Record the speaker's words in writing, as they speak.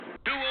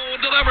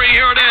delivery.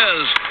 Here it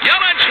is.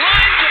 Yelich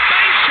lines a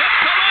base hit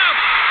to left.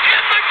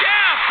 In the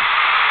gap.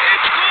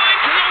 It's going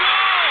to the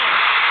wall.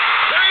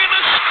 They're going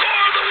to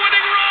score the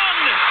winning run.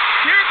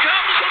 Here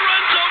comes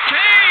Lorenzo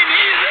Cain.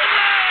 He's in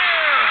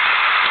there.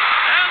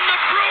 And the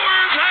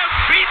Brewers have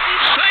beaten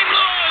St.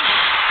 Louis.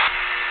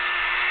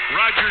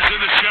 Rogers in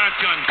the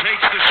shotgun.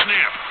 Takes the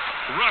snap.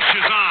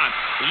 Rushes on.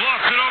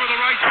 Lofts it over the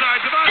right side.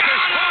 Devontae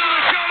over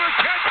the shoulder.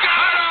 Catch.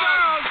 Got it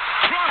down.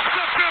 Cross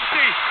the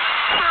 50.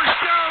 First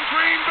down,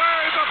 Green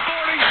Bay. The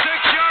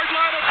 46-yard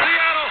line of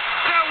Seattle.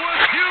 That was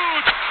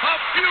huge. A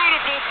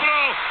beautiful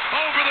throw.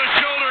 Over the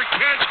shoulder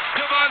catch.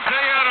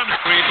 Devontae Adams.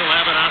 Reed will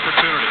have an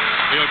opportunity.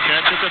 He'll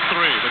catch at the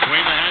 3.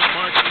 Between the hash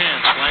marks 10.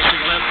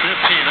 Slicing left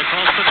 15.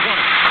 Across the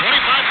 20.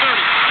 25-30.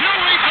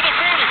 He'll lead to the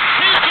 40.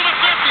 He's to the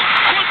 50.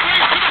 Quick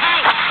race to the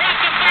house. At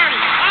the 30.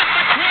 At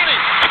the 20.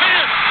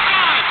 10.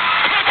 5.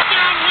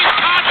 Touchdown,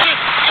 Wisconsin.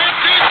 And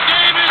this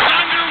game is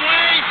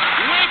underway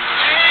with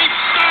a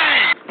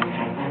bang.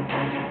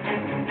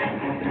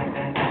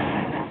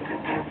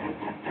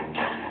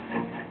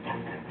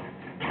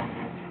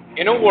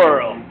 In a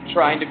world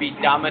trying to be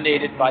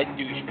dominated by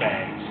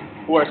douchebags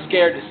who are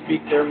scared to speak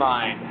their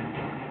mind,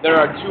 there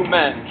are two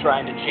men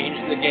trying to change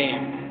the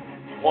game,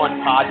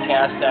 one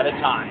podcast at a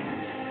time.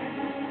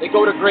 They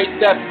go to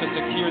great depths to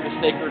secure the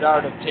sacred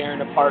art of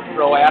tearing apart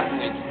pro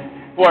athletes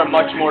who are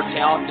much more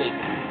talented,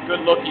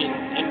 good-looking,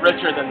 and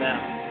richer than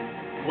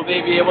them. Will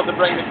they be able to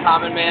bring the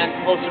common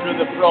man closer to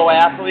the pro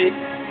athlete?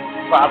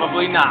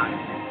 Probably not.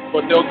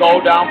 But they'll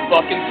go down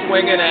fucking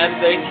swinging as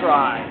they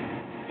try.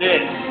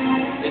 This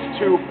is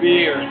Two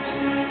Beards,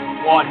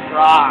 One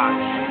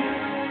Garage.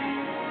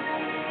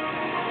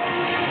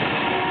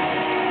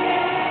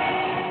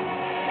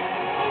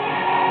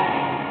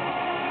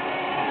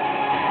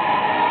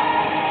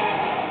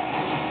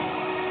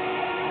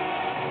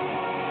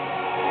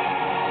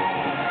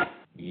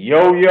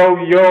 Yo, yo,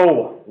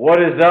 yo,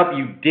 what is up,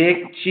 you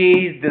dick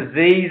cheese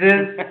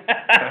diseases?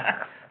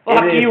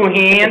 Fuck you,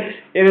 Hans.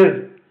 It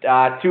is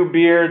Two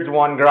Beards,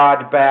 One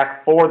Garage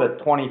back for the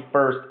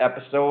 21st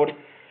episode.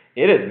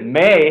 It is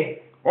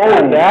May. Oh,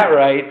 got that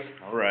right.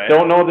 All right.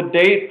 Don't know the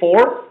date.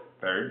 4th?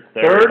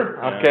 Third?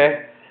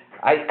 Okay.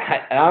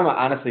 I'm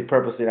honestly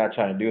purposely not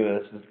trying to do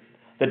this.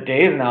 The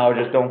days now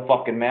just don't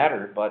fucking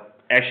matter, but...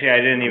 Actually, I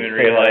didn't even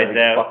realize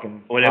that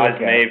when it was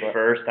May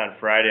 1st on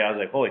Friday. I was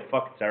like, holy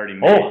fuck, it's already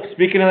May. Oh,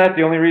 speaking of that,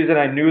 the only reason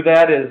I knew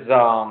that is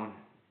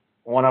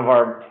one of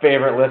our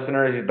favorite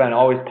listeners, he's been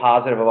always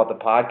positive about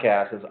the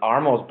podcast, is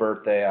Armo's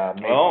birthday,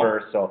 May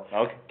 1st. So,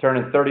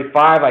 turning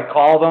 35, I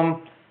called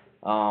him.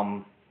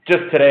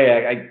 Just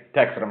today, I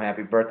texted him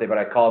happy birthday, but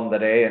I called him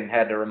today and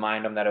had to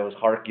remind him that it was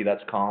Harky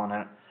that's calling.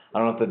 I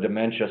don't know if the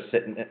dementia's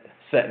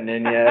setting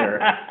in yet or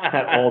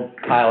that old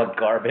pile of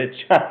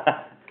garbage.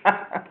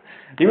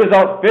 He was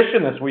out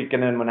fishing this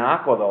weekend in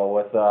Monaco, though,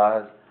 with,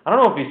 I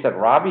don't know if he said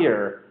Robbie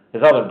or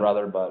his other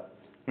brother, but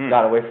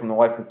got away from the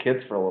wife and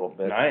kids for a little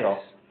bit. Nice. So.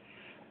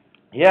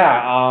 Yeah,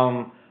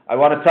 I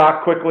want to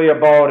talk quickly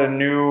about a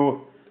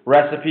new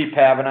recipe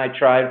Pav and I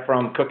tried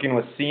from Cooking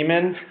with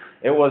Seaman.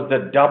 It was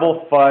the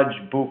double fudge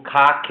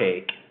bukkake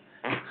cake.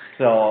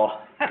 So,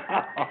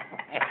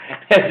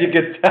 as you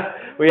could tell,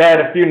 we had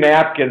a few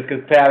napkins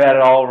because Pav had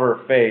it all over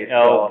her face.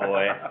 Oh, so,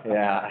 boy.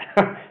 Yeah.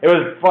 It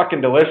was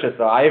fucking delicious,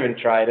 though. I even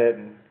tried it.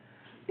 And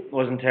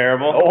wasn't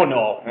terrible? Oh,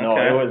 no. No,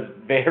 okay. It was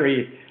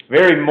very,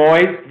 very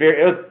moist.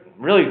 It was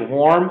really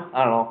warm.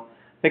 I don't know.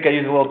 I think I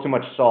used a little too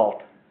much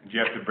salt. Did you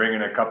have to bring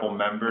in a couple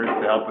members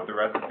to help with the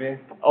recipe?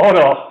 Oh,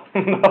 no.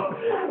 No.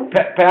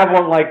 Pav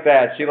wasn't like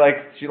that. She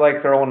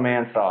likes her own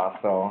man sauce,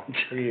 so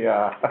she,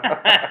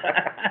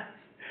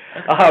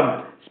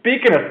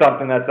 speaking of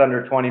something that's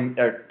under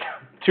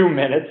 2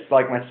 minutes,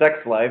 like my sex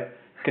life,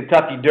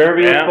 Kentucky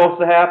Derby is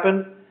supposed to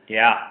happen.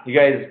 Yeah. You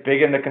guys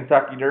big into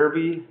Kentucky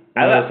Derby?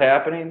 What's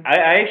happening? I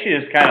actually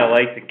just kind of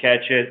like to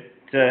catch it.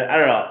 I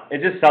don't know.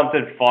 It's just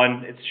something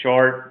fun. It's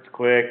short. It's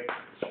quick.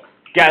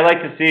 Yeah, I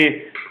like to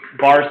see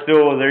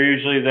Barstool. They're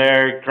usually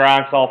there.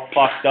 Gronk's all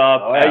fucked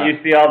up. Oh, yeah. You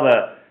see all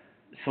the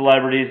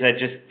celebrities that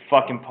just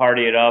fucking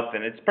party it up,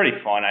 and it's pretty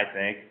fun, I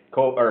think.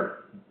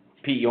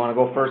 Pete, you want to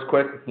go first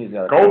quick? He's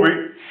got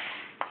Kobe.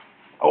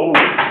 Oh.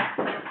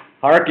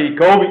 Harky,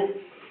 Kobe.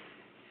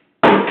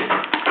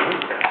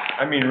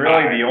 I mean,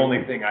 really, the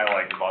only thing I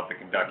like about the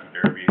Kentucky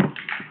Derby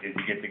is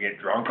you get to get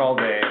drunk all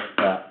day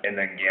and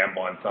then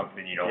gamble on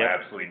something you know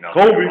absolutely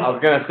nothing. Kobe. I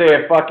was gonna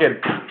say fucking.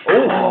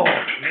 Oh,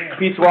 man.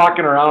 Pete's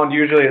walking around.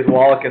 Usually his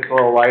wallet gets a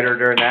little lighter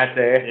during that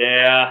day.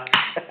 Yeah.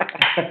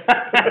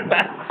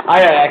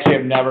 I actually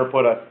have never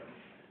put a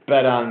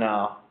bet on.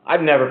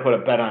 I've never put a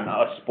bet on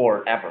a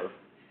sport ever.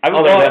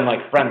 Other than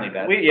like friendly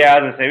bets. I was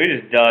gonna say we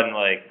just done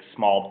like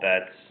small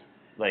bets,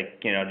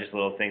 like just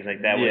little things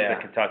like that with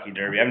the Kentucky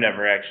Derby. I've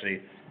never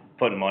actually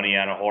put money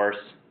on a horse.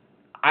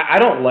 I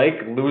don't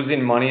like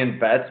losing money in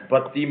bets,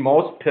 but the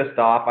most pissed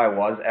off I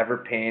was ever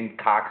paying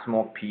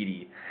Cocksmoke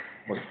Petey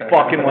was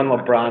fucking when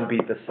LeBron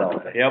beat the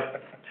Celtics.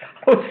 Yep.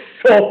 I was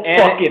so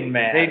fucking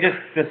mad.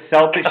 The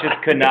Celtics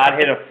just could not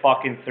hit a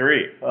fucking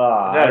three.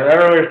 I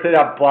remember we were sitting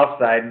on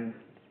Bluffside and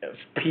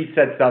Pete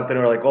said something,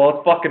 we're like, well,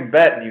 let's fucking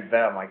bet, and you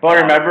bet. I'm like,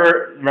 but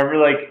remember,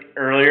 like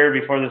earlier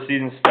before the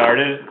season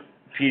started,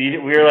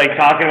 Pete, we were like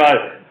talking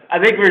about. I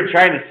think we were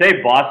trying to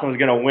say Boston was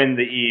gonna win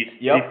the East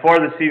before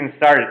the season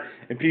started,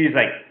 and Pete's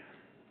like,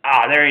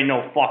 there ain't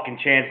no fucking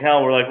chance in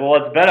hell. We're like, well,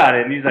 let's bet on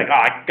it, and he's like,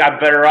 I got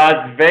better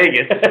odds in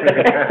Vegas.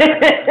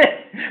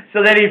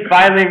 So then he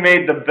finally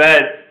made the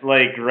bet,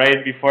 like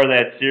right before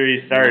that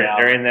series started,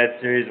 during that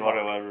series,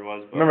 whatever it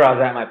was. But. Remember, I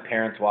was at my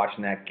parents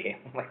watching that game.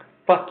 I'm like,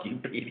 fuck you,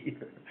 Pete.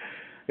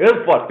 It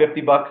was what,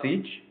 $50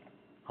 each?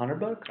 $100? I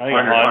think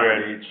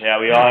 100 each. Yeah,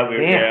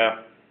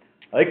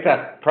 I think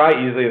that's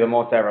probably easily the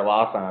most I ever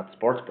lost on a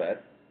sports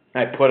bet.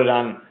 I put it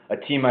on a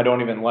team I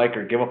don't even like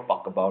or give a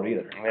fuck about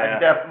either. I'd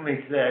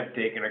definitely say I've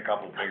taken a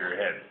couple bigger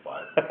hits,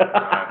 but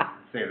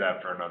save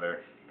that for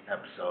another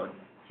episode.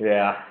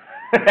 Yeah.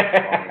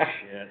 Holy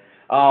shit.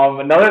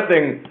 Another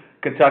thing,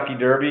 Kentucky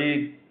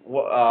Derby.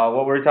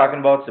 What were we talking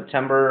about?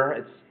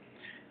 September.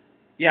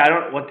 Yeah, I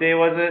don't. What day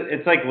was it?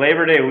 It's like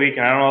Labor Day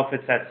weekend. I don't know if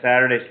it's that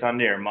Saturday,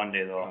 Sunday, or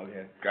Monday though.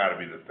 Okay. Got to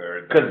be the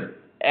 3rd. Because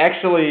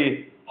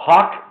actually,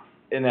 Hawk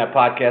in that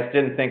podcast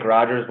didn't think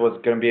Rogers was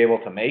going to be able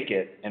to make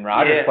it, and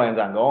Rogers plans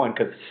on going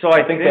because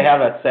I think they have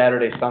that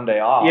Saturday, Sunday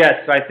off.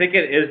 Yes, I think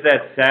it is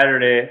that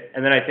Saturday,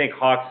 and then I think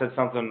Hawk said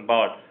something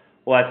about,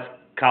 well, that's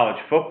college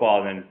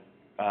football, and then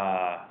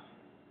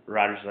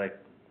Rogers was like,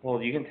 well,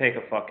 you can take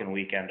a fucking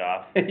weekend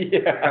off.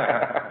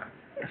 Yeah.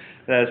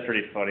 That was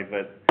pretty funny,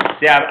 but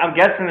yeah, I'm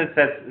guessing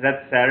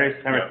that's Saturday,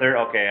 September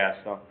 3rd. Okay, yeah.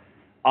 So,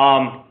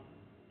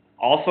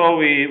 also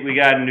we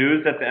got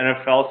news that the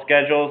NFL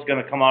schedule is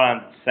going to come out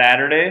on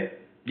Saturday.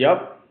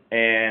 Yep.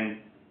 And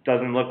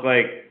doesn't look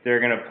like they're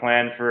going to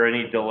plan for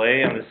any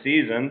delay on the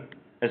season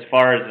as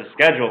far as the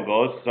schedule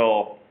goes.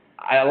 So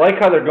I like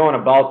how they're going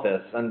about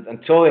this.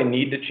 Until they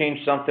need to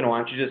change something, why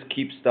don't you just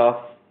keep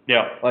stuff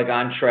like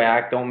on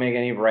track? Don't make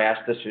any rash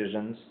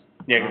decisions.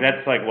 Yeah, because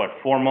that's like, what,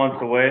 4 months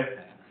away?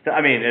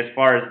 I mean, as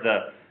far as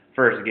the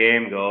first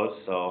game goes,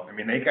 so. I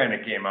mean, they kind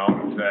of came out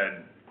and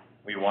said,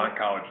 we want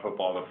college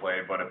football to play,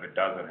 but if it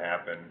doesn't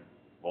happen,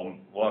 we'll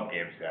have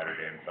games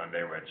Saturday and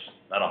Sunday, which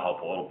that'll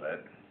help a little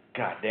bit.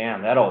 God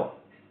damn, that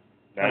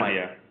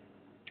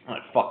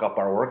might fuck up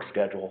our work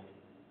schedule.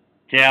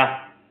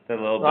 Yeah, a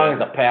little bit.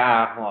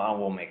 As long as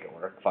we'll make it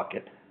work. Fuck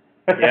it.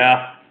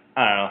 Yeah,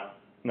 I don't know.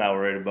 Not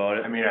worried about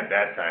it. I mean, at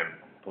that time,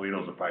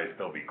 Toledo's will probably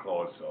still be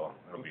closed, so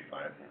it'll be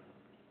fine.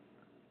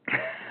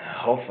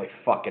 Hopefully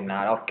fucking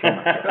not. I'll kill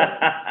myself.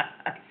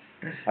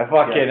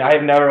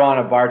 I've never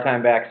wanted bar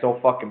time back so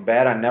fucking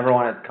bad. I never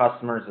wanted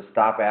customers to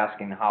stop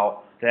asking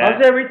how's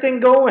everything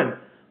going?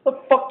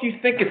 What the fuck do you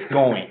think it's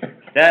going?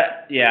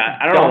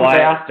 I don't know why.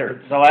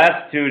 Bastards. The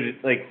last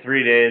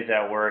 3 days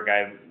at work,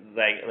 I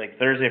like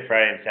Thursday,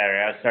 Friday, and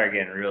Saturday, I started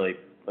getting really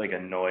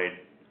annoyed.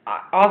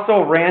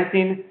 Also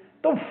ranting.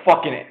 Don't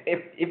fucking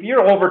if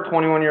you're over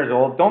 21 years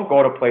old, don't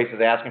go to places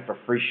asking for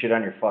free shit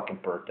on your fucking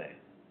birthday.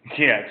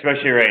 Yeah,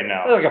 especially right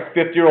now. There's like a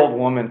 50-year-old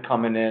woman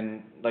coming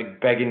in, like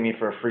begging me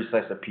for a free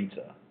slice of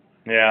pizza.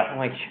 Yeah. I'm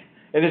like,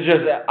 it is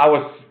just, I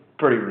was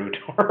pretty rude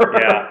to her.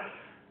 Yeah.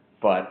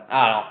 But,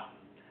 I don't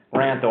know.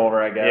 Rant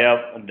over, I guess. Yep,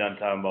 I'm done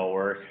talking about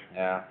work.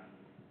 Yeah.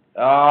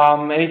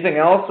 Anything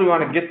else we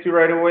want to get to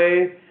right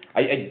away?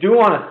 I do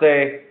want to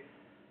say,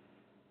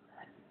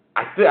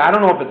 I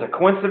don't know if it's a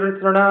coincidence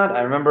or not.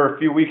 I remember a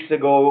few weeks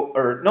ago,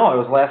 it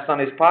was last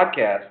Sunday's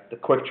podcast, the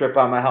quick trip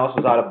on my house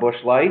was out of Busch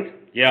Light.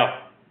 Yeah.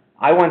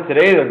 I went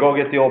today to go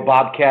get the old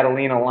Bob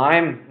Catalina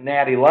Lime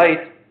Natty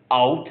Light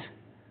out.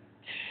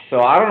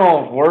 So I don't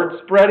know if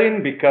word's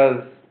spreading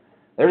because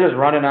they're just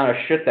running out of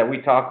shit that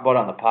we talk about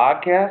on the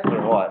podcast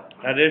or what.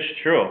 That is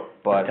true.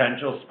 But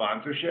potential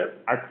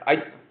sponsorship? I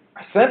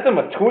sent them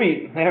a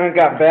tweet. They haven't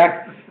got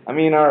back. I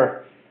mean,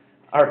 our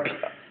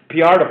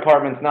PR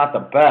department's not the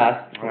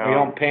best. No. We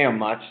don't pay them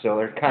much, so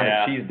they're kind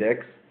of cheese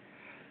dicks.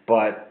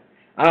 But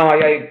I don't know.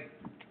 I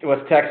was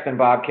texting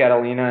Bob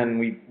Catalina, and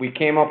we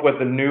came up with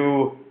a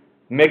new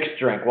mixed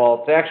drink.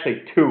 Well, it's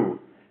actually two.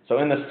 So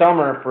in the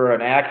summer, for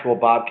an actual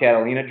Bob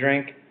Catalina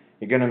drink,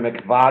 you're going to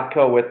mix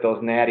vodka with those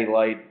Natty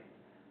Light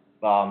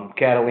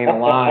Catalina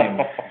Lime.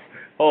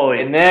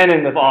 Holy and then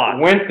in the fuck.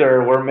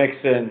 winter, we're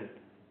mixing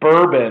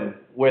bourbon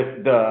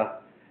with the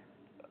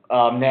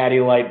Natty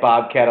Light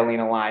Bob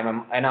Catalina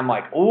Lime. And I'm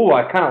like, ooh,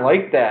 I kind of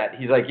like that.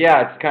 He's like,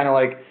 yeah, it's kind of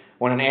like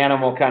when an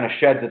animal kind of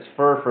sheds its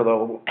fur for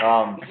the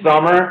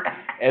summer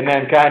and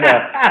then kind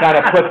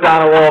of puts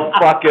on a little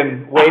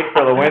fucking weight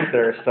for the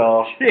winter.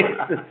 So, Jesus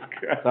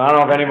Christ. So I don't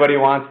know if anybody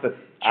wants to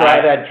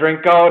try that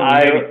drink out and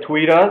maybe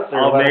tweet us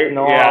or let us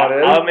know how it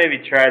is. I'll maybe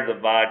try the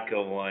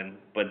vodka one,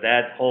 but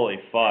that's holy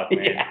fuck,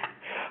 man. Yeah.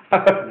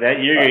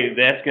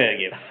 That's gonna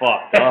get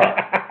fucked up.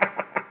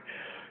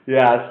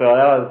 Yeah, so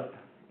that was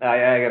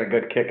I got a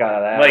good kick out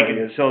of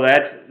that. So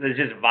that's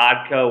just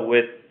vodka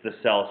with the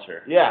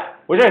seltzer. Yeah,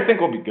 which I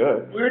think will be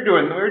good. We were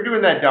doing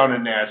that down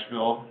in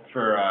Nashville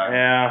for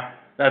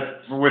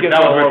That was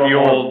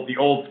the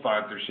old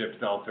sponsorship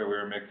seltzer we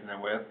were mixing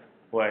it with.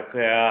 What?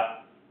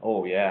 Yeah.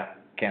 Oh yeah.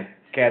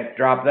 Can't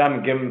drop them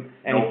and give them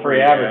any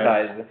free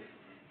advertising.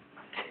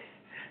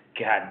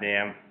 God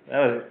damn. That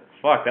was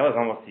fuck, that was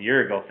almost a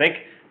year ago.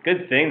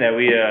 Good thing that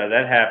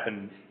that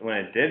happened when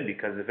it did,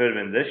 because if it would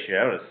have been this year,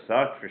 that would have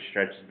sucked for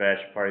Stretch's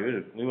bachelor party.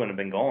 We wouldn't have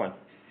been going.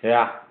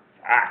 Yeah.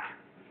 Fuck.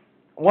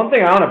 One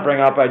thing I want to bring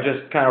up, I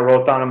just kind of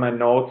wrote down in my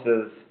notes,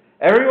 is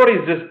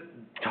everybody's just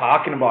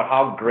talking about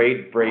how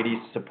great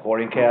Brady's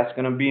supporting cast is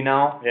going to be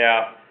now.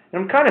 Yeah.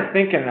 And I'm kind of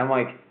thinking, I'm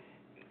like,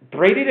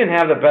 Brady didn't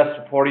have the best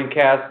supporting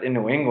cast in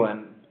New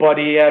England, but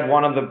he had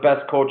one of the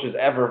best coaches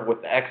ever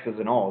with the X's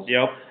and O's.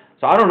 Yep.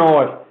 So I don't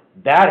know if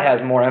that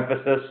has more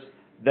emphasis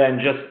than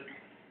just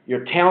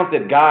your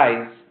talented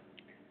guys,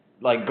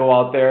 like, go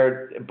out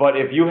there. But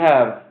if you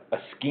have a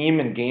scheme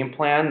and game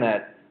plan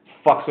that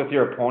fucks with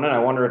your opponent, I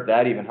wonder if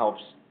that even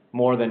helps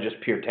more than just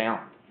pure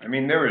talent. I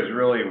mean, there was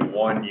really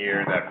one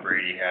year that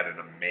Brady had an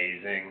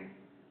amazing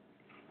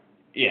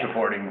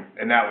supporting,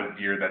 and that was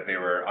the year that they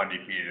were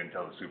undefeated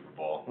until the Super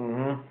Bowl.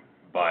 Mm-hmm.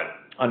 But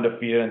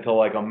undefeated until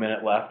like a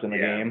minute left in the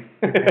game.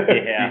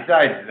 Yeah.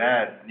 Besides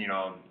that,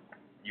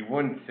 you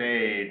wouldn't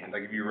say,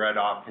 like, if you read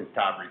off his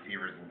top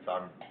receivers and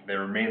some, they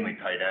were mainly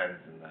tight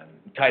ends and then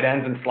tight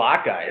ends and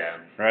slot guys. Yeah.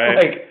 Right.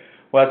 Like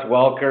Wes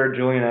Welker,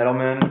 Julian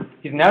Edelman.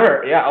 He's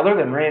never, other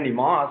than Randy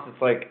Moss, it's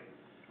like,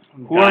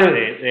 who are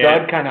his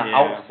stud kind of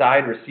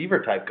outside receiver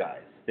type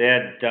guys? They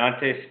had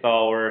Dante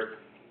Stallworth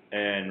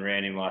and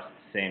Randy Moss at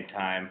the same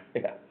time.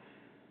 Yeah.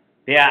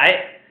 Yeah,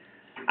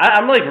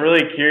 I'm like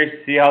really curious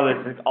to see how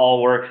this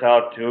all works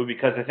out too,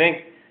 because I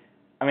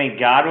mean,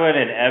 Godwin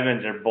and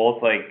Evans are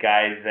both like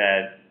guys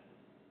that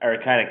are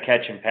kind of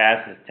catching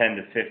passes 10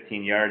 to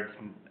 15 yards.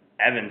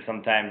 Evans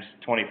sometimes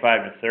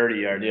 25 to 30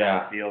 yards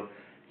down the field.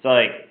 So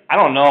like, I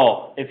don't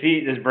know if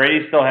does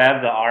Brady still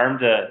have the arm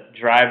to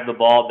drive the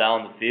ball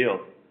down the field?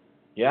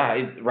 Yeah,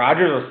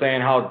 Rodgers was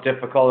saying how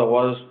difficult it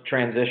was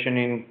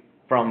transitioning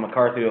from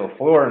McCarthy to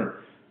LaFleur, and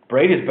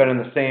Brady's been in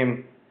the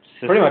same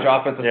pretty much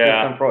offensive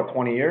system for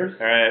 20 years.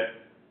 All right.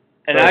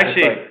 And so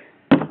actually,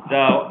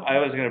 I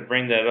was going to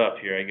bring that up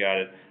here. I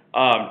got it.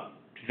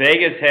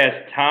 Vegas has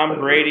Tom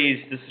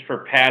Brady's, this is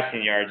for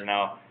passing yards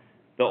now,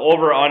 the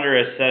over-under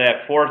is set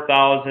at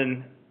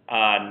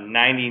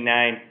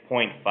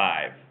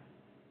 4,099.5.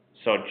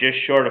 So just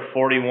short of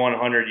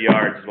 4,100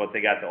 yards is what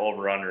they got the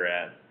over-under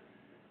at.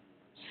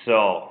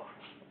 So,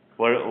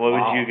 what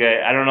would you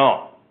guys, I don't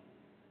know.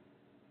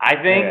 I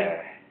think,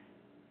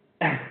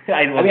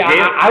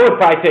 I would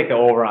probably take the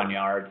over on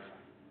yards.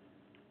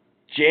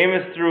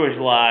 Jameis threw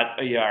a lot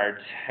of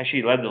yards.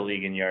 Actually, he led the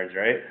league in yards,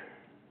 right?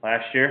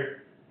 Last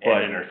year?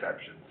 And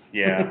interceptions.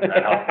 Yeah.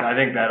 That helped. I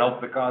think that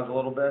helped the cause a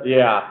little bit.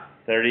 Yeah.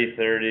 30.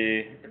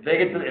 If they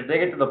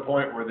get to the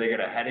point where they get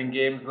ahead in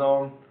games,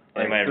 though,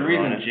 like the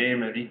reason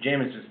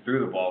Jameis just threw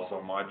the ball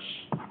so much.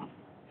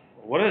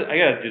 I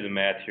gotta do the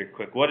math here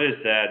quick. What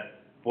does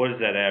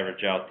that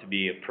average out to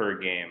be per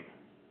game?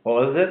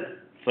 What is it?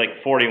 It's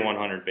like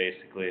 4,100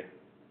 basically.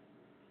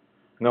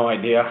 No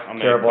idea. I'm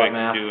terrible at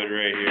math. Do it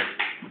right here.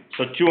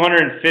 So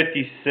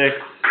 256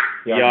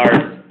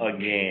 yards a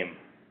game.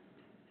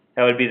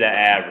 That would be the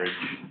average.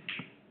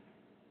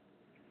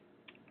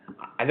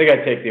 I think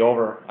I'd take the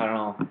over. I don't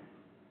know.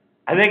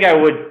 I think I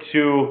would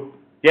too.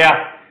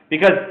 Yeah,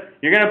 because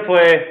you're going to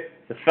play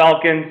the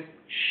Falcons,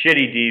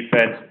 shitty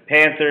defense,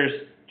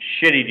 Panthers,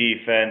 shitty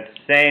defense,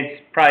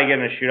 Saints, probably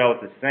getting a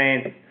shootout with the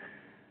Saints,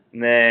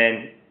 and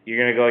then you're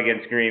going to go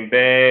against Green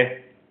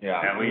Bay.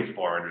 Yeah. At least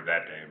 400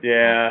 that game.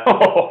 Yeah.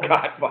 Oh,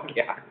 God, fuck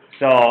yeah.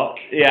 So,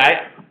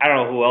 yeah, I don't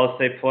know who else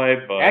they play,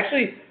 but...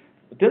 Actually,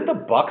 didn't the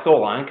Bucs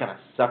O-line kind of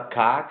suck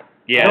cock?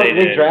 Yeah,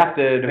 they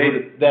drafted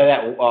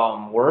that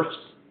Wirfs.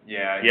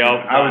 Yeah.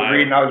 Yep. I was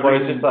reading.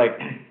 It's just like,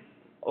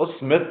 those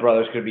Smith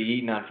brothers could be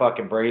eating on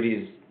fucking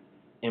Brady's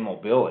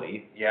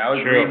immobility. Yeah, I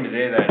was reading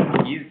today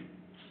that he's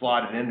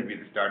slotted in to be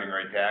the starting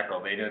right tackle.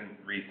 They didn't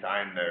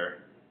re-sign their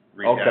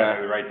the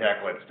right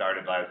tackle that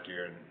started last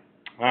year, and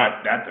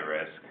that's a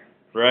risk.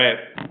 Right.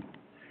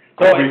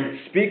 So,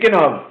 speaking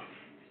of...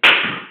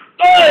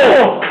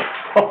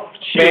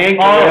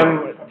 Bank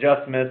him,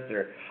 just missed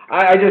her.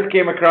 I just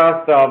came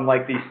across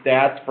like these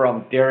stats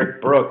from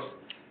Derek Brooks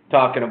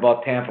talking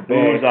about Tampa Bay.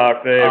 Who's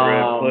our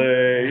favorite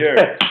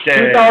player?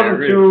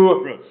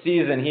 2002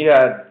 season, he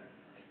was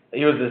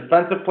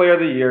Defensive Player of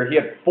the Year. He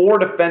had 4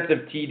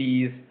 defensive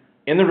TDs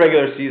in the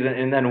regular season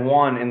and then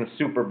 1 in the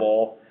Super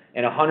Bowl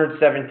and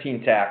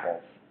 117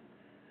 tackles.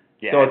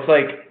 Yeah. So it's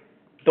like,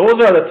 those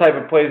are the type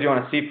of plays you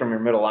want to see from your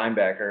middle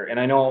linebacker. And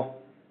I know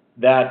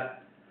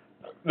that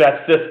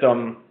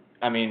system,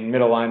 I mean,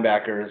 middle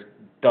linebackers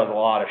does a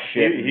lot of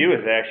shit. He was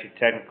actually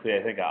technically,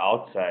 I think,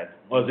 outside.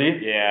 Was he?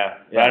 Yeah.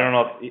 But I don't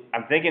know.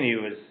 I'm thinking he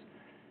was.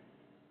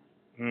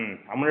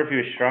 I wonder if he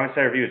was strong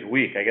side or if he was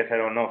weak. I guess I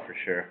don't know for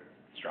sure.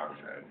 Strong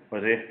side.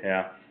 Was he?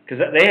 Yeah. Because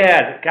they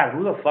had, God,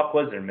 who the fuck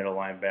was their middle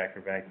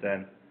linebacker back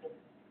then?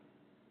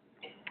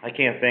 I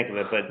can't think of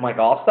it, but. Mike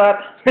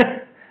Allstott?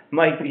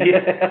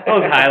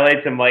 Those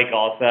highlights of Mike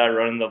Allstott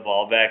running the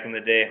ball back in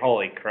the day.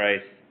 Holy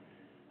Christ.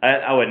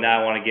 I would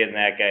not want to get in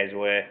that guy's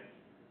way.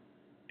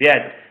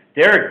 Yeah,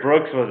 Derek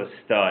Brooks was a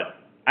stud.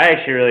 I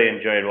actually really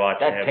enjoyed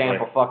watching him play. That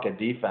Tampa fucking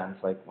defense,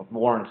 like with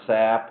Warren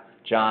Sapp,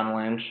 John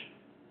Lynch.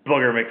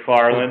 Booger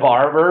McFarland.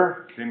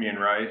 Barber. Simeon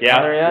Rice.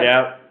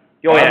 Yeah.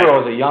 Barber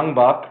was a young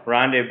buck.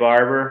 Rondé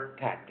Barber.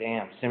 God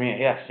damn.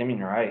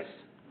 Simeon Rice.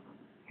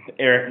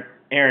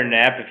 Aaron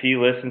Knapp, if he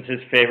listens,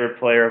 his favorite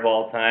player of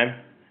all time.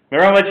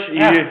 Remember how much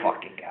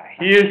fucking guy.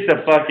 He used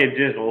to fucking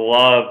just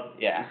love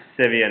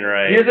Simeon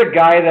Rice. Here's a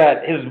guy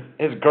that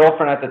his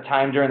girlfriend at the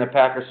time during the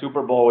Packers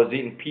Super Bowl was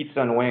eating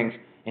pizza and wings,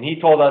 and he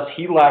told us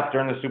he left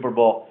during the Super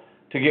Bowl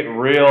to get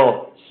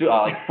real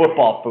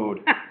football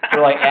food.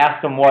 So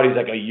asked him what, he's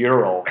like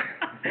 €1.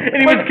 And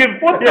he was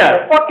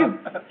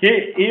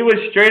he was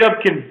straight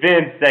up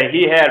convinced that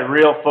he had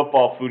real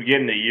football food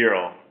getting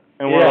 €1.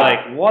 And we're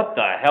like, what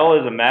the hell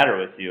is the matter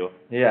with you?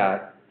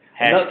 Yeah.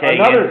 Hashtag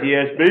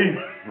NCSB.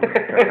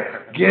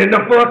 Get in the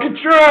fucking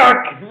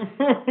truck!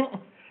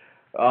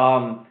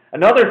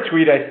 Another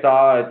tweet I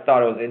saw, I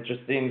thought it was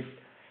interesting.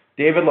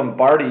 David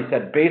Lombardi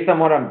said, based on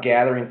what I'm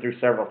gathering through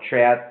several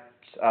chats,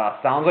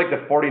 sounds like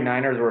the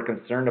 49ers were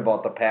concerned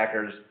about the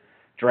Packers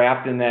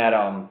drafting that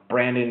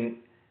Brandon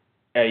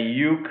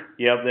Ayuk.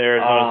 Yep, the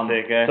Arizona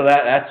State guy. So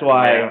that's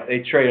why they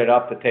traded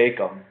up to take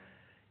him.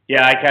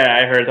 Yeah,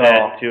 I heard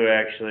that too,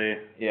 actually.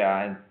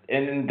 Yeah,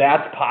 and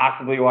that's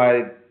possibly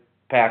why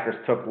Packers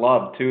took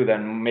Love too.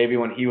 Then maybe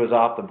when he was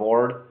off the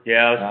board.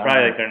 Yeah, it was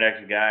probably their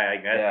next guy. I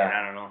guess. Yeah.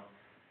 I don't know.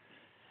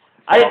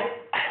 So,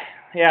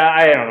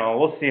 I don't know.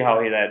 We'll see how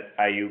that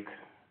Ayuk,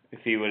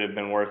 if he would have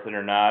been worth it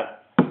or not.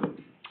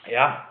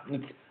 Yeah,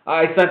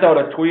 I sent out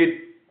a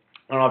tweet.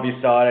 I don't know if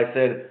you saw it. I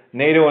said,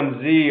 NATO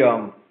and Z,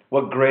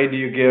 what grade do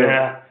you give?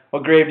 Yeah.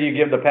 What grade do you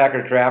give the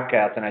Packers draft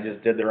cats? And I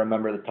just did the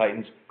Remember the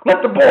Titans.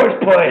 Let the boys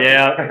play.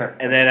 Yeah.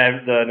 And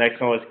then the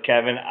next one was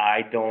Kevin.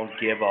 I don't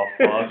give a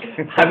fuck.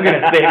 I'm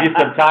gonna save you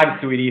some time,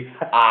 sweetie.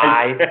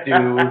 I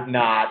do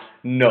not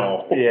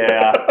know.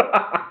 Yeah.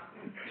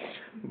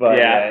 But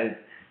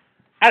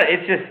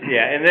it's just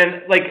and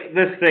then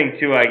this thing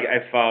too.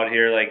 I found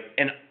here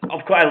and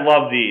of course I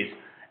love these.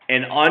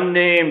 An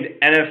unnamed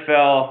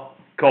NFL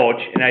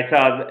coach, and I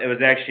saw it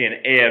was actually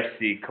an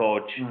AFC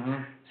coach,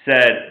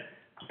 said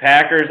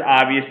Packers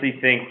obviously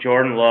think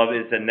Jordan Love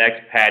is the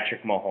next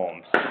Patrick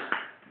Mahomes.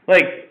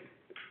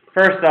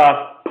 First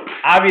off,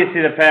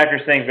 obviously the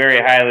Packers think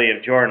very highly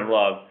of Jordan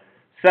Love.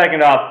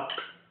 Second off,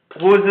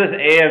 who is this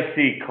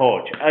AFC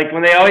coach?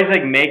 When they always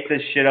make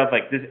this shit up,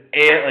 this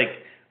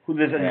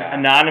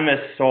anonymous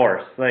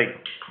source,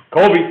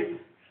 Kobe.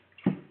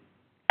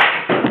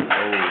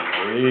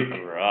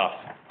 Oh, rough.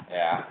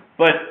 Yeah.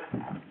 But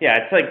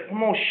it's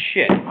almost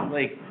shit.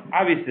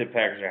 Obviously the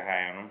Packers are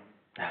high on him.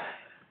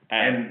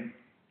 And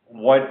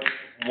what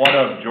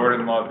of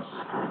Jordan Love's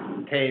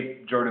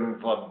tape, Jordan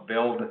Love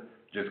build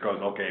just goes,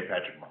 okay,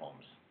 Patrick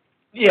Mahomes.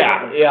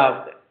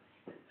 Yeah.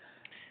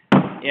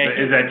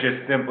 Is that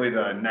just simply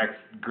the next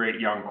great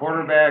young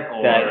quarterback,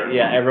 or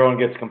everyone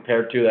gets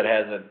compared to that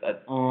has a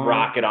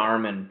rocket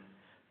arm and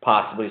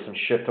possibly some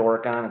shit to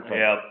work on?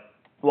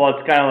 Well,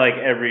 it's kind of like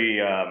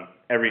every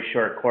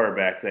short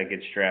quarterback that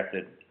gets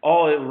drafted.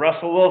 Oh,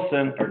 Russell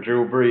Wilson or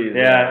Drew Brees.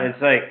 Yeah,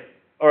 it's like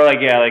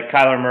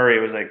Kyler Murray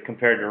was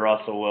compared to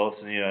Russell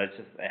Wilson. It's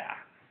just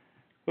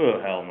who the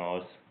hell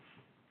knows?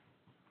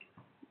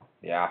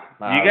 Yeah.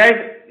 You guys,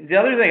 the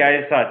other thing I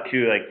just thought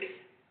too,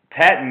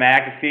 Pat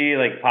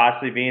McAfee,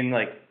 possibly being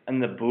in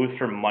the booth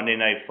for Monday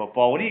Night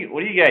Football. What do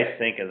you guys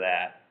think of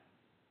that?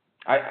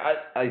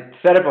 I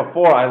said it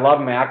before. I love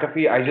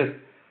McAfee. I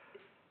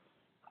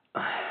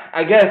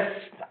guess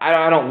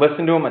I don't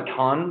listen to him a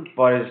ton,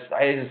 but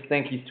I just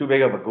think he's too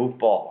big of a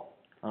goofball.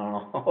 I don't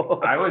know.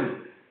 I was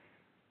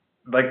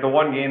the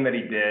one game that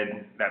he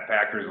did, that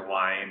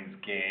Packers-Lions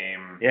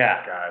game.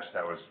 Yeah. Gosh,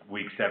 that was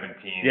week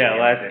 17. Yeah,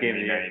 last game.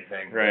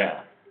 Anything. Right.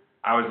 Yeah.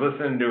 I was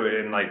listening to it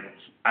and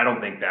I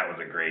don't think that was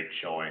a great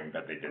showing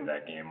that they did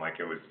that game.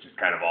 It was just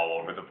kind of all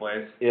over the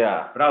place.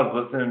 Yeah. But I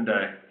was listening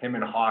to him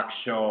and Hawk's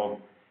show,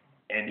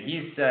 and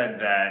he said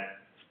that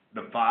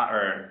the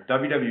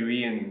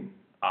WWE and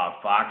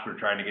Fox were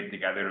trying to get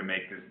together to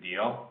make this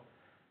deal.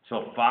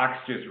 So Fox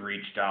just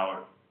reached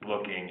out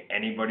looking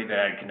anybody that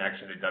had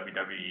connection to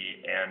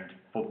WWE and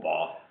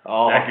football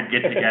that could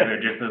get together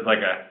just as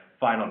a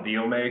final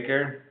deal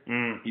maker.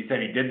 He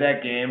said he did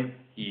that game.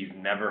 He's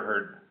never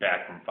heard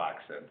back from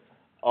Fox since.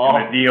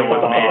 And the deal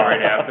was made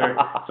right after.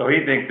 So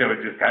he thinks it was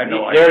just kind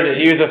of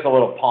he was just a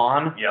little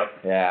pawn? Yep.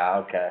 Yeah,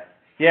 okay.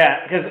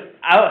 Yeah, because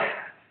I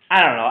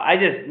don't know. I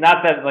just,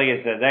 not that, like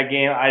I said, that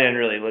game I didn't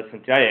really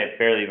listen to. I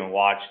barely even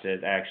watched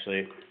it,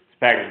 actually. The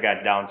Packers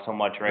got down so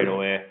much right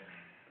away.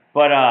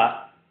 But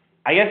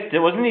I guess,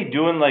 wasn't he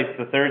doing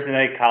the Thursday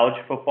night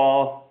college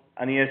football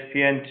on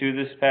ESPN too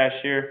this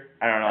past year?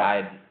 I don't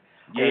know.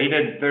 Yeah, he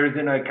did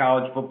Thursday night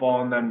college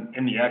football, and then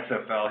in the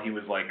XFL, he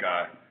was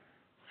a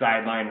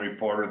sideline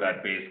reporter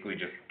that basically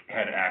just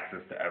had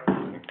access to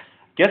everything.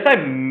 Guess I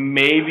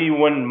maybe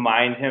wouldn't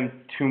mind him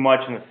too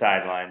much in the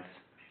sidelines.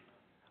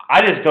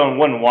 I just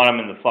wouldn't want him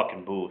in the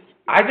fucking booth.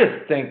 I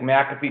just think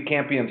McAfee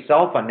can't be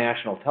himself on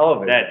national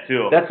television. That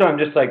too. That's why I'm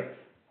just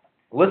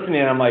listening,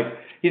 and I'm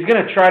he's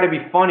going to try to be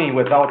funny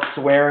without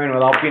swearing,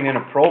 without being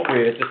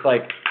inappropriate. It's just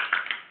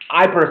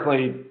I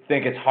personally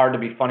think it's hard to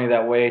be funny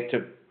that way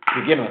to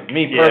to begin with.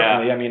 Me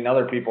personally, I mean,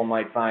 other people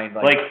might find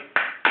like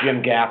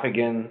Jim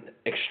Gaffigan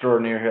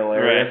extraordinary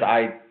hilarious.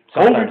 Right. I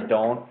sometimes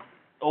don't.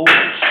 Oh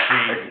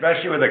shit!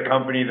 Especially with a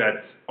company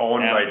that's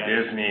owned by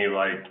Disney,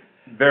 like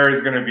there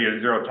is going to be a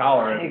zero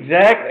tolerance.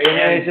 Exactly,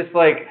 and it's just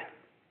like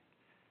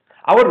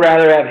I would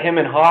rather have him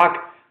and Hawk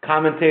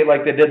commentate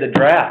like they did the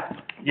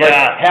draft. Yeah,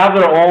 like, have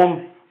their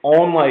own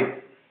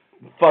like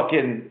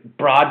fucking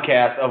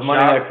broadcast of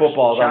Monday Night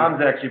Football.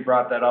 Shams actually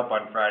brought that up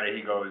on Friday.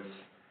 He goes,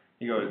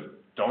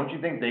 don't you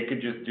think they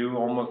could just do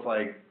almost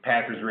like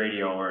Packers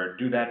radio or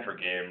do that for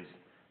games?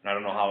 And I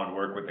don't know how it would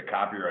work with the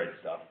copyright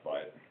stuff,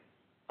 but.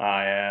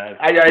 I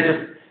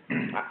just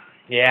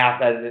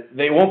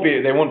they won't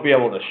be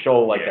able to show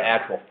like the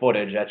actual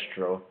footage. That's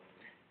true.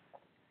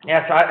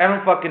 Yeah, so I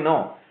don't fucking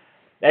know.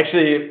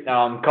 Actually,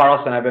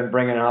 Carlson, I've been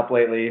bringing it up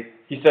lately.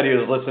 He said he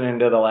was listening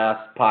to the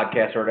last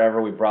podcast or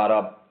whatever we brought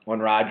up when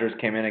Rodgers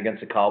came in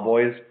against the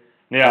Cowboys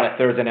on that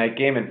Thursday night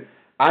game, and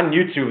on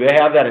YouTube they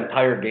have that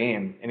entire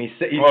game, and he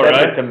said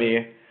it to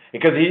me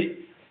because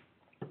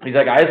he's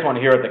like, I just want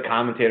to hear what the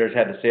commentators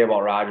had to say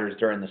about Rodgers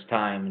during this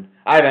time. And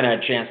I haven't had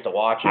a chance to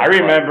watch it. I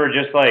remember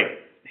just like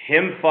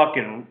him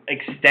fucking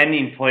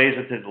extending plays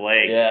with his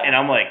legs, and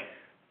I'm like,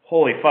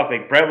 holy fuck!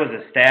 Like Brett was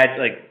a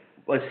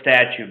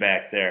statue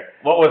back there.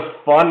 What was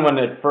fun when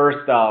it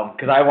first,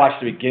 because I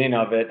watched the beginning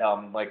of it,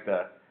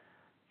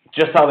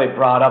 just how they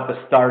brought up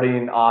the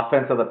starting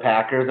offense of the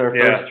Packers. Their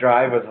first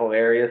drive was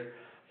hilarious.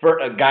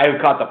 A guy who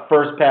caught the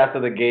first pass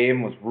of the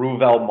game was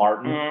Ruvel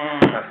Martin.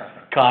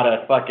 Caught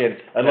a fucking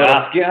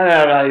not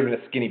even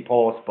a skinny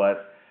post,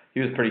 but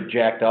he was pretty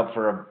jacked up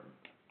for a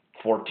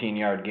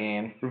 14-yard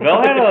gain.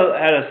 Ruvel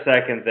had a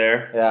second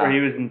there where he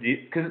was in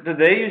deep. Because did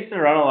they used to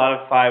run a lot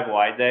of 5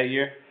 wide that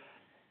year?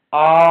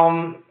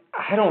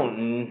 I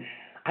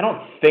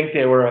don't think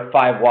they were a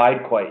 5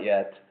 wide quite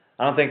yet.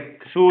 I don't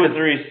think. Who was the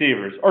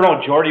receivers? Or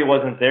no, Jordy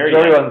wasn't there yet.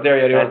 Jordy wasn't there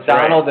yet. It was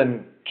Donald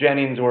and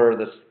Jennings were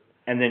the.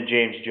 And then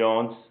James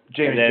Jones.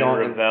 Jones.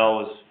 Ravel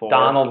was 4.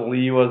 Donald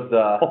Lee was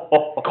the.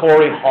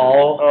 Corey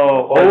Hall.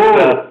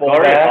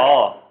 Corey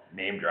Hall.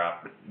 Name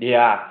drop.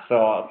 Yeah.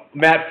 So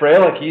Matt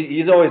Freilich,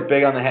 he's always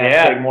big on the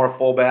hashtag more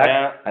fullback.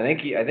 Yeah. I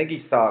think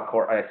he saw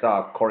I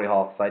saw a Corey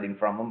Hall sighting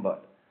from him,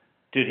 but.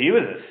 Dude, he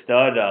was a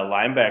stud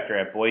linebacker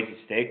at Boise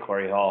State,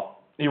 Corey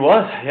Hall. He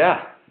was,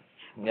 yeah.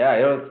 Yeah,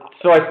 it was.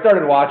 So I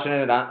started watching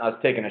it, and I was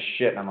taking a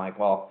shit, and I'm like,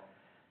 well,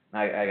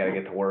 I got to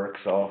get to work,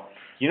 so.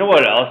 You know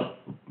what else?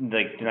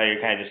 Like, now you're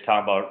kind of just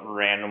talking about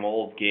random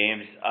old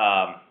games.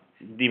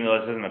 Even though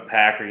this isn't a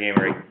Packer game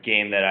or a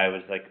game that I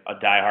was, like, a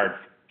diehard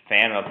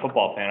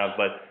football fan of,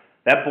 but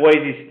that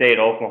Boise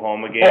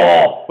State-Oklahoma game.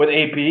 Oh, with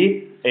AP?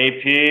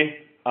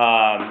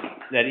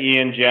 That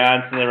Ian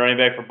Johnson, the running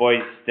back for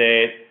Boise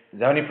State. Is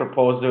that when he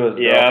proposed to his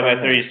girlfriend? Yeah,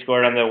 after he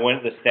scored on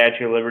the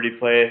Statue of Liberty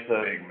play.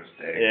 Big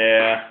mistake.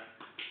 Yeah.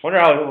 Wonder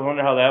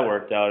how that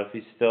worked out, if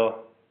he's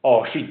still...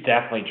 Oh, she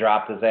definitely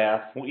dropped his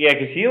ass. Well, yeah,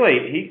 because he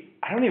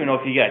I don't even know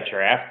if he got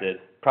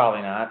drafted.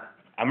 Probably not.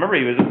 I remember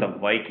he was with the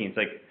Vikings.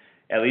 Like,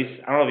 at least,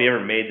 I don't know if he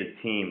ever made the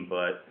team,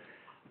 but...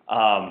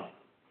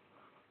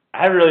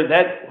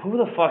 who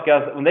the fuck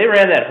else... When they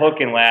ran that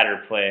hook and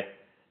ladder play...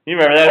 You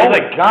remember that? Oh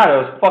my God, it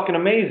was fucking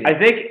amazing.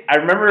 I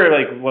remember,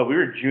 we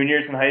were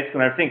juniors in high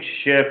school, and I think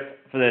Schiff,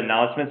 for the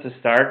announcements to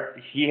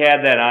start, he had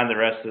that on the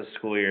rest of the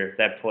school year,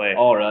 that play.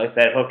 Oh, really?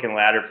 That hook and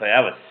ladder play.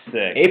 That was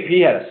sick. AP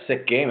had a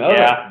sick game. That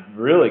was a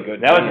really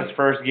good game. That was his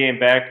first game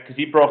back, because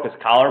he broke his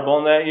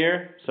collarbone that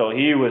year, so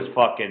he was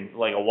fucking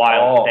like a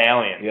wild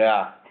stallion.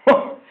 Yeah.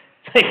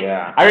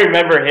 I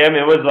remember him,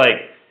 it was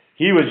like,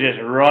 he was just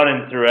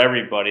running through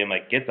everybody. I'm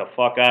like, get the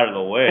fuck out of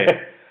the way.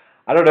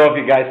 I don't know if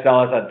you guys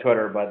saw us on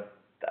Twitter, but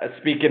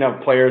speaking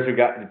of players who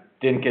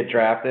didn't get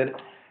drafted,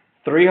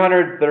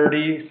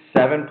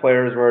 337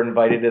 players were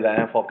invited to the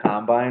NFL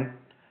Combine.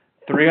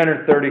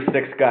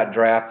 336 got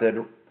drafted.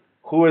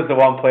 Who is the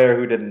one player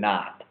who did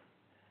not?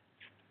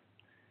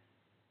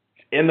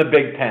 In the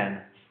Big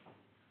Ten.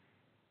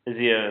 Is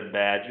he a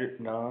Badger?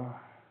 No.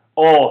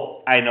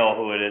 Oh, I know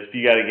who it is.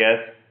 You got to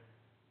guess?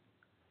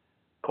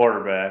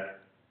 Quarterback.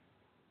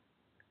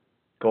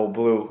 Go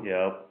Blue.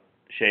 Yep.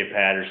 Shea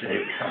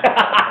Patterson.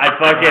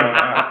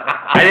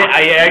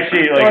 I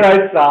actually, like... When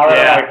I saw it,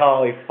 I'm like,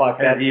 holy fuck.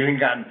 Has he even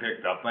gotten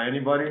picked up by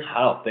anybody?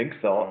 I don't think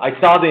so. I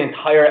saw the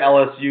entire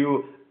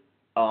LSU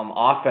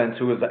offense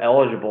who was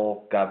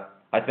eligible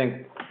I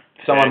think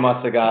someone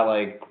must have got,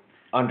 like,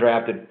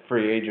 undrafted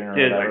free agent or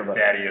whatever. Like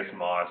Thaddeus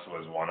Moss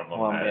was one of them.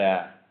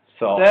 Yeah.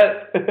 So...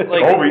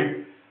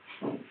 Kobe.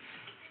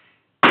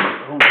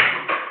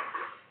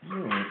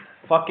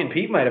 Fucking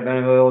Pete might have been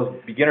one of those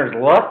beginner's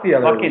luck the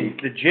other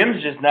week. The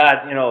gym's just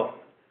not,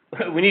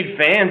 we need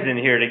fans in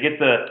here to get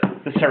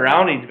the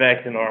surroundings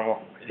back to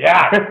normal.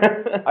 Yeah.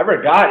 I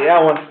forgot,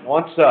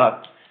 once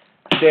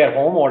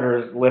stay-at-home order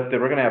is lifted,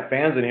 we're going to have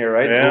fans in here,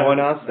 right? Booing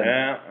us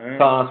and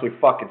telling us we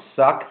fucking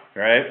suck.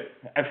 Right?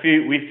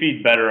 We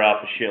feed better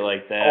off of shit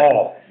like that.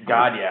 Oh,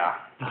 God, yeah.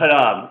 But,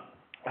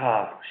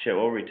 shit,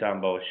 what were we talking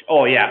about?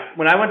 Oh, yeah.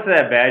 When I went to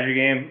that Badger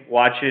game,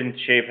 watching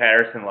Shea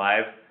Patterson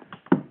live,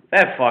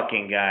 that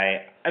fucking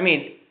guy. I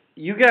mean,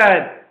 you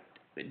got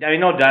I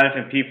know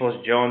Donovan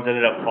Peoples-Jones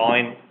ended up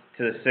falling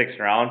to the 6th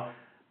round.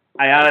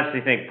 I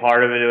honestly think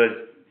part of it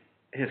was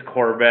his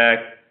quarterback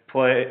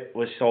play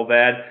was so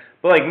bad.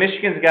 But, like,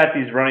 Michigan's got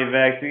these running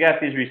backs, they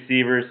got these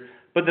receivers,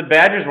 but the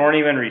Badgers weren't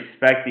even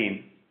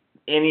respecting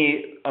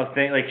any of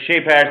things. Like,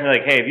 Shea Patterson,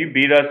 like, hey, if you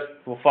beat us,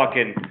 we'll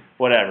fucking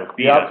whatever,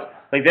 beat us.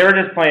 Like, they were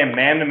just playing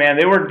man-to-man.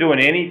 They weren't doing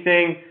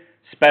anything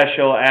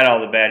special at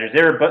all, the Badgers.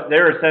 They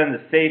were sending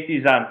the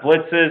safeties on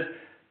blitzes.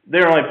 They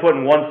were only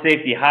putting one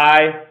safety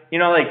high. You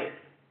know, like,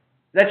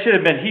 that should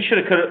have been, he should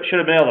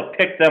have been able to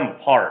pick them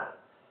apart.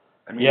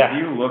 I mean, if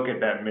you look at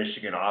that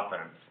Michigan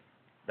offense,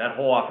 that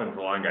whole offensive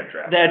line got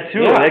drafted. That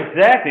too,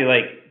 exactly.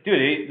 Like,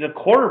 dude, the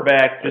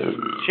quarterback,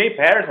 Shea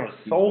Patterson was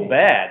so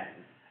bad.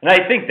 And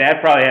I think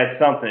that probably had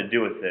something to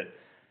do with it.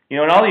 You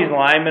know, and all these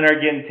linemen are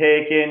getting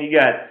taken. You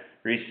got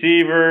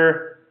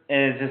receiver,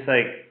 and it's just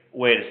like,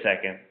 wait a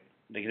second.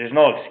 Like, there's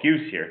no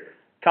excuse here.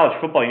 College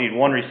football, you need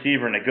one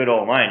receiver and a good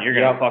old line. You're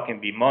going to fucking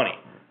be money.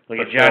 Look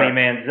at Johnny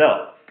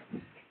Manziel.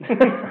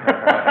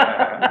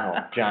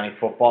 Johnny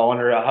Football. I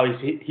wonder how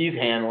he's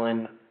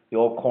handling the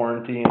old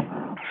quarantine.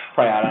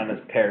 Probably out on his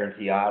parents'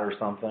 yacht or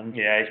something.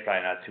 Yeah, he's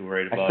probably not too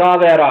worried about it. I saw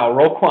that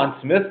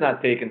Roquan Smith's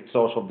not taking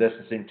social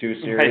distancing too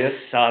serious.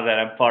 I saw that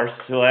on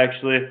Barstool,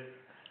 actually.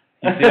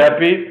 You see that,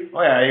 Pete?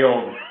 Oh,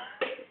 yeah,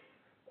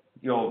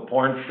 the old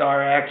porn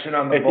star action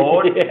on the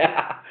boat.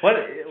 Yeah. What?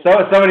 So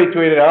somebody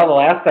tweeted out the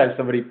last time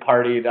somebody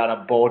partied on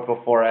a boat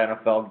before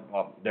NFL.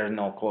 Well, there's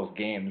no close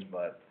games,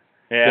 but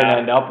didn't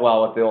end up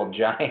well with the old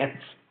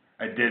Giants.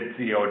 I did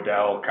see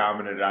Odell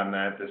commented on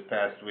that this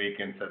past week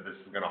and said this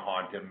is going to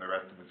haunt him the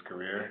rest of his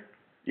career.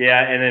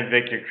 Yeah, and then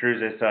Victor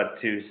Cruz, I saw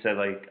too, said,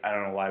 like, I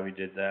don't know why we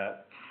did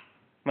that.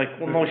 I'm like,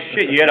 well, no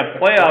shit. You had a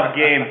playoff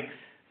game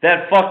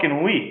that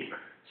fucking week.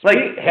 Like,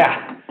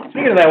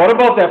 Speaking of that, what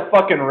about that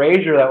fucking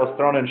Rager that was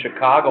thrown in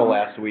Chicago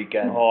last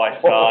weekend? Oh,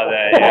 I saw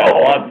that. Yeah,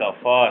 what the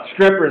fuck?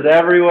 Strippers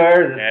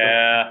everywhere.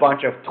 A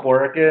bunch of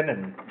twerking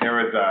and. There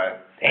was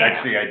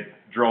actually I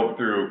drove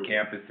through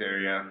campus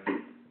area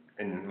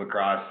in La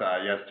Crosse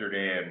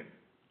yesterday and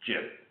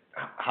just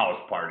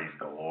house parties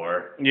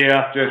galore.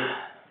 Yeah. Just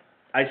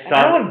I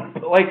saw.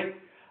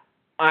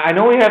 I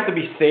know we have to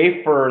be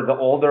safe for the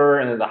older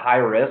and the high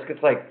risk.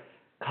 It's like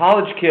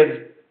college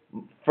kids,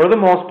 for the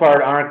most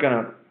part, aren't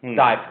gonna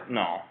die.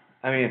 No.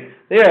 I mean,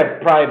 they have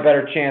probably a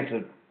better chance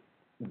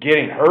of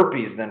getting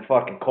herpes than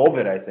fucking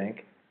COVID, I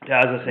think.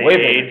 Yeah, I was gonna say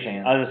AIDS.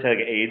 I was gonna say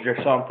like AIDS or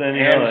something.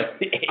 You know,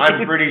 like,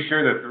 I'm pretty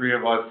sure the three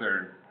of us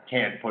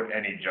can't put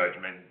any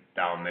judgment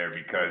down there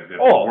because if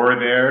we're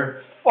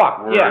there,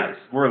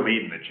 we're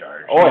leading the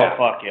charge. Oh yeah,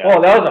 fuck yeah.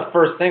 Well, that was the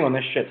first thing when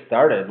this shit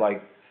started.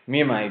 Like,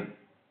 me and my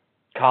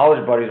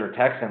college buddies were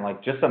texting.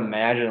 Like, just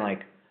imagine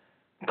like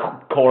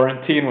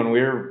quarantine when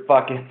we were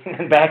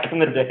fucking back in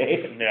the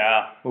day.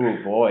 Yeah. Oh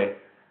boy.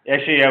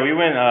 Actually, yeah,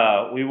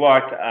 we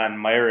walked on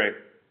Myrick,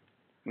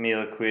 me,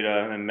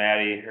 Laquita, and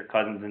Maddie, her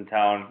cousins in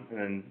town, and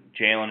then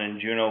Jalen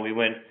and Juno. We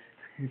went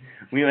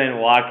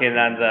walking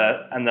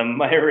on the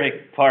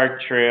Myrick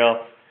Park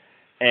Trail,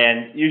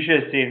 and you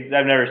should have seen.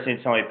 I've never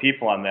seen so many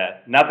people on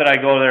that. Not that I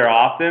go there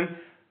often,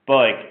 but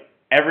like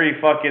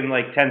every fucking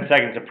 10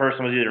 seconds, a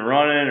person was either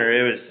running or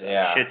it was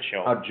a shit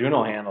show. How'd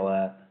Juno handle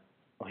that?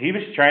 Well, he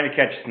was trying to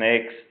catch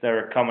snakes that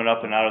were coming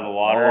up and out of the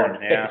water.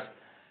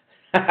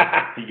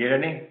 Did you get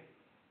any?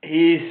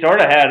 He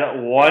sort of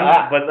had one,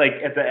 but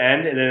at the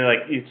end, and then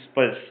he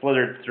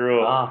slithered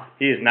through.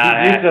 He's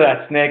not. He's used to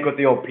that snake with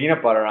the old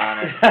peanut butter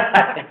on it.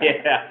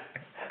 Yeah.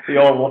 The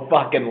old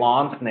fucking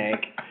lawn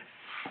snake.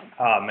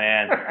 Oh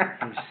man,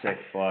 you sick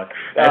fuck.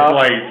 That's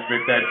why you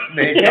spit that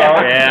snake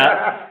out.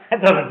 Yeah.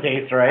 That doesn't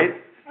taste right.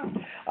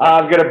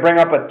 I'm gonna bring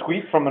up a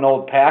tweet from an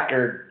old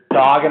Packer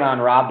dogging on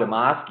Rob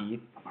Demoski.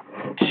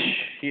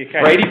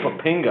 Brady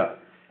Papinga.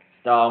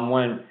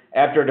 When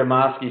after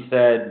Demoski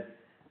said,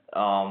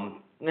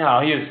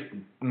 no, he was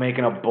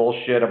making up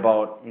bullshit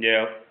about.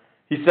 Yeah.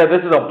 He said,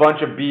 this is a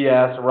bunch of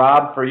BS.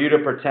 Rob, for you to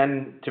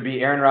pretend to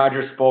be Aaron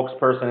Rodgers'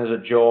 spokesperson is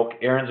a joke.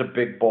 Aaron's a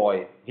big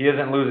boy. He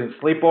isn't losing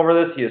sleep over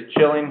this. He is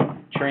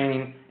chilling,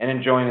 training, and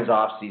enjoying his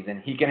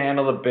offseason. He can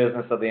handle the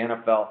business of the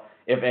NFL.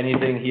 If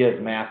anything, he has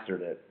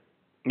mastered it.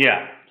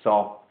 Yeah.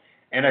 So.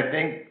 And I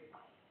think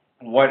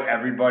what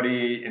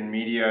everybody in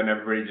media and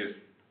everybody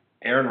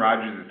Aaron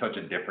Rodgers is such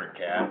a different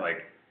cat.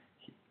 Like,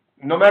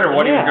 no matter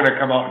what he was going to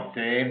come out and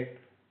say,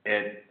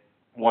 it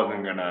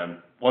wasn't gonna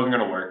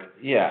work.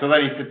 Yeah. So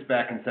then he sits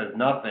back and says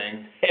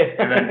nothing,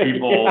 and then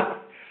people.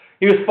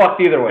 He was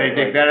fucked either way.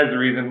 They take that as a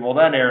reason. Well,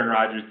 then Aaron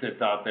Rodgers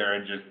sits out there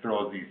and just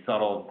throws these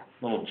subtle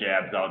little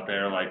jabs out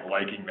there, like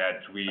liking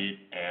that tweet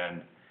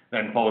and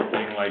then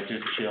posting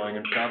just chilling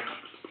and stuff.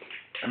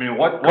 I mean,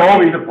 what are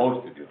we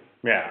supposed to do?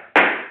 Yeah.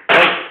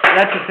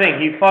 That's the thing.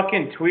 He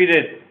fucking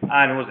tweeted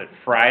on, was it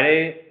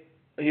Friday?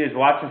 He was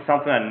watching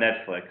something on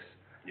Netflix.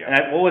 Yeah.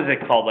 And what was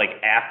it called?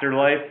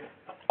 Afterlife?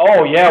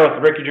 Oh, yeah,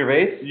 with Ricky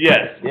Gervais?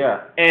 Yes.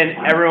 Yeah. And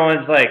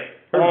everyone's like,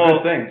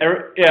 good things.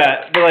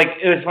 Yeah, but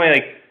it was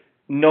funny,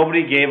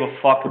 nobody gave a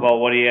fuck about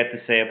what he had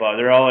to say about it.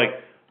 They're all like,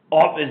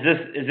 oh, is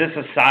this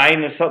a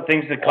sign of some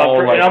things to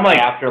come? Like and I'm like,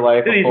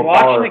 afterlife. dude, he's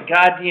watching a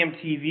goddamn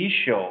TV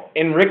show.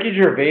 And Ricky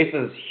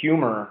Gervais's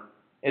humor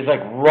is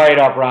like right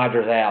up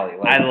Roger's alley.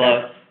 Like, I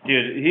love,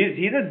 dude.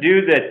 He's a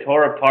dude that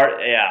tore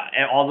apart,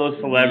 and all those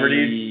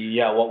celebrities.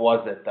 Yeah, what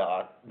was it?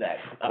 That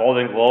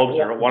Golden Globes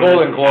or one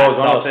Golden of Globes,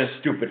 one of those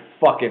stupid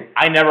fucking.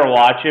 I never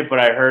watch it, but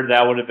I heard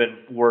that would have been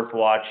worth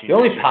watching. The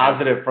only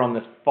positive from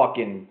this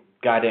fucking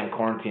goddamn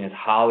quarantine is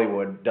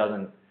Hollywood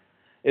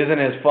isn't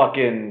as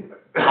fucking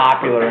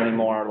popular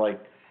anymore.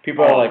 Like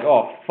people are like,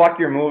 oh, fuck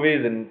your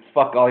movies and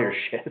fuck all your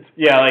shit.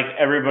 Yeah, like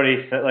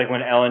everybody said, like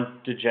when Ellen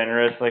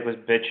DeGeneres like was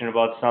bitching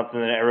about something,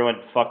 and everyone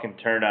fucking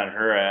turned on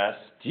her ass.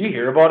 Do you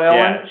hear about Ellen?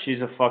 Yeah,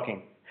 she's a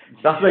fucking.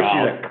 Sounds like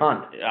she's a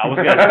cunt. I was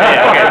gonna say.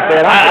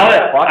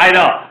 I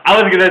know.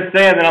 I was gonna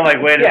say, and then I'm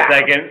like, wait a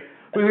second.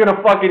 Who's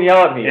gonna fucking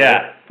yell at me?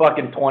 Yeah.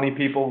 Fucking 20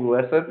 people who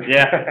listen.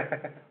 Yeah.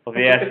 Well, if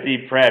you ask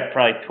Steve Pratt,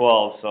 probably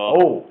 12. So.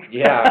 Oh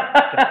yeah.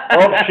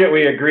 Oh shit,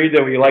 we agreed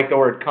that we like the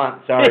word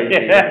cunt. Sorry.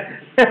 Yeah.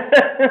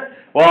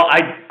 Well,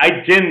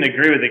 I didn't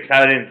agree with it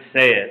because I didn't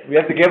say it. We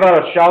have to give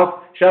out a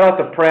shout out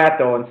to Pratt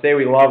though and say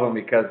we love him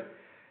because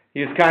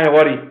he's kind of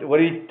what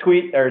he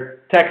tweet or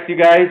text you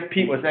guys.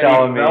 Pete was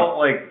telling me. He felt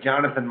like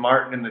Jonathan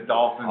Martin in the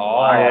Dolphins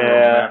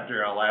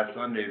after last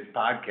Sunday's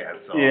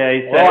podcast. So. Yeah,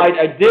 he said. Well,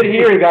 I did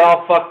hear he got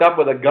all fucked up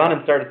with a gun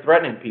and started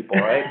threatening people,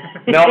 right?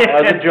 No,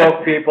 that was a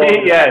joke, people.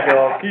 Yeah,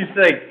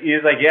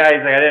 he's like,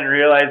 I didn't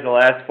realize the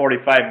last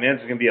 45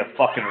 minutes was gonna be a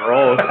fucking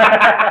roast.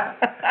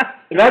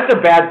 And that's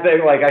a bad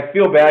thing. Like I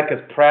feel bad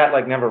because Pratt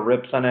like never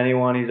rips on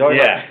anyone. He's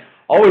always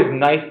always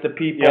nice to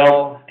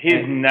people.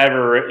 He's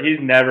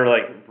never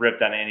like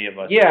ripped on any of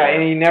us. Yeah,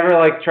 and he never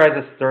like tries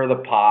to stir the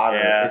pot.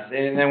 Yeah.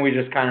 And then we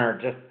just kind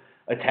of just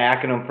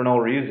attacking him for no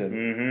reason.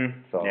 Mm-hmm.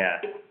 So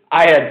yeah.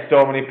 I had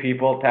so many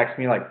people text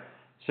me like,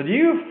 so do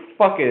you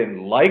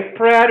fucking like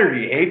Pratt or do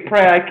you hate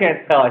Pratt? I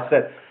can't tell. I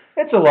said,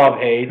 it's a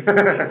love-hate.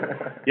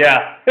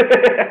 Yeah.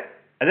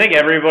 I think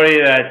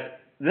everybody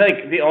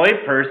like the only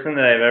person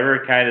that I've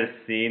ever kind of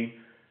seen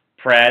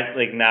Pratt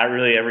like not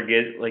really ever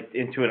get like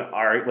into a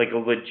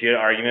legit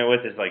argument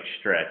with is like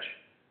Stretch.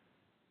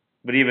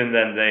 But even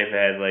then they've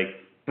had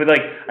but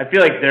I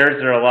feel like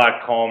theirs are a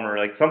lot calmer.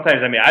 Like sometimes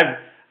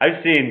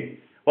I've seen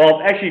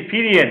actually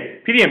PD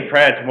and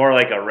Pratt's more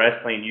like a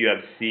wrestling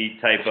UFC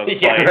type of fight.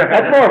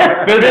 That's more of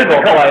a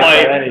physical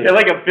fight. They're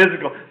like a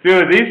physical.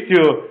 Dude, these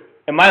two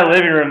in my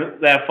living room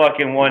that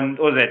fucking one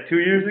what was that 2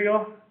 years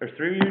ago or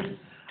 3 years?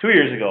 2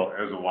 years ago.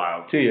 It was a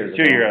while. 2 years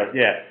ago. 2 years,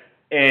 yeah.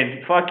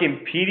 And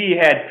fucking PD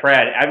had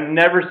Pratt. I've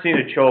never seen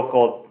a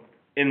chokehold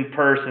in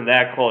person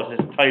that close,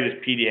 as tight as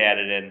PD had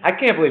it in. I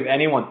can't believe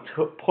anyone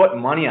put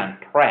money on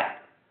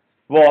Pratt.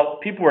 Well,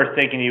 people were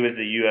thinking he was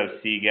the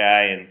UFC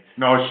guy, and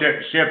no,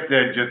 Ship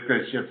did just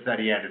because Ship said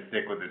he had to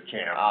stick with his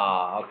champ.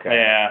 Ah, okay.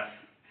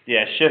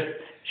 Yeah.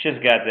 Ship's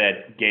got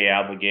that gay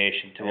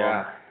obligation to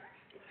him.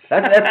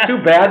 That's too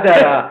bad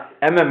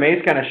that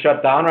MMA's kind of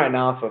shut down right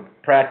now, so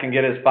Pratt can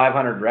get his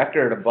 500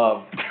 record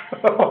above.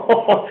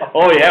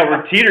 Oh yeah,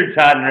 we're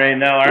teeter-totting right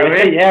now, aren't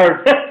we? Yeah,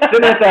 we're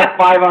sitting at that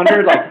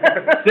 500, like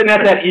sitting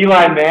at that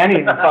Eli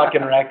Manning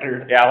fucking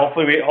record. Yeah,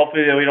 hopefully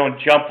we don't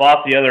jump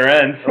off the other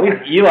end. At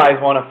least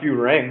Eli's won a few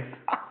rings.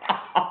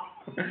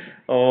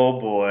 Oh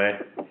boy.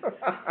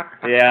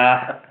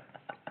 Yeah.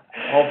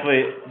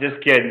 Hopefully,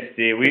 just kidding,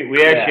 Steve.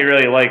 We actually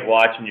really like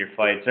watching your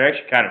fights. They're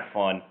actually kind of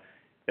fun.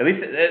 At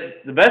least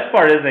the best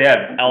part is they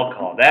have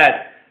alcohol.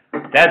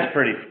 That's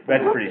pretty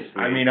sweet.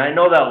 I mean, I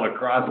know that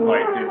lacrosse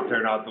fight didn't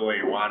turn out the way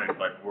you wanted,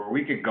 but where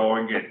we could go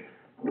and get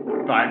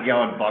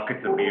 5-gallon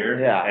buckets of beer.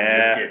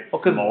 Yeah.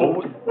 Because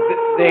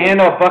they hand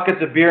out buckets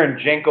of beer and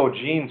Jenko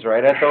jeans,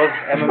 right, at those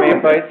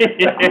MMA fights?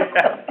 Yeah.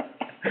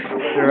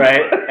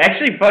 Right.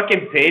 Actually,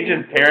 fucking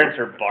Paige's parents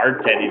are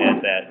bartending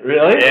at that.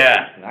 Really?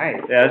 Yeah. Nice.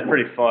 Yeah, that's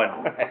pretty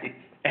fun. Nice.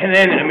 And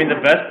then, I mean,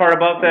 the best part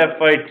about that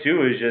fight,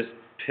 too, is just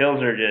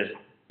Pilsner just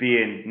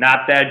being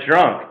not that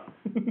drunk.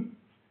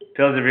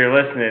 Pills, if you're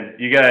listening,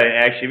 we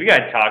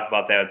gotta talk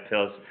about that with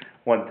Pills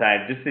one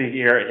time, just to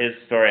hear his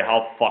story,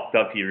 how fucked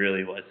up he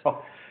really was.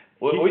 Oh,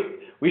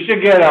 we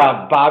should get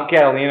Bob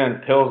Catalina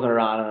and Pilsner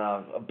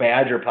on a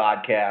Badger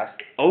podcast.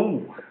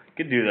 Oh,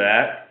 could do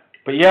that.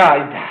 But yeah,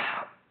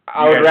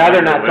 I would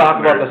rather not talk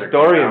about the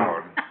story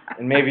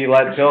and maybe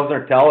let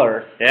Pilsner tell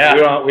her.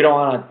 Yeah. We don't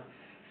want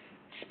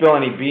to spill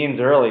any beans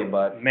early,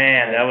 but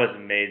man, that was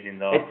amazing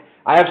though.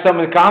 I have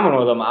something in common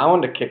with him. I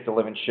wanted to kick the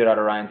living shit out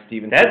of Ryan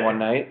Stevenson one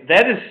night.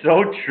 That is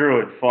so true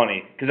and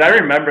funny. Because I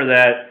remember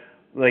that,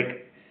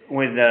 like,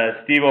 when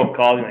Steve-O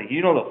called me, like,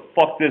 you know the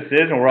fuck this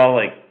is? And we're all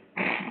like,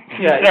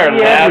 started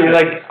laughing. He's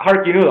like,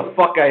 Hark, you know who the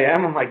fuck I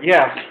am? I'm like,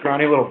 yeah,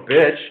 scrawny little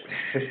bitch.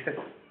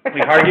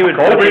 Like, Hark, he was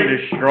going to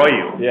destroy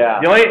you.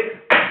 Yeah. The only...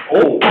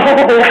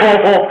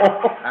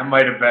 I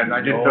might have been.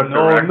 I just took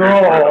the record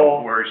for the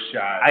worst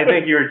shot. I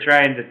think you were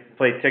trying to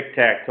play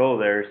tic-tac-toe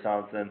there or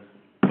something.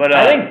 But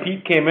I think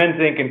Pete came in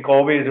thinking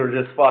Kobe's were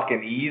just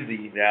fucking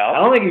easy. Yeah. I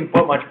don't think he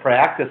put much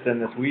practice in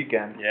this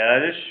weekend. Yeah,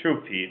 that is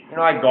true, Pete. You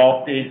know, I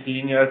golfed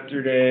 18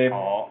 yesterday.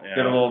 Oh, yeah.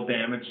 Did a little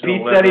damage to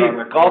Pete the liver said he on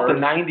the golfed course. a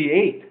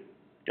 98.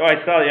 Oh,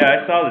 I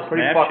saw the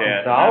Pretty Snapchat. fucking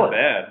solid. Not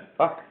bad.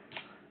 Fuck.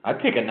 I'd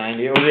take a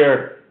 98. Was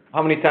there,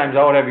 how many times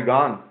out have you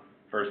gone?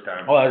 First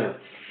time. Oh, that's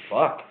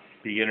fuck.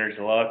 Beginner's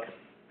luck.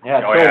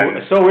 Yeah, Oh,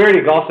 it's yeah. so weird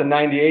he golfs a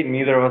 98 and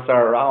neither of us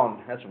are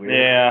around. That's weird.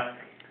 Yeah.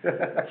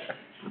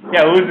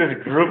 Yeah, who was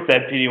this group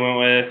that Petey went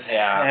with?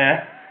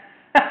 Yeah.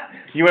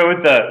 You went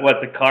with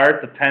the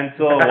cart, the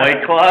pencil,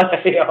 White Claw?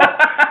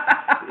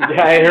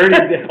 Yeah, I heard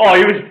he did. Oh,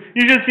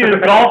 you just see his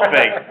golf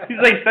face. He's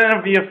like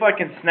sending me a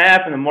fucking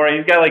snap in the morning.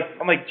 He's got like,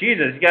 I'm like,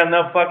 Jesus, you got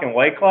enough fucking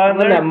White Claw in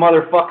And then there? that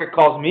motherfucker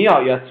calls me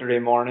out yesterday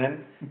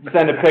morning,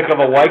 send a pic of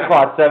a White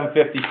Claw at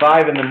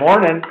 7:55 in the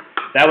morning.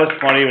 That was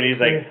funny when he's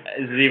like,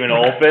 is it even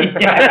open?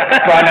 Yeah, it's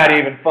probably not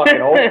even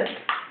fucking open.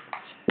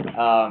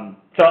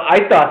 So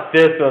I thought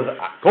this was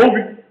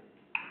Kobe.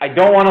 I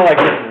don't want to like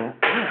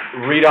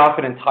just read off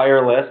an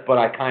entire list, but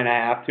I kind of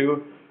have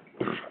to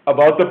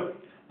about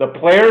the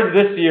players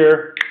this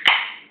year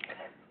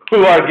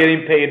who are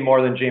getting paid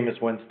more than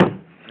Jameis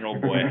Winston. Oh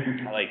boy,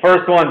 I like.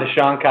 First one,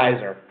 Deshaun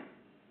Kaiser.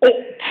 Oh,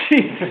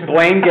 Jesus.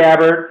 Blaine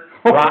Gabbert,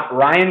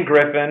 Ryan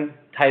Griffin,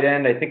 tight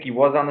end. I think he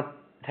was on the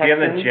Texans. He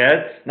on the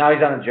Jets? Now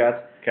he's on the Jets.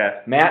 Okay.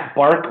 Matt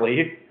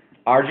Barkley,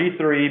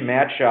 RG3,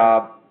 Matt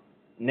Schaub,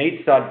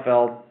 Nate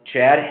Sudfeld,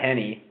 Chad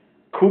Henne,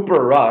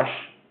 Cooper Rush.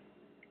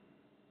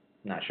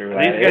 Not sure who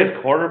Are that these is.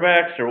 guys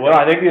quarterbacks or what? No,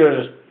 I think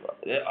they're just.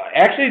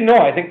 Actually, no.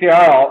 I think they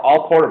are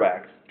all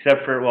quarterbacks.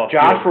 Except for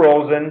Josh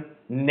Rosen,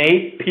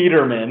 Nate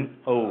Peterman,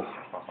 Oh.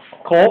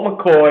 Colt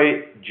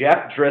McCoy,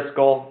 Jeff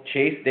Driscoll,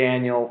 Chase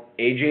Daniel,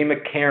 AJ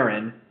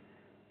McCarron,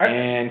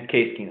 and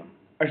Case Keenum.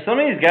 Are some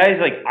of these guys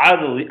like out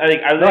of the league? Like,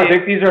 are No, they? I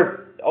think these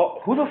are. Oh,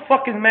 who the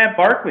fuck is Matt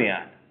Barkley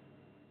on?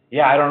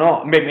 Yeah, I don't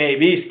know.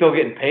 Maybe he's still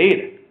getting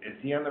paid. Is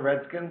he on the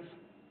Redskins?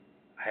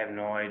 I have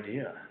no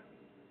idea.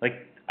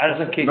 Like, I don't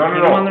Wasn't Case No,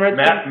 Keenum on the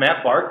Redskins?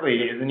 Matt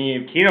Barkley, isn't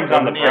he? Keenum's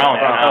on the wasn't he at Browns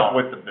front now. up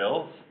with the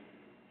Bills?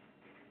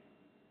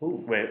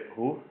 Who? Wait,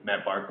 who?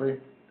 Matt Barkley.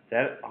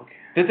 That okay?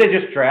 Did they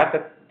just draft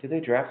it? Did they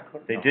draft a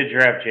They quarterback? did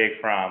draft Jake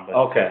Fromm, but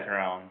Okay. 5th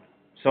round.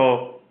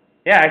 So,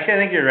 yeah, actually, I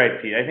think you're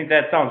right, Pete. I think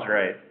that sounds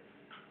right.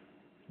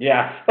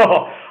 Yeah.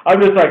 So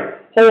I'm just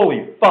like,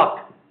 holy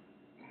fuck.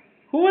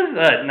 Who was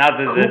that? Not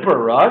the Cooper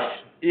Rush?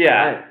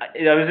 Yeah,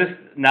 it was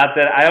just not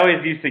that. I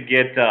always used to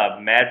get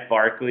Matt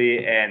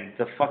Barkley and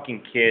the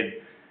fucking kid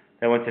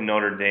that went to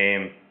Notre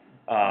Dame.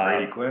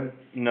 Brady Quinn.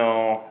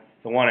 No,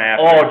 the one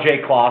after. Oh, Jay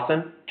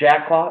Clausen?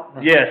 Jack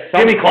Clausen? Yes,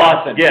 Jimmy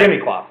Clausen. Yeah. Jimmy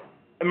Clausen.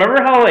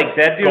 Remember how like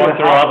that dude Going was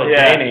through all the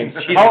yeah. J names.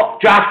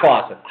 Josh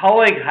Clausen. How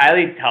like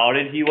highly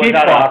touted he was. Keith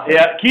out of- Clausen.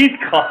 Yeah, Keith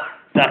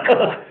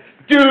Clausen.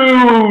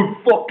 Dude,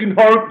 fucking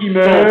harky,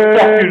 man. So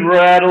fucking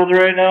rattled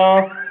right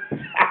now.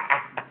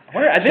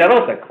 I think, Shout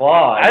out to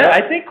Claude.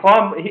 I think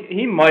Claude,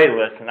 he might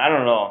listen. I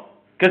don't know.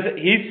 Because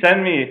he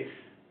sent me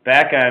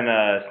back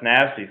on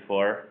snaps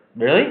before.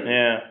 Really?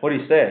 Yeah. What do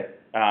you say?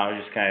 I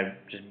was just kind of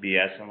just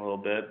BSing a little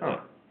bit. But,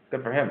 Oh,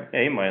 good for him.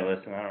 yeah, he might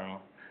listen. I don't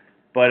know.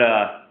 But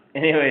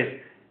anyways,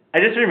 I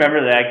just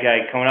remember that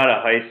guy coming out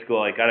of high school,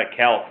 like out of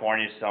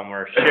California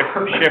somewhere. Schiff,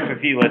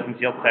 if he listens,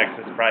 he'll text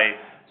us probably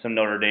some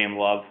Notre Dame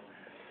love.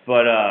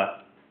 But,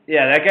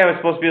 yeah, that guy was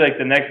supposed to be like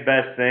the next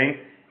best thing.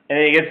 And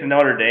then he gets to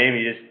Notre Dame,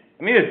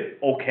 he was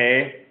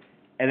okay.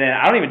 And then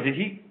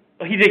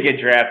he did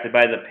get drafted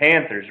by the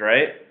Panthers,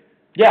 right?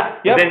 Yeah.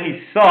 But then he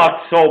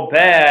sucked so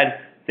bad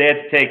they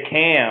had to take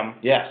Cam,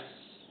 Yes.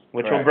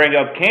 which Correct. will bring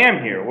up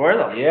Cam here. Where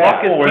the Yeah.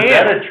 fuck is Oh, was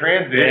Cam? that a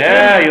transition?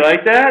 Yeah, you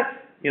like that?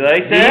 You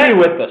like Z that?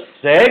 with the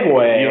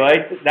segue. You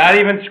like not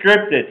even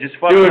scripted, just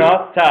fucking Dude,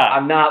 up top.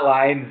 I'm not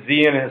lying.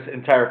 Z and his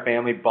entire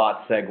family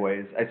bought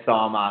Segways. I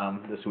saw him on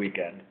them this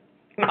weekend.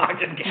 No, I'm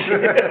just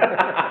kidding.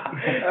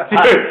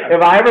 Dude,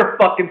 if I ever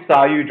fucking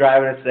saw you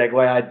driving a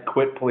Segway, I'd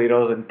quit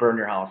Politos and burn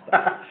your house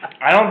down.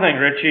 I don't think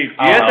Richie. Do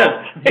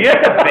Oh. you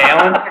have to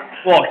balance?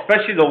 Well,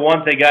 especially the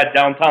ones they got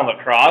downtown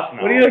Lacrosse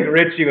now. What do you think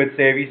Richie would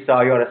say if he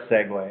saw you on a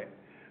Segway?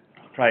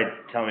 Probably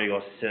tell me to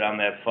go sit on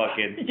that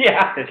fucking.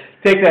 Yeah.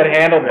 Take that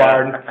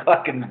handlebar and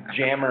fucking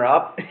jam her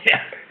up.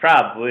 Yeah,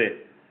 probably.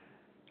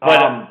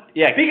 But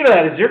yeah, Speaking of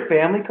that, is your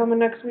family coming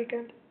next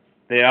weekend?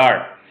 they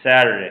are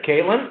Saturday.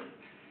 Caitlin?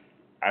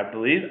 I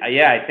believe.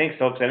 Yeah, I think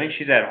so. Because I think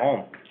she's at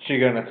home. She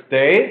gonna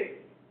stay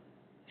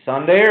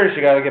Sunday or she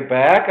gotta get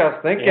back? I was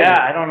thinking. Yeah,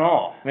 I don't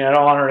know. I mean, I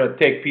don't want her to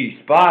take Petey's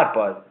spot,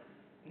 but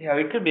Yeah,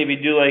 we could maybe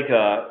do like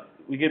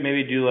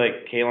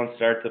Kalen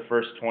start the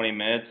first 20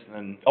 minutes and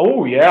then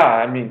oh yeah,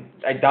 I mean,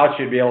 I doubt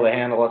she'd be able to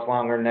handle us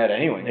longer than that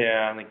anyway.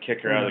 yeah, and then kick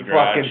her out of the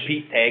garage. Fucking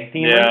Pete tag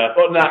team. Yeah.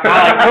 Well, not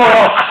like, no,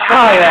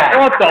 try that.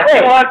 What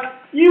the fuck?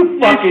 You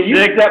fucking, you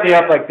sick. set me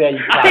up like that, you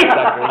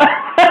cocksucker.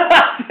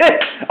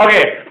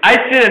 Okay,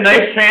 I did a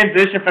nice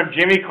transition from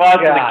Jimmy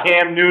Clausen God. to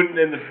Cam Newton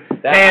and the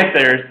That-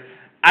 Panthers.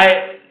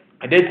 I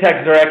did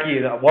text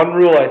Zarecki, one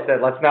rule I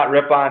said, let's not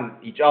rip on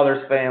each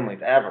other's families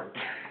ever.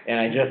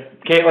 And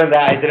Caitlin,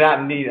 I did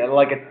not need it,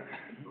 like a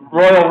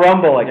Royal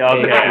Rumble. Like Okay, all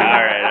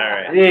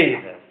right.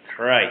 Jesus.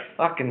 Right.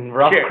 Fucking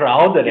rough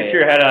crowd today. Get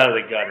your head out of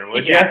the gutter,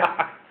 would you?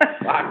 Yeah.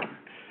 Fuck.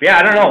 Yeah,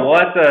 I don't know.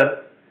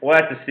 We'll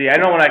have to see. I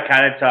know when I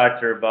kind of talked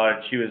to her about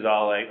it, she was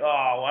all like,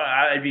 "Oh, well,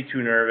 I'd be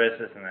too nervous,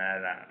 this and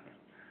that."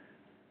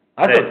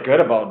 That's what's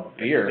good about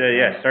beer.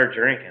 Start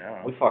drinking. I don't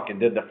know. We fucking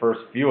did the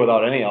first few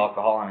without any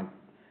alcohol, and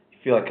you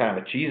feel like kind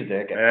of a cheese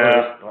dick at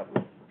first.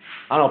 But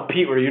I don't know,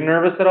 Pete, were you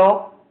nervous at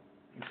all?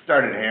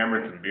 Started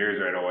hammering some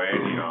beers right away,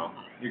 and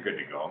you're good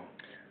to go.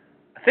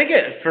 I think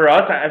for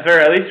us, or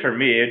at least for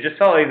me, it just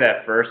felt like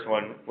that first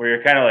one where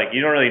you're kind of like,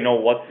 you don't really know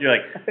what, you're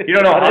like, you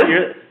don't know how,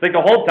 you're, like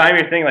the whole time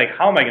you're thinking like,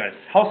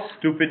 how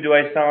stupid do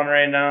I sound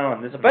right now?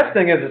 And the best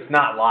thing is it's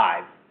not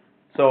live.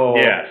 So,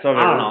 so I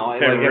don't know,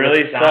 if it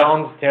really if it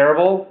sounds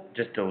terrible,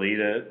 just delete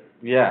it.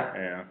 Yeah.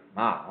 Yeah.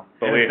 I don't know.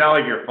 But it's not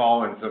like you're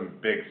following some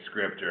big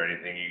script or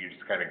anything. You can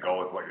just kind of go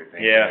with what you're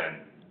thinking. Yeah.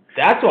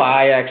 That's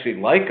why I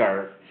actually like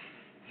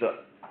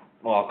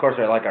well, of course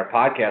I like our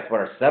podcast, but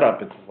our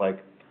setup, it's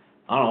like,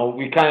 I don't know,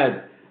 we kind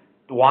of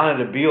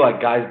wanted to be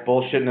like guys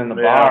bullshitting in the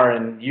bar,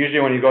 and usually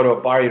when you go to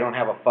a bar, you don't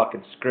have a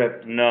fucking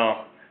script.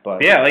 No.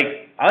 But yeah,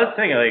 like, I was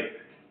thinking, like,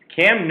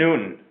 Cam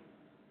Newton,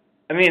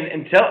 I mean,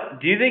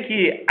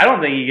 I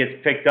don't think he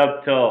gets picked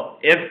up until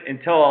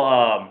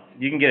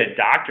you can get a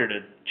doctor to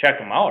check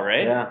him out,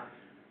 right? Yeah.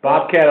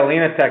 Bob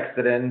Catalina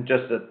texted in,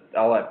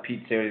 I'll let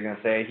Pete say what he's going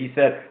to say. He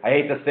said, I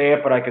hate to say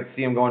it, but I could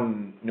see him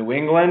going to New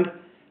England,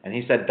 and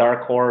he said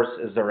dark horse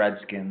is the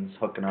Redskins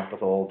hooking up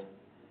with old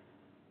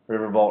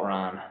Riverboat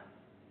Ron.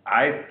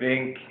 I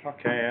think what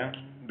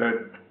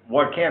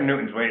Cam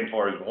Newton's waiting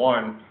for is,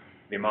 one,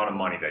 the amount of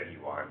money that he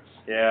wants.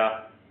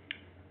 Yeah.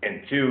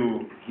 And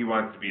two, he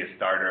wants to be a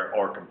starter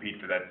or compete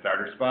for that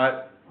starter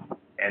spot.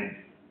 And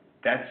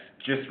that's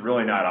just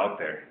really not out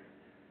there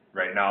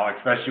right now,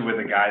 especially with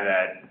a guy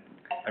that,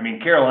 I mean,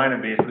 Carolina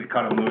basically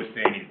cut him loose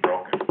saying he's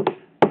broken.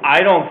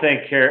 I don't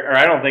think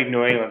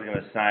New England's going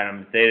to sign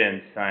him. They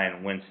didn't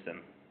sign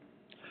Winston.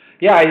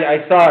 Yeah,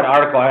 I saw an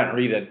article. I didn't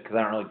read it because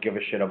I don't really give a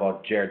shit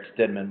about Jared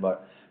Stidman,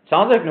 but it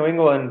sounds like New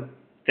England.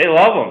 They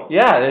love him.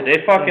 Yeah,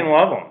 they fucking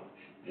love him.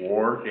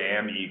 War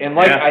damn Eagles. And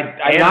like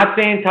I'm not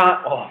saying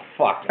Tom. Oh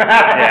fuck.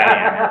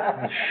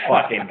 Yeah.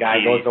 Fucking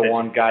guy goes to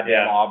one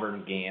goddamn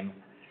Auburn game.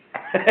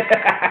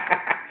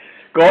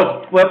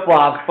 Goes flip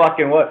flops.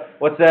 Fucking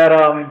what's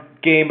that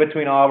game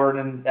between Auburn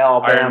and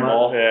Alabama? Iron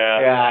Bowl.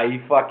 Yeah.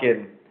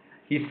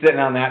 He's sitting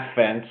on that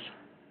fence.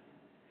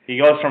 He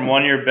goes from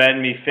 1 year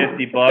betting me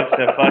 $50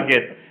 to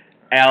fucking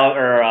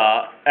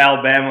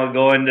Alabama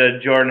go into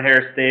Jordan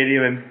Hare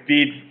Stadium and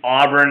beat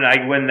Auburn.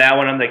 I win that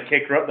one on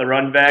the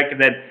run back, and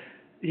then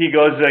he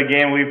goes to a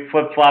game, we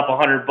flip flop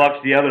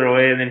 $100 the other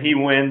way, and then he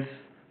wins.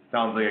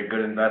 Sounds like a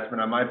good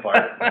investment on my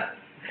part.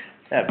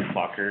 That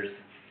fuckers.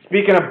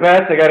 Speaking of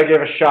bets, I got to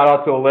give a shout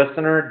out to a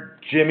listener.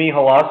 Jimmy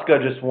Haluska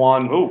just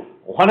won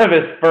one of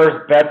his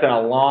first bets in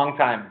a long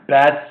time.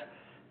 Bets,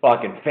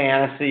 fucking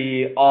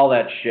fantasy, all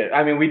that shit.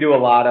 I mean, we do a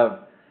lot of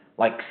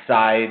like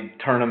side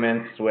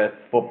tournaments with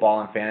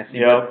football and fantasy.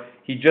 Yep.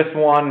 He just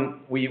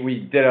won.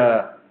 We did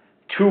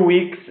 2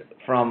 weeks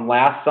from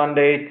last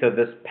Sunday to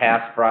this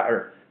past Friday,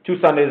 or 2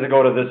 Sundays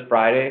ago to this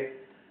Friday.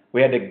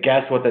 We had to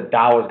guess what the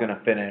Dow was going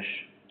to finish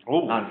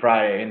on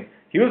Friday, and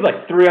he was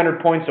like 300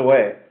 points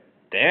away.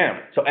 Damn.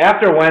 So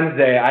after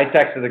Wednesday, I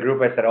texted the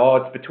group. I said,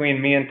 it's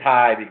between me and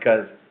Ty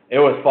because it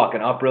was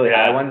fucking up really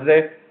high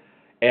Wednesday.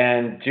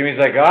 And Jimmy's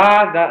like,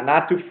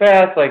 not too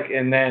fast. Like,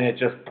 and then it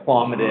just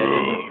plummeted.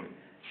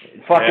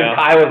 Fucking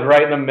Ty was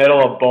right in the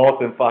middle of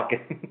both and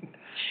fucking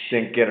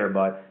didn't get her.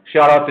 But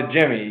shout out to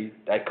Jimmy.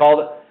 I called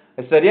it.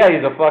 I said, yeah,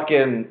 he's a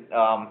fucking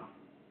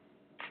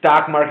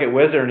stock market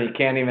wizard and he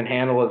can't even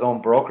handle his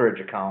own brokerage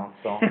account.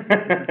 So.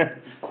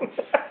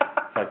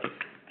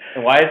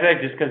 And why is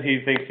that? Just because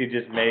he thinks he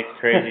just makes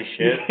crazy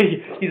shit?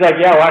 He's like,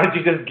 yeah, why don't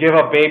you just give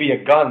a baby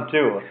a gun,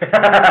 too? He's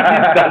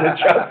done to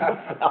trust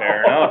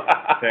himself.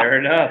 Fair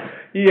enough.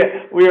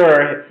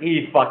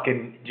 He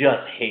fucking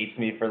just hates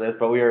me for this,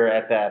 but we were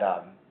at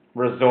that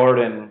resort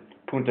in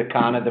Punta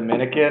Cana,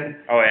 Dominican.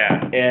 Oh,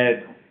 yeah.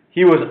 And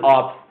he was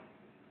up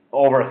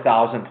over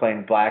 1,000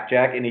 playing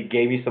blackjack, and he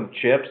gave me some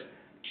chips.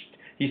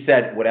 He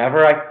said,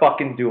 whatever I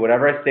fucking do,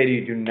 whatever I say to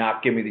you, do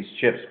not give me these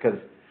chips, because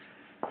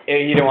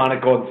he didn't want to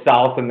go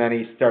south, and then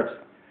he starts.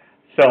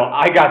 So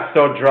I got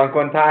so drunk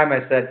one time,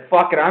 I said,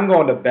 fuck it, I'm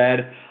going to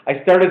bed.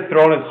 I started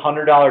throwing his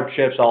 $100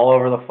 chips all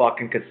over the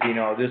fucking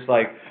casino, just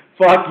like,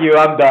 fuck you,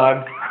 I'm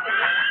done.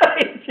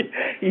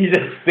 He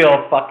just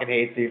still fucking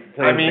hates you.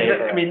 I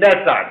mean,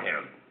 that's on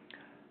him.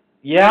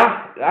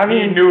 Yeah, I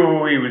mean, he knew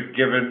who he was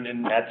giving,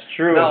 and that's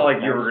true. It's not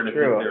like you were going to sit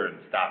there and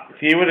stop it. If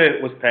he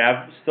was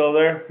Pav still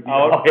there?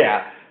 Oh,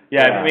 yeah.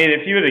 I mean,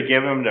 if you would have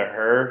given him to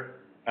her,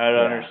 I'd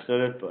have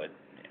understood it, but.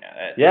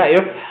 Yeah,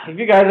 if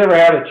you guys ever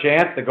had a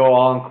chance to go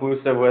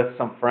all-inclusive with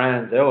some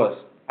friends, it was...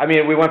 I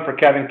mean, we went for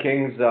Kevin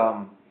King's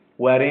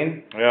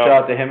wedding. Yep. Shout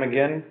out to him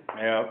again.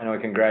 Yeah. And we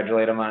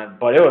congratulate him on it.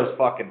 But it was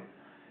fucking...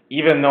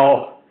 Even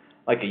though,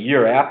 like, a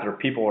year after,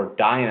 people were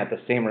dying at the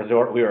same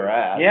resort we were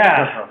at.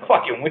 Yeah.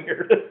 Fucking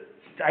weird.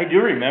 I do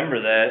remember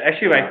that.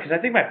 Actually, because I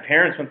think my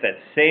parents went that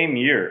same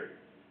year.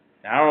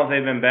 I don't know if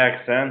they've been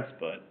back since,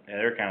 but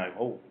they're kind of like,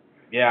 oh.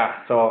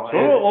 Yeah, so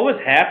what was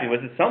happening?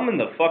 Was it something in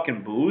the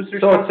fucking booze or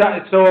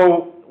something?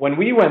 So when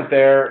we went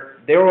there,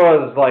 there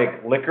was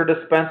like liquor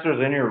dispensers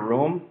in your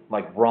room,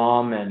 like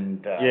rum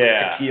and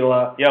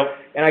tequila. Yep.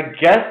 And I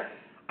guess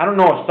I don't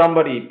know if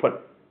somebody put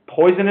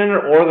poison in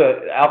it or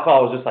the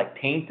alcohol was just like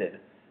tainted.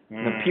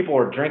 And the people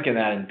were drinking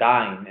that and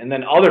dying. And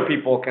then other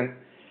people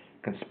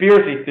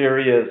conspiracy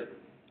theory is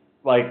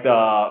like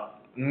the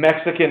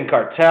Mexican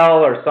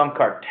cartel or some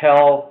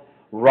cartel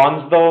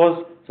runs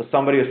those. So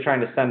somebody was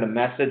trying to send a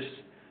message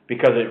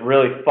because it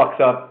really fucks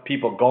up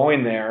people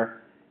going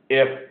there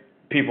if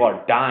people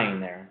are dying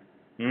there.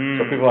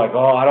 So people are like,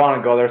 oh, I don't want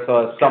to go there.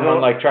 So it's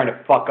someone like trying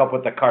to fuck up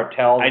with the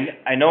cartel.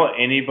 I know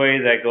anybody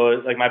that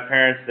goes, like my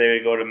parents, they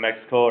would go to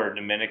Mexico or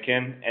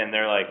Dominican, and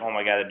they're like, oh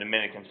my God, the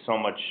Dominican's so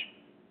much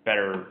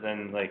better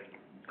than like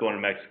going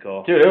to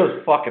Mexico. Dude, it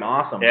was fucking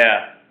awesome.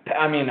 Yeah.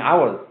 I mean, I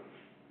was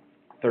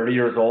 30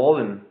 years old,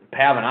 and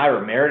Pav and I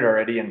were married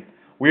already, and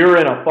we were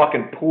in a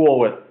fucking pool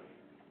with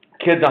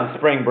kids on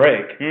spring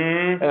break.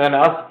 And then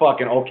us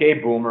fucking okay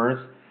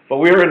boomers, but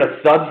we were in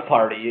a suds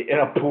party in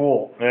a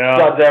pool. Yeah.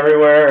 Suds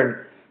everywhere,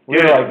 and we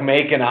were like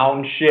making out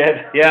and shit.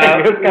 Yeah.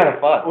 It was kind of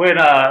fun. When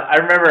I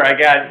remember I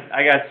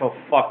got so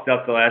fucked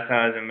up the last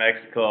time I was in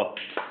Mexico.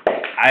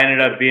 I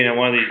ended up being in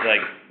one of these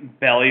like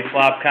belly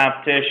flop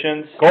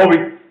competitions.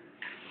 Kobe.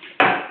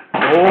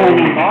 Oh,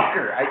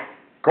 fucker.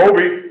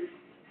 Kobe.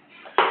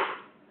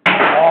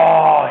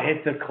 Oh,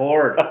 hit the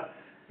cord.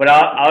 But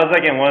I was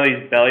like in one of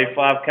these belly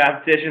flop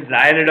competitions, and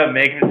I ended up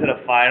making it to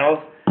the finals.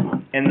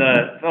 And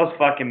those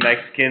fucking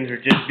Mexicans were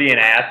just being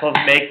assholes,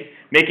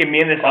 making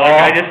me and this other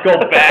guy just go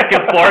back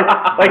and forth.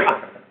 Like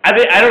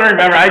I don't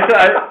remember.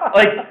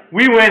 Like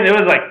we went. It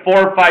was like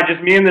 4 or 5,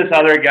 just me and this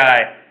other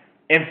guy.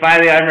 And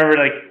finally, I remember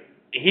like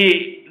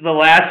the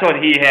last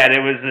one he had,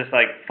 it was just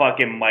like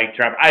fucking mic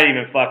drop. I didn't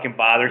even fucking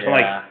bother. So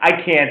I'm like, I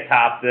can't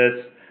top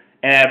this.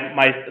 And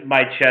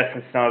my chest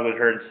and stomach was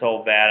hurting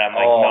so bad. I'm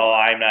like, no,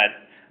 I'm not.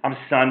 I'm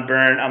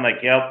sunburned. I'm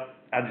like, yep.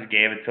 I just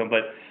gave it to him.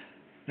 But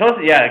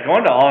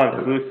going to all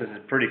inclusives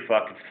is pretty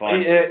fucking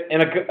fun.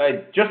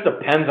 It just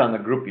depends on the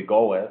group you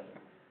go with.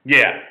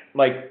 Yeah.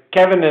 Like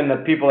Kevin and the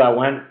people that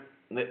went,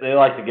 they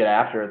like to get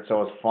after it,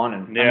 so it's fun.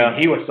 And I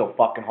mean, he was so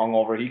fucking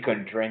hungover he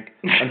couldn't drink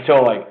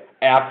until like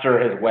after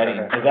his wedding.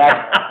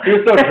 He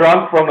was so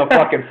drunk from the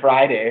fucking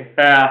Friday.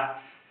 Yeah.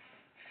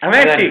 I'm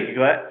actually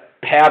glad.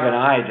 Pav and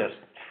I just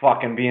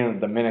fucking being the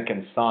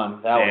Dominican sun,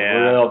 that was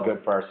real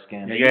good for our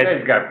skin. Yeah, you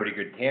guys got pretty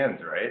good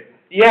tans, right?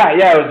 Yeah,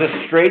 it was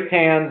just straight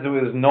tans. There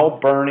was no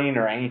burning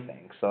or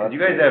anything. So you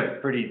guys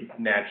have pretty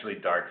naturally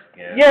dark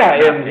skin. Yeah,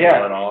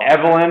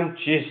 Evelyn,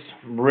 she's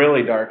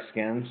really dark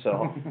skinned,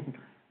 so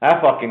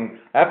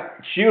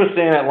she was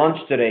saying at lunch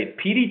today,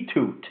 Petey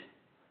Toot.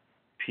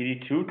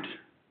 Petey Toot?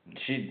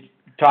 She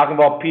talking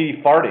about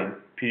Petey farting.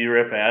 Petey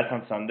rip ass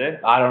on Sunday?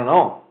 I don't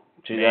know.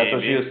 That's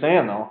what she was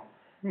saying though.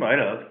 Might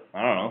have.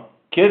 I don't know.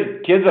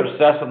 Kids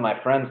obsessed with my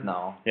friends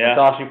now. Yeah. That's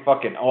all she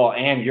fucking. Oh,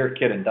 and your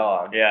kid and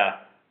dog. Yeah.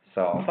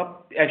 So.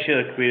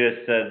 Actually,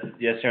 Laquita said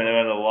yesterday when they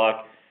went on the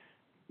walk,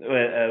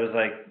 it was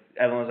like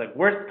everyone was like,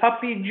 "Where's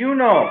puppy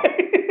Juno?"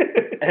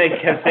 And they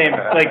kept saying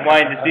like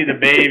wanting to see the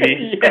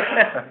baby.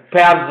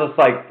 Pab's just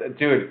like,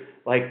 dude,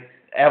 like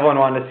Evelyn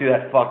wanted to see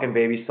that fucking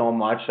baby so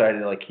much, so I had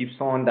to like keep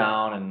slowing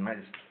down, and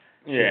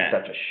she's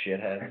such a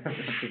shithead.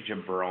 Such a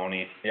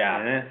jabroni.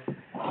 Yeah.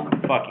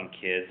 Fucking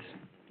kids.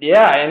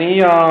 Yeah, and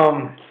he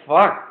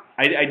fuck.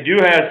 I do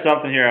have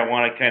something here I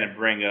want to kind of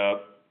bring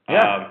up.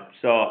 Yeah.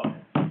 So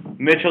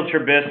Mitchell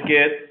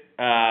Trubisky,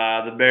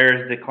 the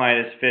Bears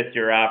declined his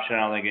 5th-year option. I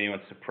don't think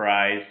anyone's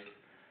surprised.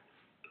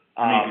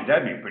 I mean, because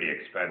that'd be pretty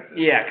expensive.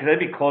 Yeah, because that'd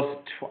be close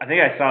to, I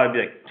think I saw it'd be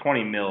like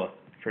 $20 million,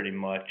 pretty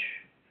much.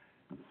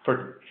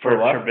 For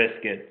what?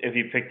 Trubisky, if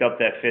you picked up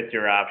that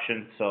 5th-year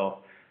option. So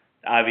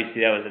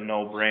obviously that was a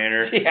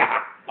no-brainer.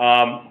 Yeah.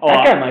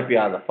 That guy might be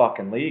out of the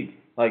fucking league.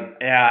 Like.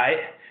 Yeah.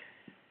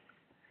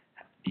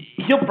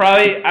 He'll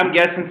probably, I'm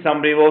guessing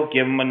somebody will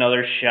give him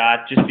another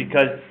shot just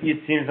because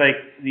it seems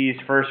like these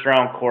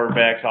first-round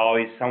quarterbacks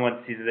always,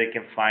 someone sees that they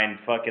can find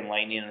fucking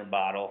lightning in a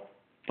bottle.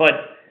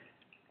 But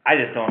I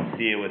just don't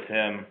see it with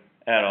him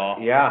at all.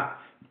 Yeah.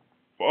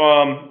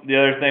 The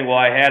other thing,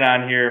 I had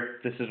on here,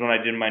 this is when I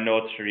did my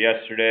notes for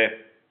yesterday.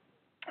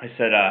 I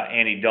said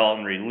Andy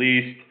Dalton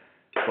released,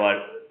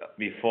 but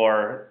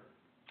before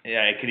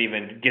I could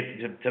even get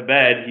to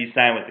bed, he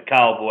signed with the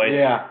Cowboys.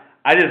 Yeah.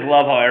 I just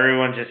love how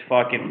everyone's just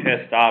fucking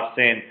pissed off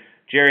saying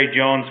Jerry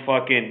Jones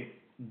fucking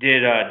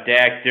did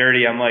Dak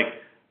dirty. I'm like,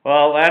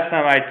 well, last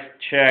time I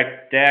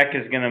checked, Dak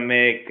is going to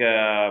make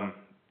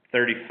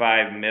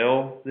 $35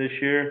 million this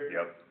year.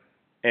 Yep.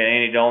 And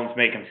Andy Dalton's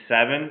making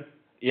 $7.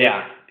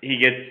 Yeah. He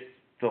gets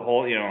the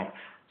whole,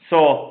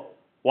 So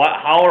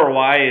how or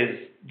why is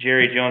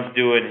Jerry Jones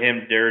doing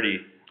him dirty?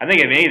 I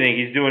think if anything,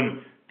 he's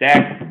doing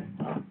Dak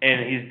and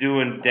his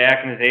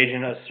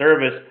agent a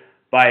service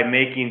by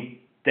making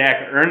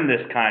Dak earn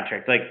this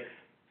contract. Like,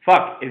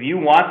 fuck, if you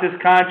want this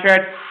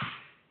contract,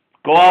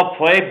 go out,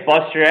 play,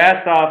 bust your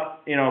ass off,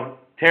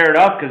 tear it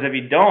up, because if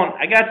you don't,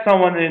 I got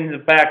someone in the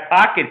back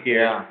pocket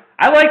here. Yeah.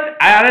 I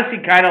honestly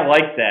kind of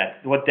like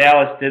that, what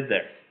Dallas did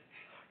there.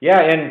 Yeah,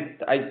 and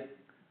I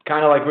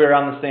kind of like we were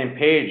on the same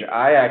page.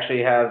 I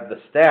actually have the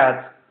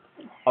stats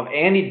of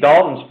Andy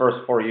Dalton's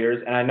first 4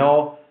 years, and I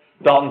know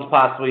Dalton's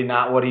possibly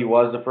not what he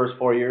was the first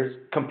 4 years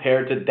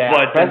compared to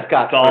Dak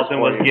Prescott's Dalton first 4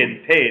 was years.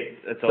 getting paid.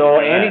 So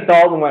Andy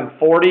Dalton went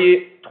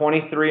 40,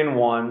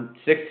 23-1,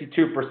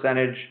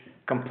 62%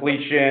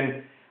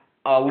 completion,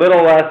 a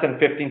little less than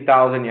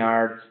 15,000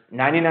 yards,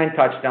 99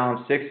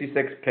 touchdowns,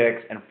 66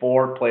 picks, and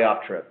 4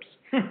 playoff trips.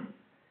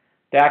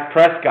 Dak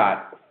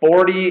Prescott,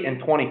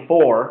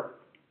 40-24,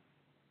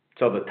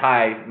 so the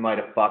tie might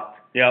have fucked.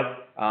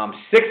 Yep.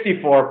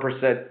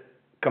 64%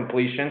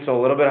 completion, so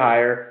a little bit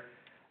higher,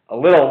 a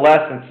little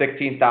less than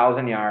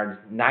 16,000 yards,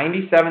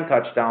 97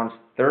 touchdowns,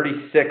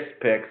 36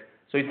 picks,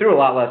 so he threw a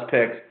lot less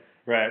picks.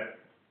 Right.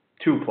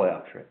 2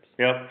 playoff trips.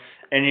 Yep.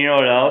 And you know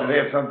what else? Do they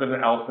have something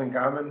else in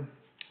common?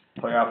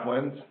 Playoff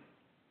wins?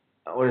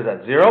 What is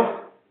that,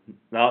 0?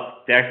 No,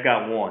 Dak's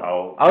got 1.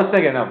 Oh. I was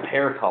thinking of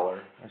hair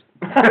color.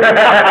 Dak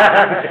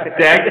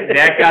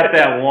got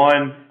that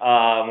one,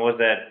 was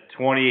that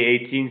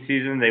 2018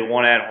 season? They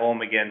won at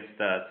home against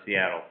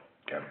Seattle.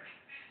 Okay.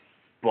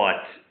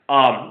 But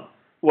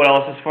what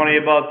else is funny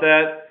about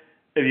that?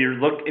 If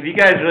you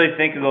guys really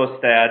think of those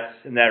stats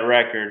and that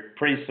record,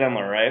 pretty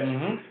similar, right?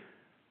 Mm-hmm.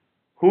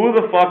 Who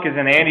the fuck is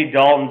in Andy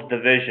Dalton's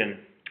division?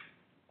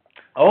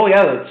 Oh,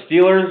 yeah, the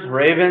Steelers,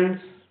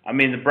 Ravens. I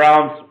mean, the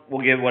Browns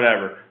will get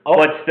whatever. Oh.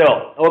 But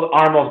still. Oh, the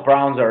Armos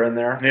Browns are in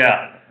there.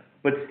 Yeah.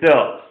 But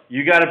still,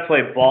 you got to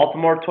play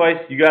Baltimore twice.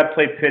 You got to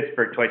play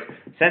Pittsburgh twice.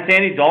 Since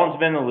Andy Dalton's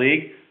been in the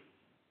league,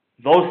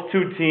 those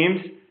 2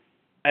 teams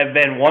have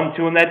been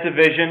 1-2 in that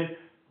division.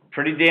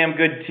 Pretty damn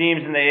good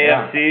teams in the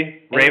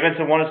AFC. Ravens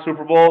have won a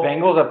Super Bowl.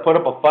 Bengals have put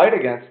up a fight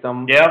against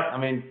them. Yeah. I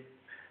mean,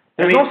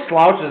 there's no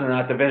slouches in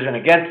that division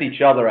against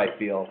each other, I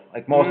feel.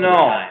 Like most of the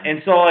time.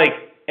 And so,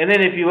 and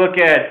then if you look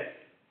at,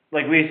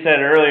 like we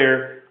said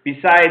earlier,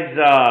 besides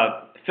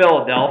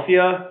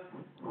Philadelphia,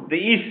 the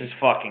East is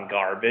fucking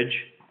garbage.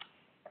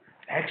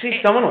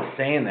 Actually, someone was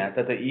saying that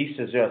the East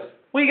is just...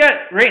 Well,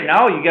 right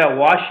now, you got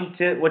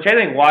Washington, which I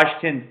think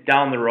Washington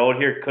down the road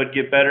here could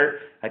get better.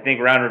 I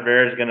think Ron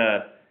Rivera is going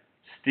to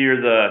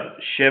steer the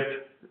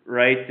ship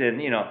right,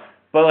 and,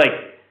 but,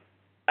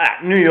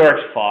 New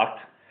York's fucked.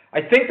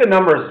 I think the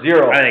number is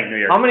 0. I think New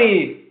York. How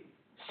many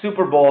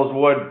Super Bowls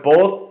would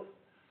both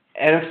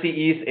NFC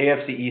East,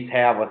 AFC East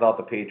have without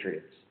the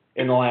Patriots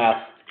in the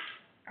last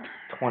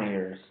 20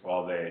 years?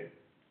 Well, there's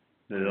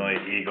only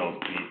Eagles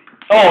beat.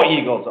 Oh,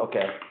 Eagles,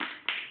 okay.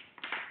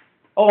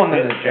 Oh, and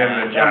then the And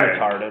Giants. the I'm Giants.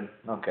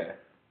 retarded. Okay.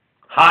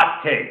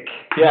 Hot take.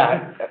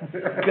 Yeah.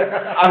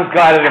 I'm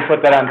glad I didn't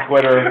put that on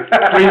Twitter.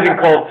 Freezing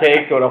cold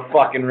take would have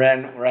fucking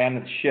ran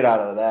the shit out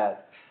of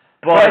that.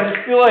 But I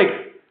just feel like...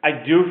 I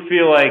do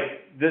feel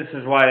like this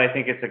is why I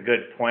think it's a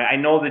good point. I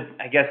know that,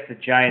 I guess the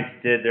Giants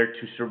did their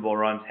 2 Super Bowl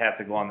runs have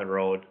to go on the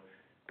road.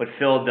 But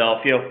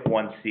Philadelphia,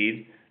 1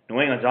 seed. New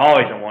England's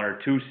always a 1 or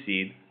 2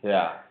 seed.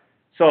 Yeah.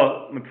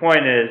 So my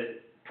point is,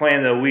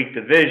 playing the weak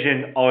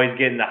division, always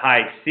getting the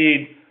high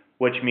seed,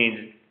 which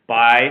means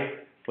bye,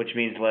 which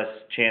means less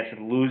chance of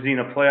losing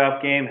a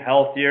playoff game,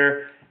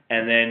 healthier,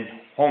 and then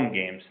home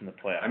games in the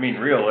playoffs. I mean,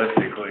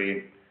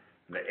 realistically,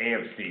 the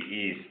AFC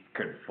East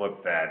could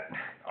flip that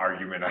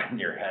argument on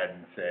your head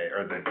and say,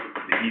 or the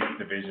East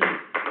Division,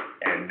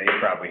 and they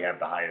probably have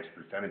the highest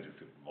percentage of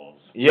Super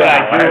Bowls.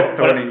 Yeah, last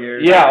 20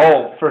 years. Yeah,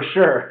 oh, for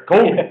sure. Go.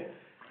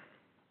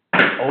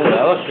 Oh,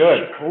 that looks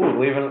good. Ooh,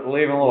 leaving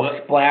a little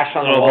splash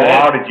on the wall.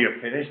 Wow, did you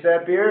finish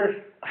that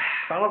beer?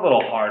 Sound a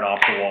little hard off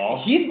the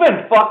wall. He's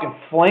been fucking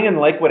flinging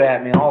liquid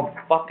at me all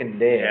fucking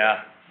day.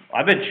 Yeah.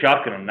 I've been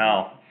chucking them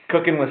now.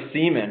 Cooking with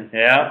semen.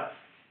 Yeah.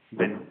 I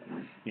don't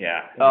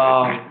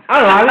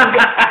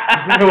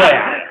know.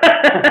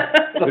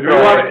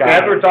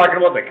 As we're talking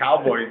about the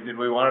Cowboys, did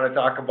we want to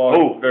talk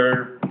about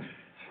their...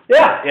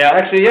 Yeah.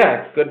 Actually,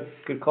 yeah.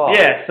 Good call.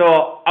 Yeah,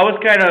 so I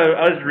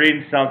was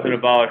reading something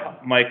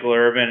about Michael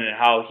Irvin and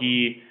how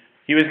he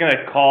was going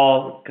to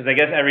call, because I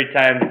guess every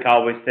time the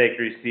Cowboys take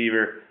a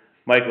receiver,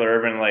 Michael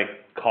Irvin,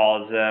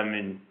 calls them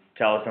and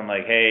tells them,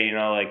 hey,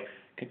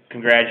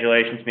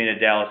 congratulations being a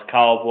Dallas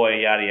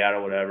Cowboy, yada, yada,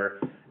 whatever.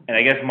 And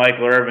I guess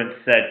Michael Irvin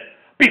said,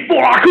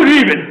 before I could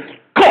even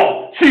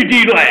call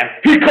C.D. Lamb,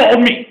 he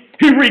called me.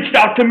 He reached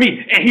out to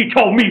me, and he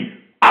told me,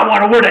 I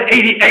want to wear the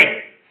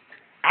 88.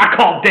 I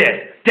called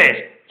Des,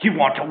 you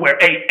want to wear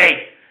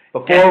 88.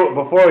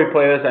 Before we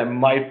play this, I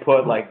might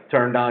put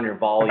turn down your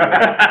volume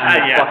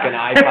on your fucking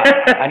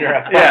iPod, on your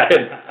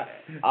fucking.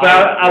 So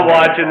I'm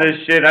watching this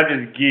shit. I'm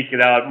just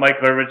geeking out.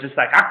 Michael Irvin's just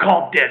I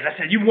called Des. I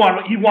said, you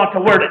want to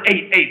wear the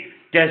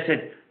 88. Des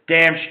said,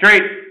 damn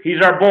straight.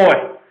 He's our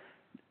boy.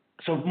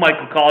 So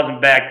Michael calls him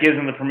back, gives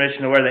him the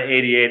permission to wear the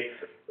 88.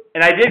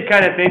 And I did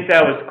kind of think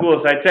that was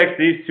cool. So I texted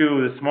these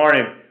two this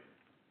morning.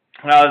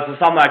 And it was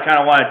something I kind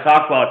of wanted to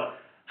talk about.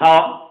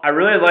 How I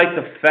really like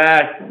the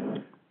fact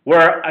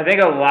where I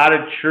think a lot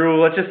of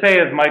let's just say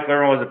if Michael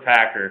Irvin was a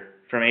Packer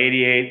from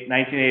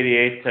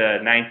 1988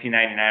 to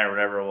 1999 or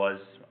whatever it was,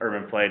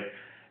 Irvin played,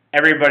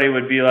 everybody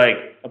would be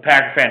like a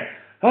Packer fan.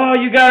 Oh,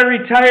 you got to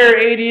retire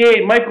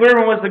 88. Michael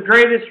Irvin was the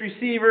greatest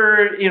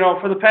receiver,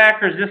 for the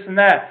Packers, this and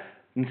that.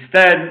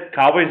 Instead,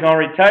 Cowboys don't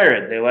retire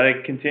it. They let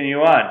it continue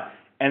on.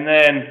 And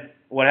then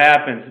what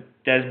happens?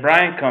 Des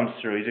Bryant comes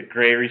through. He's a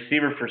great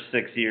receiver for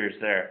 6 years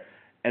there.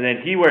 And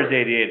then he wears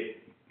 88.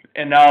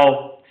 And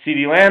now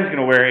CeeDee Lamb's going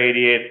to wear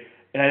 88.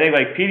 And I think,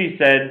 like Petey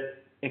said,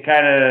 it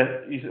kind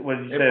of, what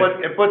did you say?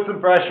 It puts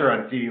some pressure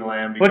on CeeDee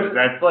Lamb because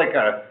that's like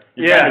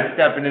you're kind of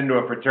stepping into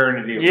a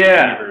fraternity of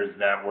receivers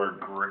that were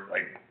great,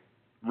 like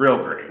real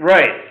great.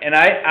 Right. And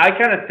I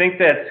kind of think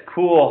that's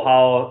cool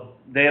how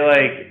they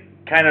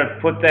like kind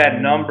of put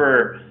that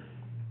number.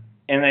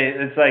 And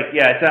it's like,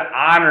 it's an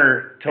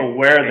honor to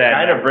wear that. It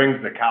kind of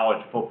brings the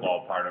college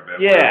football part of it.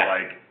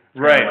 Yeah.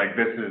 Like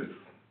this is,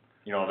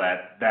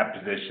 that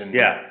position.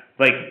 Yeah.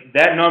 Like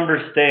that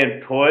number's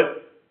staying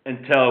put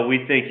until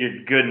we think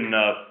you're good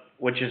enough,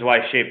 which is why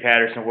Shea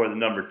Patterson wore the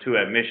number 2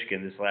 at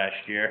Michigan this last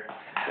year.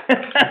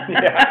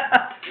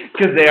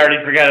 Because they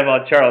already forgot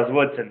about Charles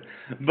Woodson.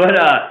 But,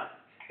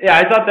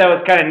 I thought that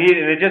was kind of neat.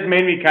 And it just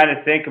made me kind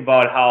of think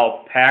about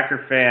how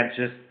Packer fans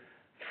just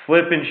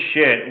flipping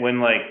shit when,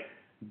 like,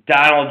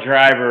 Donald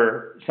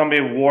Driver,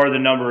 somebody wore the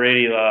number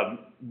 80,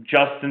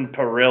 Justin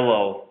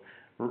Perillo.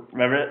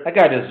 Remember it? That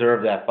guy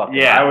deserved that fucking.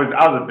 Yeah, I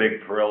was a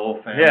big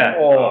Perillo fan. Yeah.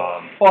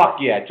 Oh, fuck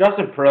yeah.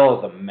 Justin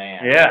Perillo's a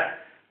man. Yeah.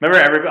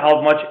 Remember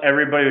how much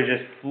everybody was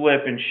just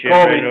flipping shit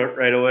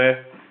right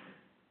away?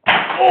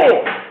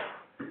 Oh!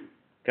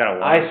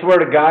 I swear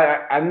to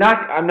God, I'm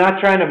not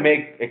trying to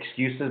make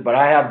excuses, but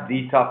I have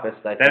the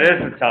toughest. That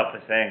is the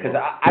toughest angle.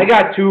 Because I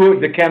got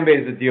 2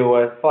 Dikembes to deal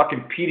with.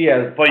 Fucking Petey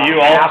has. But you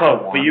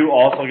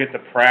also get to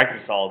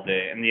practice all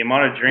day, and the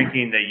amount of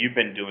drinking that you've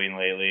been doing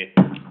lately,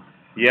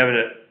 you have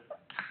to.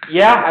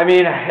 Yeah, I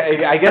mean,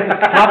 I guess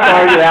it's tough to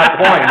argue that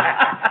point.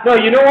 No,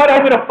 you know what?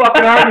 I'm gonna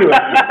fucking argue with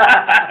you.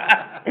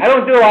 I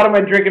don't do a lot of my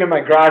drinking in my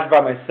garage by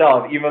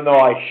myself, even though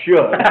I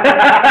should.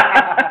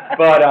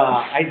 But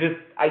I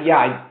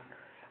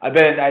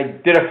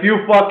did a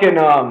few fucking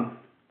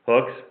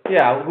hooks.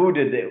 Yeah, who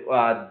did they?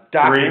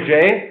 Dr.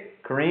 J,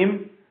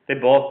 Kareem. They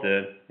both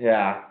did.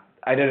 Yeah,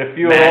 I did a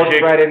few of those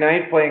Friday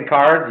night playing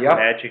cards. Yep.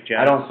 Magic Johnson.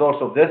 I don't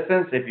social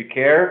distance. If you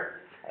care.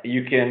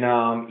 You can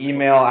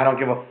email I don't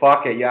give a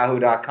fuck at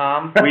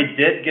yahoo.com. We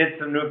did get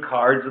some new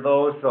cards of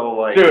those, so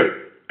like.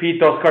 Dude,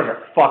 Pete, those cards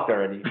are fucked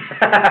already.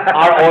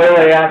 Our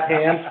oily ass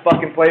hands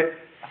fucking play.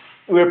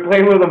 We were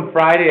playing with them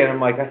Friday, and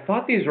I'm like, I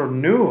thought these were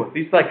new.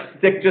 These like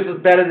stick just as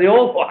bad as the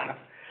old ones.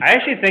 I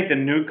actually think the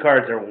new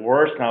cards are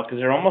worse now because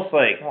they're almost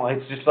like. Well,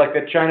 it's just like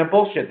the China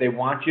bullshit. They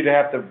want you to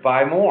have to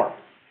buy more.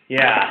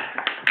 Yeah.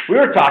 We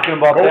were talking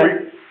about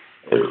that.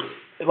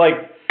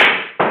 Like.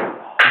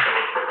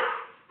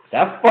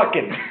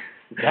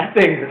 That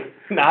thing's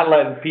not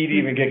letting Pete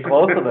even get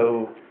close to the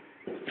hoop.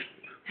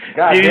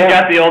 God, he's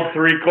got the old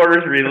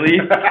 3/4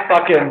 release.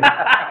 Fucking.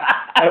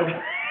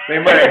 They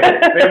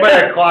might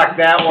have clocked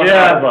that one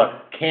out of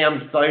a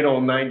Cam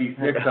Seidel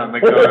 96 on the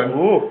gun.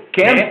 Ooh,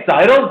 Cam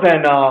Seidel's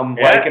been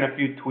liking a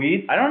few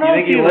tweets. I don't know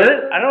if he lit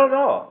it. I don't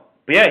know.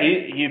 But yeah,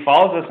 he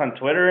follows us on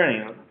Twitter and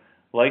he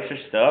likes our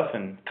stuff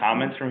and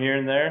comments from here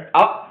and there.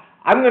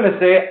 I'm gonna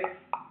say.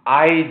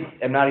 I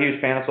am not a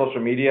huge fan of social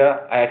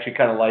media. I actually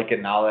kind of like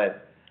it now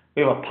that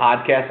we have a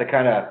podcast that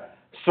kind of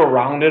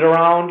surround it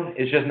around.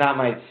 It's just not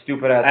my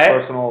stupid-ass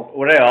personal...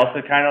 What I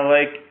also kind of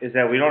like is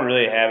that we don't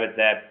really have it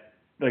that...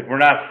 Like, we're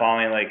not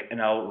following, like, an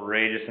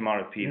outrageous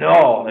amount of people.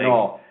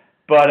 No.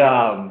 But,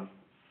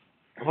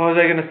 what was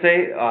I going to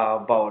say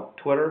about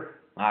Twitter?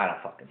 I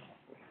don't fucking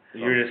know.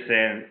 You were just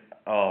saying,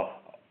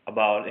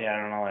 about... Yeah, I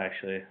don't know,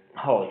 actually.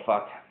 Holy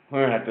fuck.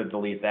 We're going to have to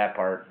delete that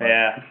part.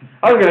 Yeah.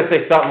 I was going to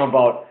say something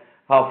about...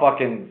 how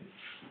fucking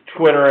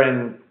Twitter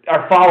and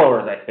our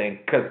followers, I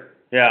think, because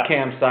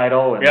Cam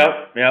Seidel. And,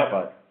 Yep.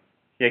 But,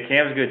 yeah,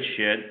 Cam's good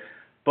shit.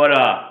 But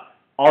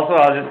also,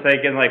 I was just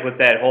thinking, like, with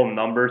that whole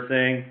number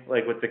thing,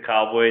 like with the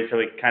Cowboys, so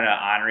like kind of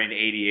honoring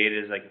 88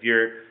 is like if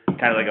you're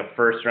kind of like a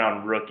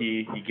first-round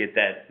rookie, you get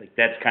that. Like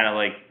that's kind of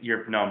like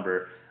your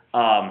number.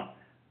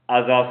 I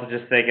was also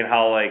just thinking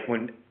how like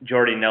when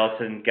Jordy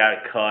Nelson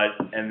got cut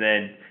and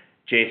then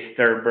Jay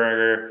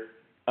Sternberger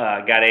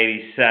got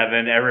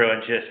 87,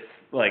 everyone just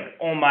like,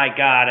 oh my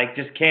God, I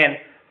just can't.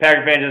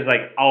 Packer fans just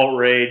like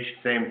outraged.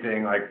 Same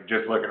thing, like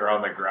just looking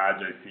around the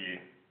garage, I see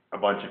a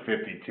bunch of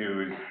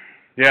 52s.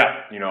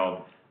 Yeah. You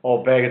know.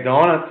 Old bag of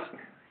donuts.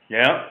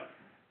 Yeah.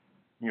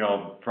 You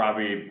know,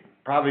 probably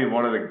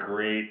one of the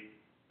great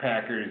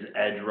Packers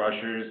edge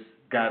rushers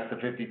got the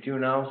 52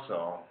 now,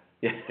 so.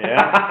 Yeah.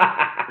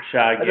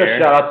 Rashawn Gary.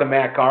 Just shout out to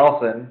Matt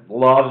Carlson.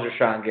 Loves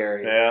Rashawn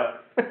Gary. Yeah.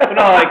 But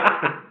no, like,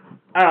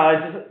 I don't know,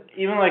 it's just,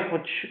 even like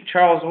with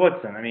Charles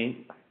Woodson, I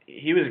mean,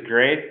 he was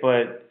great,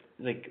 but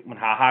like when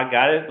HaHa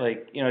got it,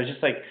 like, you know, it's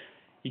just like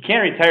you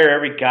can't retire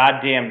every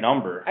goddamn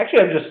number.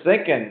 Actually, I'm just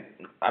thinking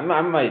I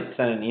might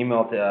send an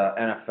email to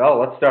NFL.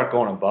 Let's start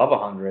going above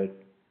 100.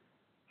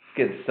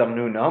 Get some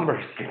new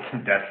numbers. Get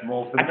some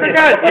decimals. I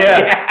forgot.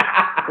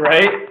 Yeah.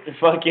 Right.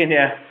 Fucking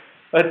yeah.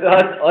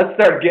 Let's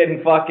start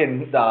getting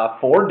fucking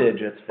 4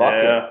 digits. Fuck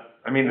it.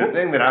 I mean, the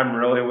thing that I'm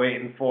really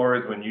waiting for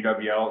is when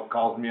UWL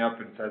calls me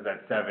up and says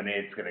that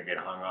 7-8 is going to get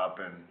hung up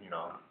and, you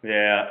know.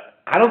 Yeah.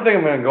 I don't think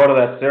I'm going to go to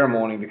that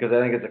ceremony because I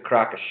think it's a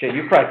crock of shit.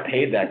 You probably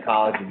paid that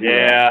college to do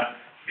that.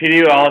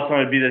 PD Allison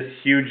would be this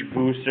huge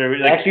booster.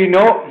 Like, actually,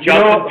 no.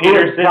 Justin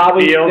Peterson who would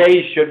probably Fields. say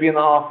he should be in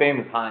the Hall of Fame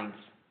is Hines.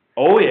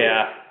 Oh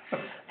yeah.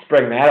 Let's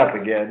bring that up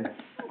again.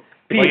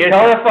 Pete, Like,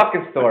 tell the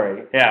fucking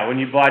story. Yeah, when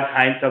you blocked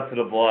Hines up to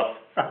the bluff.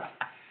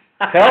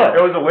 Tell it.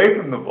 It was away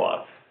from the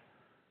bluff.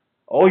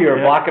 Oh, you were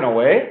Yeah. blocking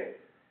away?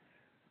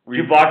 Did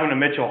you block him to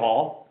Mitchell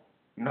Hall?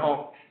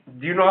 No.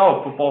 Do you know how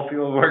a football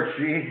field works,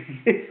 see?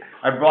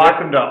 I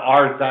blocked him to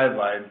our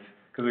sidelines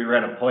because we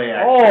ran a play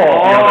action the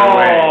other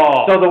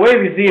way. So the way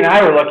VZ and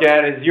I were looking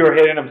at it is you were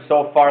hitting him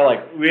so far,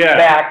 like, Yeah.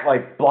 back,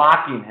 like,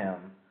 blocking him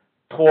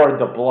toward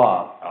the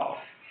bluff. Oh.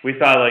 We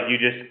thought like you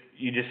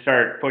just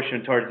started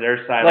pushing towards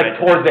their side. Like,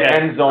 towards the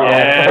end zone.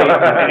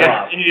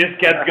 Yeah. You just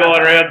kept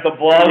going right up the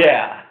bluff.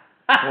 Yeah.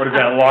 What is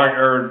that, long,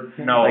 or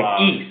no?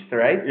 Like east,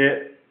 right? Yeah.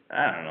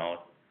 I don't know.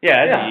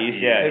 Yeah, it's east.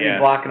 Yeah, Maybe yeah.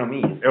 blocking him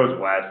east. It was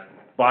west.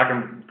 Block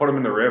him, put him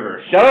in the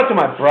river. Shout out to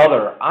my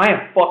brother. I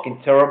am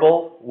fucking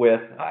terrible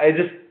with. It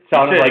just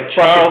sounded You like said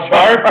Charles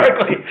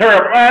Barkley.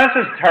 Terrible.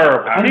 This is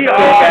terrible. I'm He so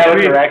bad with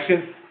always-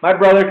 directions. My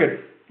brother could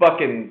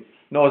fucking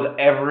knows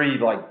every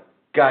like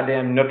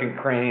goddamn nook and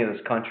cranny of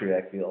this country.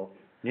 I feel.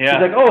 Yeah.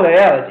 He's like, oh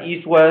yeah, that's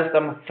east west.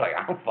 I'm like,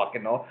 I don't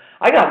fucking know.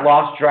 I got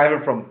lost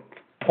driving from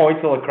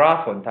Point to La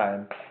Crosse one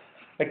time.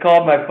 I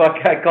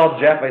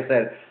called Jeff. I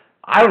said,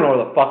 I don't know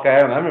where the fuck I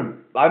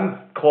am. I'm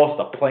close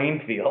to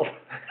Plainfield.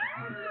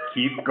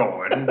 Keep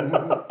going.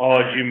 Oh,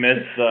 did you miss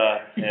the?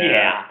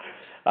 Yeah.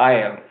 I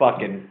am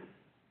fucking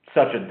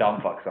such a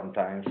dumb fuck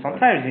sometimes. but-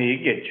 Sometimes you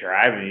get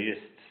driving, you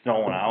just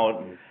snowing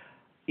out. And,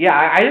 Yeah,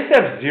 I just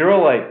have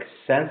zero like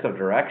sense of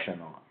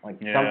direction on. Like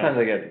Yeah. sometimes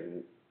I get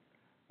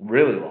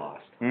really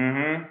lost.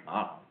 mm-hmm. I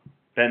don't know.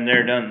 Been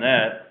there, done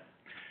that.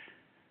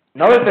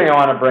 Another thing I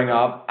want to bring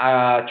up,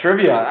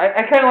 trivia.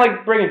 I kind of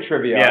like bringing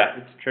trivia up.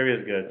 Yeah,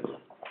 trivia's good.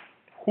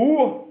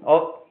 Who?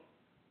 Oh,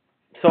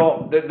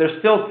 so there's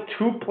still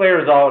 2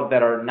 players out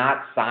that are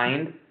not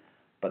signed,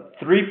 but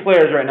 3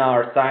 players right now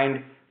are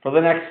signed for the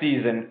next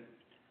season,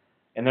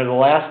 and they're the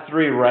last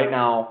 3 right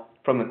now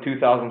from the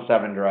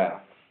 2007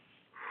 draft.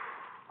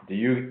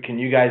 Can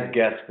you guys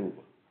guess who?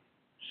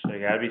 So there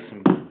gotta be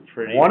some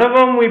pretty. One of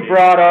them we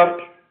brought up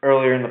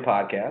earlier in the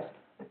podcast.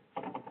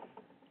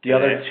 The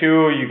other Okay.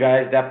 2 you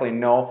guys definitely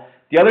know.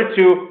 The other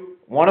 2,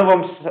 one of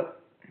them,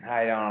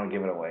 I don't want to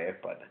give it away,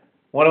 but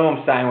one of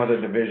them signed with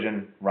a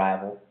division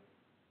rival.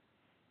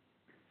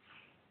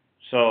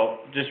 So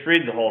just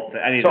read the whole thing.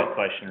 I need So- that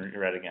question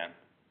read again.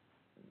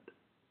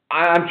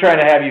 I'm trying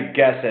to have you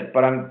guess it,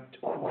 but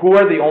who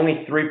are the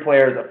only 3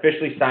 players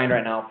officially signed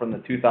right now from the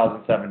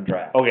 2007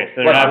 draft? Okay,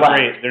 so they're What's not left?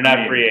 free. They're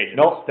not free agents.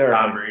 Nope, they're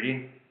Tom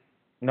Brady.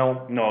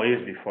 no, No, he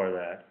was before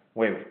that.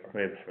 way before.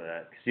 Way before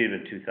that. Because he'd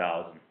been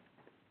 2000.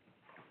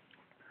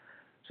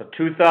 So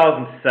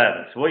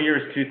 2007. So what year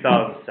was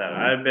 2007?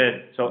 I've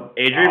been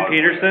Adrian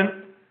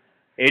Peterson.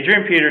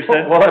 Adrian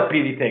Peterson. We'll let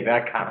PD take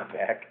that comment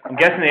back. I'm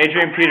guessing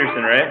Adrian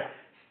Peterson, right?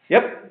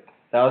 Yep,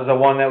 that was the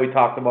one that we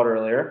talked about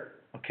earlier.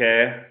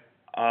 Okay.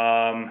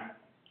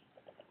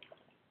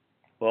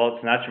 Well,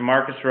 it's not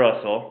Jamarcus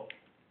Russell.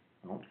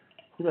 Nope.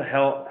 Who the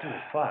hell? Dude,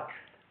 fuck.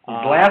 These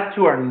last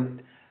 2 are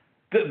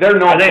they're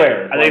no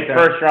players. Are they Like,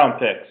 first round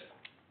picks?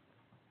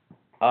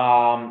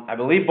 I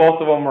believe both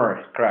of them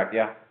were correct.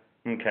 Yeah.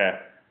 Okay.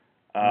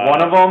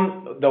 One of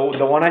them,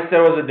 the one I said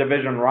was a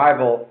division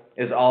rival,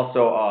 is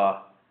also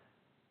a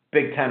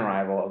Big Ten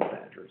rival of the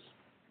Badgers.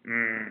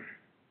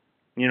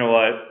 You know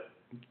what?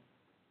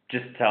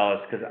 Just tell us,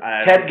 because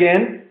I. Ted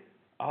Ginn,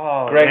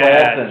 Oh, Greg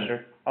yeah, Olson.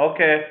 Sure.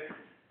 Okay.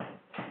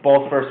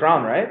 both first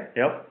round, right?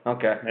 Yep.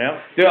 Okay.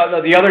 Yep.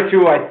 The other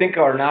 2 I think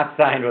are not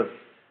signed was,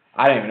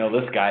 I don't even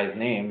know this guy's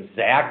name,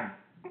 Zach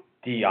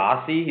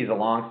Diossi, he's a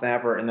long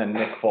snapper, and then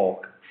Nick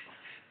Folk.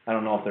 I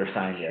don't know if they're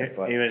signed yet,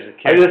 but He was a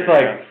I kicker, just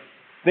like yeah.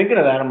 thinking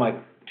of that. I'm like,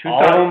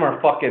 all of them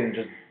are fucking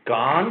just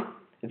gone.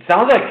 It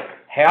sounds like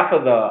half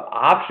of the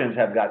options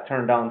have got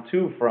turned down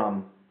too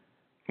from.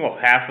 Well,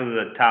 half of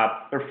the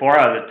top, or 4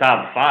 out of the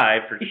top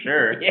 5 for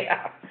sure.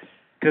 Yeah.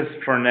 Because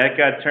Fournette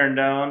got turned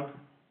down.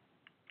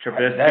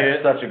 Trubisky.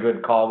 That's such a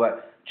good call,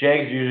 but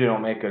Jags usually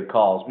don't make good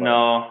calls. But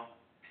No.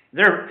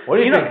 They're. What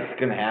do you know, think is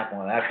gonna happen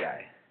with that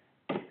guy?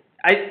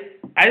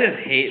 I just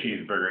hate.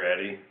 Cheeseburger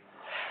Eddie.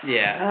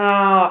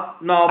 Yeah.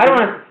 No. I don't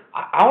want.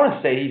 I want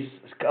to say he's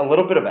a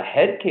little bit of a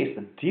head case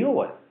to deal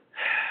with.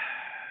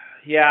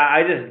 Yeah,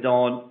 I just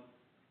don't.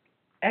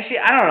 Actually,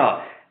 I don't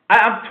know.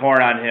 I'm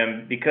torn on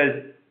him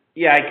because,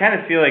 yeah, I kind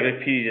of feel like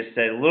Petey just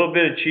said, a little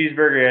bit of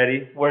Cheeseburger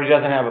Eddie. Where he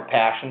doesn't have a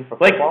passion for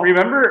Like, football.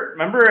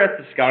 remember at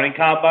the scouting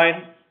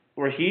combine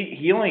where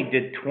he only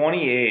did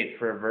 28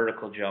 for a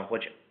vertical jump,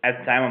 which at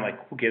the time I'm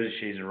like, who gives a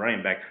shit? He's a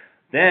running back.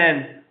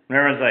 Then when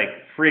everyone's like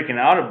freaking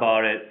out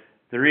about it,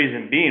 the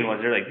reason being was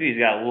they're like, dude, he's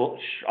got a little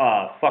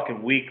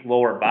fucking weak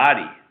lower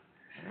body.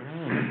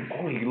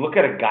 Oh, you look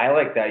at a guy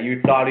like that,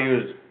 you thought he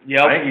was. Yep.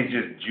 I think he's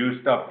just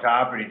juiced up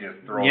top and he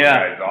just throws Yeah.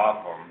 guys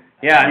off him.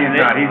 Yeah,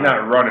 He's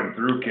not running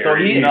through So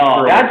carries. He's No.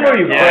 throwing that's where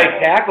you guys break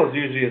off. tackles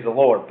usually is the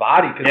lower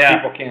body because Yeah.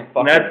 people can't And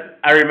fucking.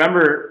 I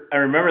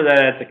remember that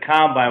at the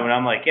combine when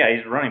I'm like, yeah,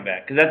 he's a running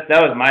back, because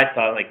that was my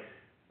thought. Like,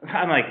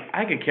 I'm like,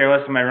 I could care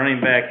less if my running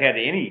back had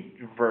any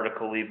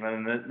vertical leap.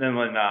 And then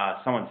when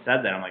someone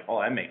said that, I'm like,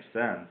 oh, that makes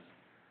sense.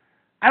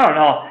 I don't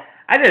know.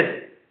 I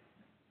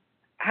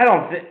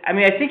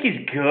think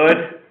he's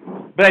good,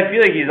 but I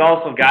feel like he's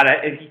also got to,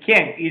 if he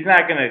can't, he's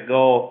not going to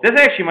go, this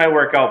actually might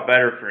work out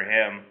better for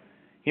him.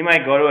 He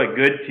might go to a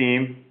good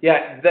team.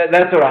 Yeah,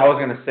 that's what I was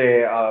going to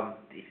say.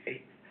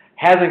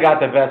 Hasn't got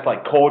the best,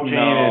 like, coaching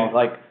and,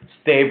 like,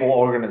 stable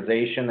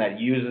organization that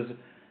uses,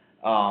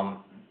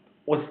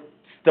 was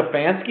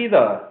Stefanski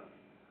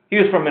he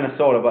was from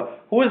Minnesota,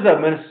 but who was the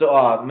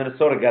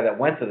Minnesota guy that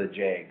went to the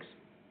Jags?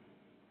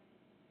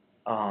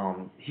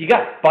 He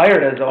got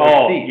fired as OC.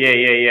 Oh,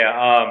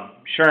 yeah.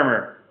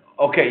 Shermer.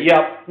 Okay,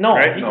 yeah. No,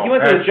 right? he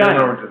went to the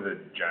Giants. Shermer went to the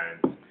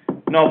Giants.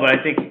 No, but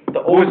I think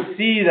the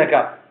OC that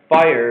got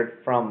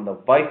fired from the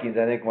Vikings,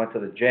 I think, went to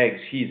the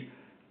Jags.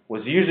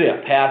 Was usually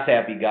a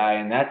pass-happy guy,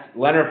 and that's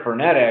Leonard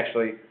Fournette,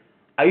 actually.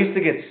 I used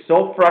to get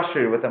so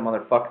frustrated with that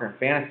motherfucker in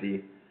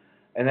fantasy,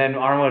 and then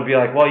Arnold would be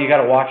like, well, you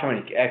got to watch how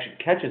many actually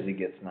catches he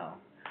gets now.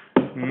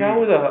 I forgot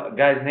who the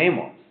guy's name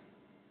was.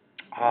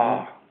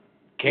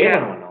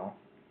 Caitlin would know.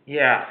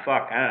 Yeah,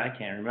 fuck, I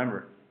can't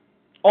remember.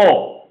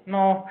 Oh,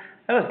 no,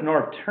 that was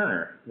Norv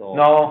Turner, though.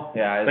 No,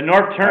 yeah. But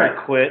Norv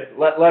Turner quit.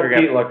 Let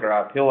Pete look her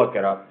up. He'll look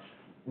it up.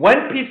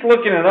 When Pete's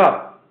looking it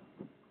up,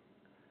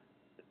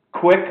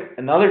 quick,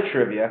 another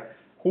trivia.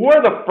 Who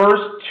are the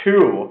first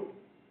two,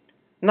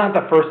 not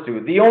the first two,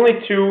 the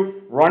only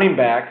two running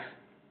backs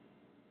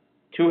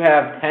to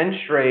have 10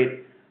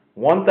 straight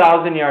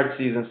 1,000-yard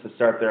seasons to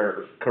start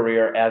their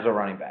career as a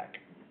running back?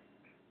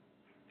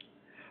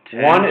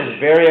 One is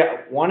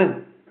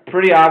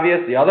pretty obvious.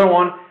 The other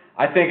one,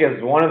 I think,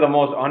 is one of the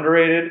most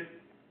underrated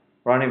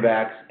running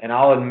backs, and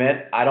I'll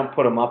admit I don't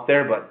put him up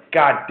there, but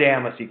god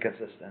damn is he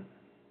consistent.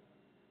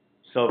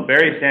 So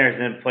Barry Sanders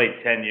didn't play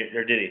 10 years,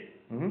 or did he?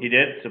 Mm-hmm. He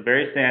did? So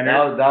Barry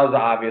Sanders. That was the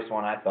obvious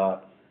one, I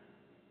thought.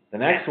 The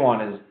next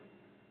one is...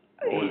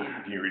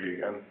 Can you read it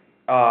again?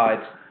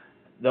 It's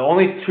the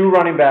only two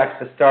running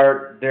backs to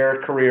start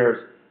their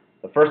careers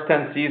the first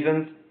 10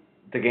 seasons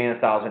to gain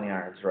 1,000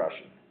 yards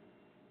rushing.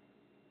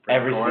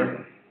 Every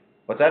season.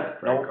 What's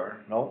that?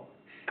 No.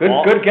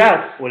 Good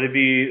guess. Would it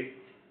be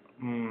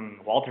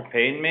Walter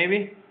Payton,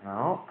 maybe?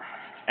 No.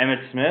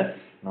 Emmitt Smith?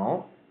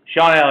 No.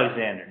 Sean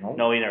Alexander? Nope.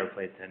 No, he never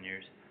played 10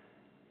 years.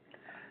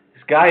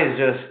 This guy is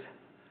just...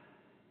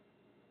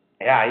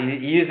 Yeah,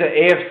 he's an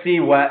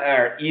AFC West,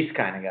 or East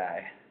kind of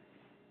guy.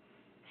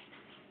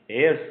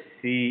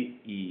 AFC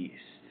East.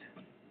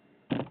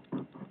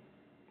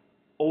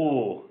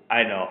 Oh,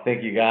 I know. I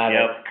think you got it.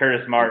 Yep,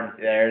 Curtis Martin.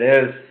 There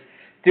it is.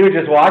 Dude,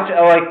 just watch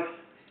it. Like,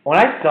 when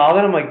I saw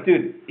that, I'm like,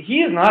 dude, he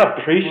is not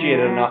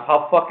appreciated enough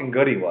how fucking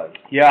good he was.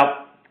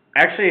 Yeah.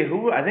 Actually,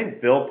 I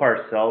think Bill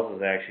Parcells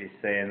was actually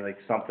saying, like,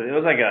 something. It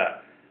was like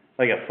a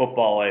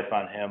football life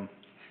on him.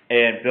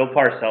 And Bill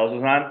Parcells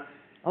was on.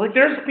 Like,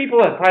 there's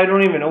people that probably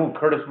don't even know who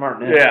Curtis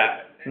Martin is.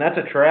 Yeah. And that's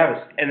a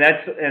travesty. And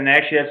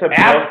actually that's a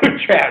absolute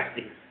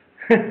travesty.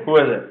 Who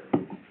is it?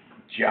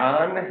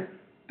 John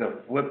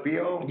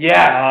DeFlippio?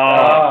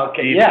 Yeah.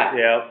 Okay. Yeah.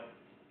 Yep.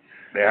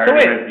 They hired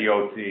him as the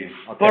OC. Okay.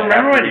 But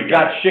remember when he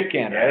got shit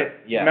canned, right?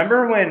 Yeah.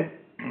 Remember when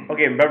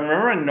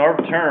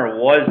Norv Turner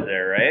was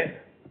there, right?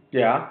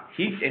 Yeah.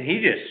 He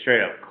just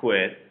straight up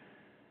quit.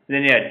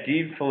 Then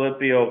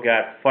DeFilippio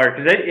got fired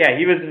because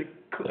he was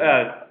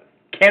a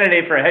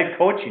candidate for a head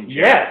coaching job.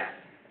 Yes.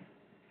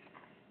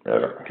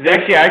 Because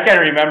actually, I kind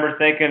of remember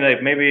thinking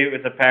like maybe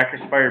if the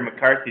Packers fired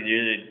McCarthy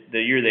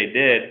the year they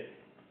did,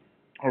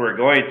 or were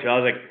going to, I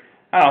was like,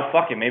 I don't know,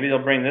 fuck it, maybe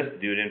they'll bring this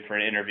dude in for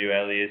an interview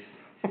at least.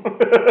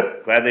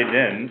 Glad they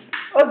didn't.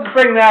 Let's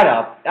bring that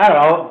up. I don't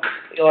know,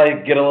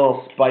 like get a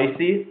little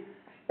spicy.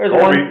 There's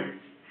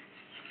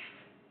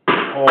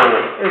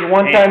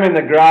one time in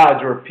the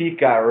garage where Pete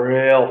got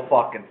real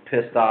fucking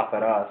pissed off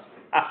at us.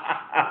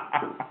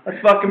 Let's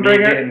fucking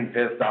bring it. Getting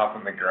pissed off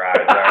in the garage.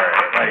 All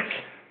right,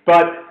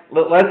 But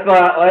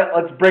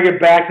let's bring it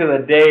back to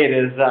the date.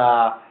 Is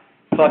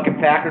fucking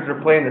Packers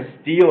were playing the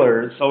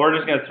Steelers. So we're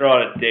just gonna throw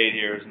out a date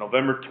here. It's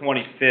November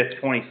 25th,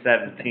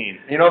 2017.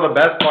 You know the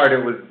best part?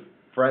 It was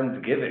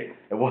Friendsgiving.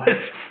 It was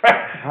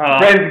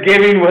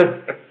Friendsgiving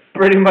was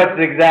pretty much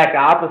the exact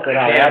opposite.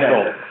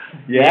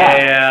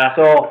 Yeah.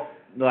 So.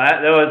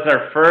 That was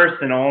our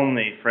first and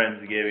only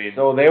Friendsgiving.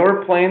 So they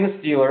were playing the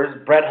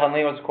Steelers. Brett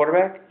Hundley was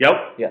quarterback? Yep.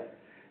 Yeah.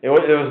 It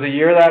was the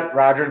year that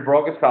Rodgers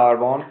broke his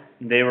collarbone.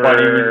 They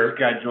were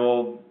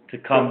scheduled to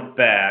come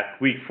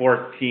back, week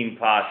 14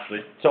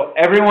 possibly. So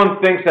everyone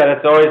thinks that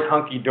it's always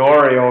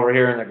hunky-dory over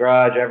here in the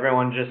garage.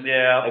 Everyone just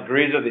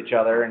agrees with each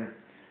other. And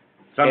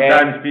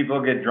sometimes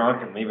people get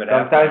drunk and leave it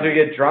out. Sometimes we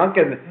get drunk,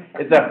 and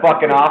it's a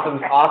fucking awesome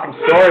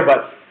story,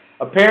 but...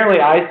 Apparently,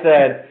 I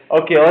said,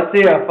 okay, let's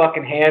see a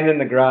fucking hand in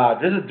the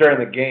garage. This is during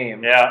the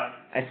game. Yeah.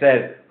 I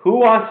said, who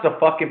wants the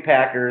fucking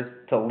Packers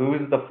to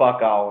lose the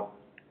fuck out?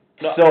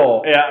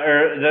 Something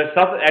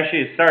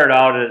actually started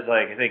out as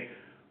like, I think,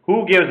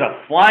 who gives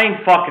a flying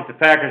fuck if the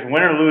Packers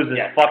win or lose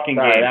this fucking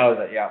game? That was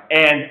it, yeah.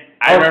 And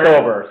I was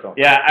sober, so.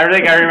 Yeah, I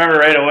think I remember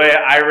right away,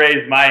 I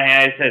raised my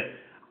hand. I said,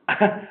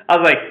 I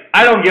was like,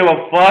 I don't give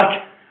a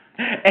fuck.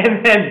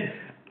 And then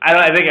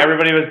I think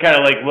everybody was kind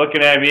of like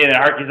looking at me, and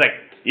Harky's like,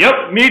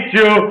 "Yep, me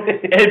too."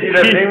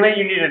 The thing that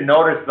you need to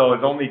notice though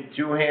is only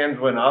 2 hands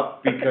went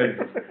up because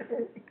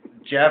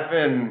Jeff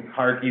and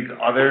Harky's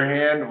other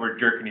hand were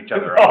jerking each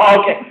other off.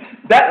 Oh, okay.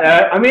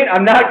 That I mean,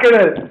 I'm not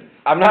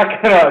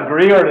gonna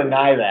agree or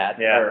deny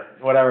that, or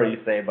whatever you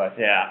say, but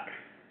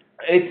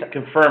it's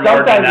confirmed or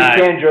sometimes denied.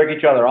 you can jerk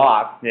each other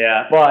off.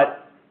 Yeah.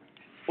 But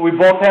we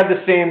both had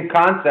the same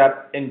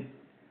concept, and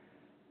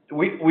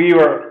we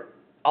were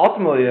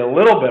ultimately a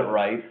little bit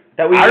right.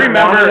 That we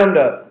wanted them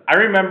to. I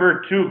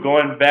remember too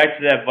going back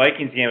to that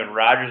Vikings game and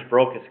Rodgers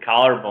broke his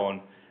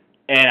collarbone,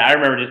 and I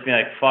remember just being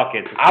like, "Fuck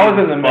it." I was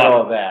in the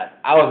middle of that.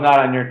 I was not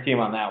on your team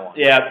on that one.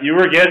 Yeah, you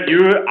were good.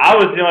 I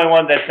was the only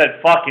one that said,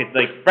 "Fuck it."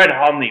 Like Brett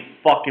Hundley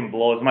fucking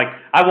blows. I'm like,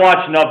 I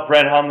watched enough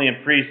Brett Hundley in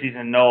preseason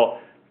to know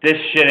this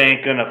shit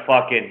ain't gonna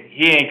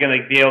he ain't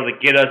gonna be able to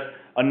get us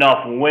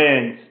enough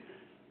wins.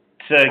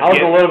 I was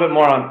a little bit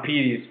more on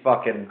Petey's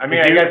fucking. I mean,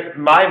 I guess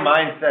my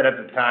mindset at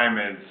the time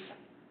is,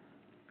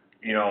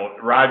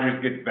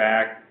 Rodgers gets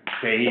back,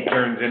 say he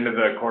turns into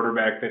the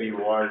quarterback that he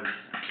was,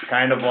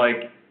 kind of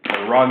like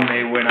the run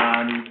they went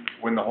on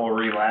when the whole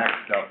relax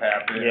stuff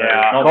happened.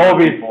 Yeah,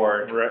 Kobe.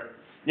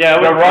 Yeah,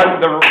 the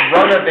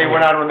run that they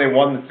went on when they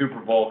won the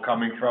Super Bowl,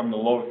 coming from the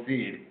low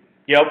seed.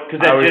 Yep, because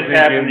that just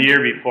happened the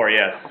year before.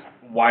 Yes.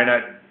 Why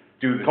not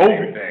do the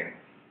same thing?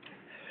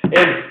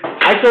 And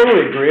I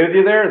totally agree with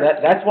you there.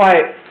 That's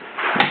why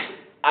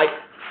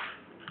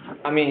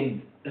I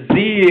mean, Z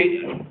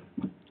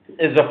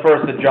is the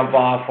first to jump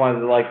off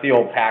when like the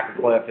old Packer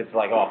cliff. It's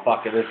like, oh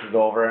fuck it, this is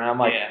over. And I'm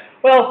like,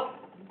 well,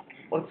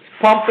 let's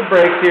pump the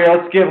brakes here.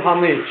 Let's give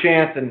Hundley a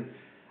chance. And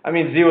I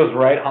mean, Z was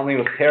right. Hundley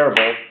was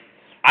terrible.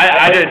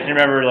 I just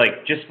remember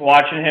like just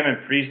watching him in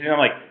preseason. I'm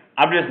like,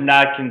 I'm just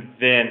not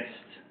convinced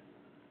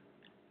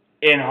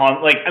in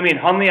Hundley. Like, I mean,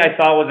 Hundley I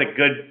thought was a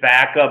good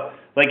backup.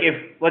 Like,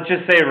 if, let's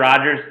just say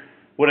Rodgers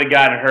would have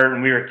gotten hurt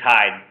and we were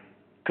tied,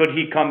 could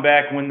he come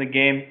back and win the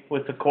game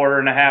with a quarter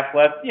and a half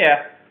left?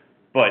 Yeah.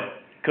 But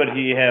could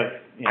he have...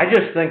 I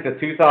just think the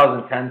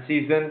 2010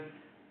 season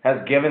has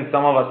given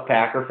some of us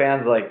Packer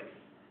fans, like,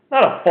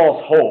 not a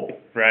false hope,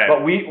 right?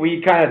 But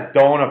we kind of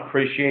don't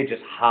appreciate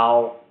just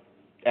how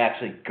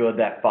actually good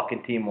that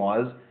fucking team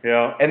was.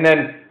 Yeah. And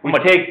then we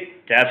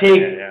take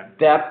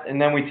depth, and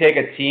then we take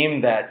a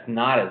team that's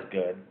not as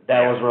good,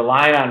 that was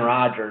relying on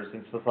Rodgers.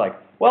 It's just like,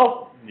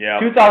 well,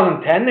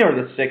 2010 they were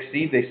the 6th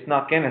seed. They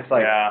snuck in. It's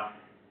like,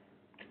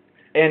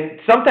 and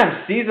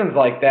sometimes seasons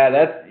like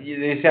that,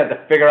 you just have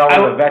to figure out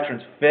where the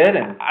veterans fit.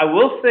 And I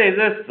will say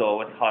this though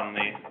with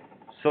Hundley,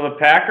 so the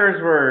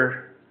Packers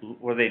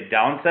were they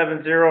down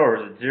 7-0 or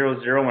was it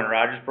 0-0 when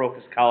Rodgers broke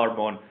his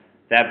collarbone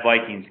that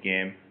Vikings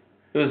game?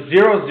 It was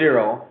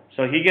 0-0.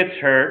 So he gets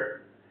hurt.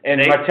 And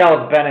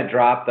Martellus Bennett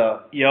dropped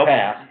a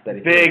pass.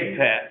 Big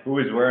pass. Who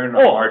was wearing a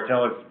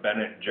Martellus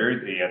Bennett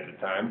jersey at the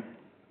time?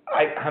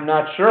 I'm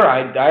not sure.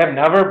 I have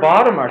never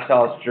bought a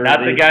Martellus jersey.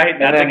 Not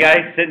the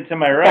guy sitting to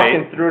my right.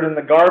 Fucking threw it in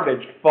the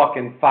garbage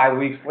fucking 5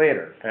 weeks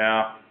later.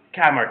 Yeah.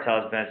 God,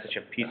 Martellus Bennett's such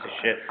a piece of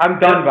shit. I'm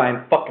done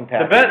buying fucking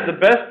passes. The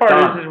best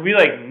part is we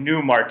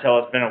knew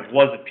Martellus Bennett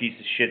was a piece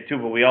of shit too,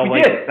 but we all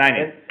liked to sign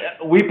him.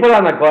 We put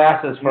on the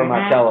glasses for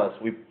Martellus.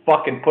 We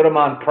fucking put him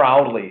on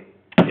proudly.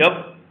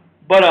 Yep.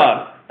 But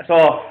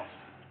so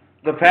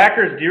the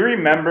Packers, do you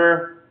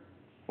remember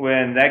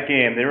when that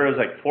game it was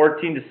like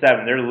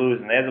 14-7, they're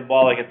losing. They had the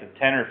ball like at the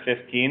 10 or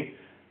 15,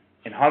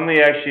 and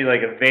Hundley actually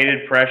like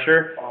evaded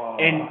pressure.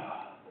 And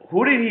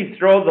who did he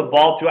throw the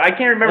ball to? I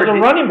can't remember. It was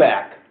a running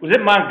back. Was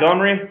it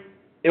Montgomery?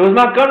 It was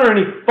Montgomery, and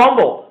he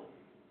fumbled.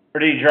 Or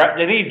did he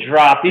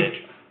drop it?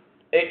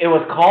 It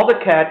was called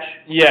a catch.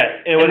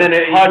 Yes, it was. And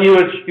then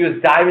he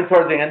was diving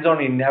towards the end zone.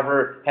 He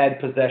never had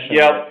possession.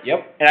 Yep.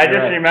 And I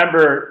just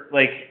remember,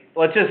 like,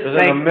 let's just think. It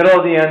was in the middle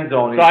of the end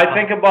zone. So I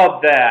think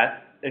about that.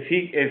 If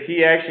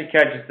he actually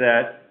catches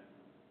that,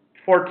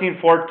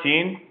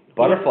 14-14.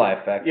 Butterfly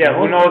effect. Yeah,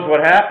 who knows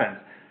what happens?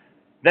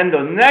 Then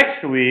the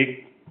next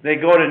week they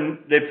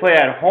play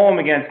at home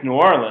against New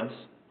Orleans,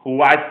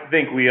 who I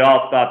think we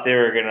all thought they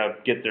were gonna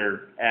get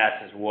their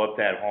asses whooped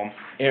at home.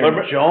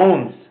 Aaron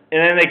Jones.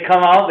 And then they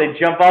come out, they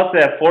jump out to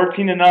that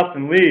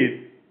 14-0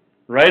 lead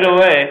right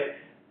away,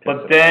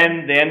 but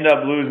then they end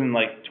up losing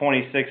like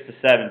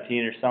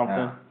 26-17 or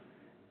something.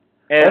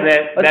 Yeah. And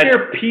let's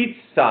hear Pete's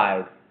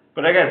side.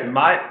 But I guess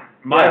my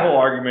whole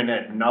argument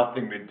had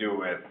nothing to do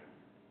with,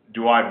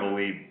 do I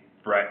believe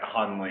Brett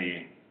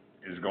Hundley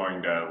is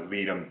going to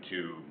lead him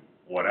to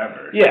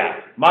whatever? Yeah.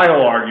 My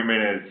whole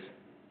argument is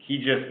he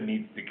just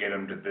needs to get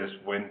him to this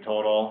win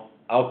total.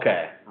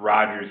 Okay.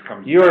 Rodgers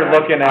comes You were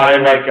looking at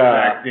it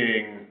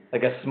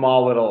like a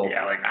small little...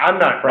 Yeah, like I'm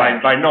not,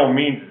 by no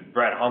means is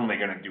Brett Hundley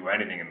going to do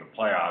anything in the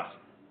playoffs.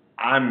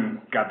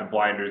 I'm got the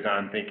blinders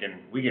on thinking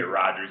we get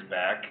Rodgers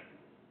back.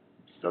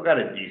 Still got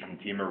a decent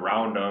team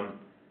around him.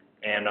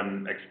 And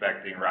I'm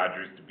expecting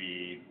Rodgers to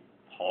be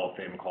Hall of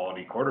Fame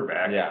quality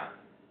quarterback. Yeah.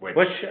 Which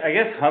I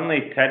guess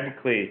Hundley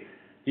technically,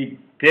 he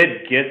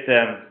did get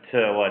them to,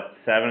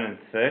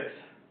 7-6?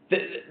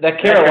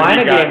 That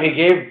Carolina game, he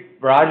gave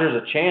Rodgers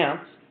a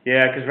chance.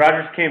 Yeah, because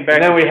Rodgers came back.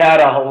 And then we had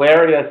a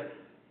hilarious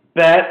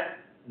bet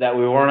that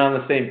we weren't on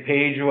the same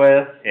page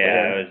with.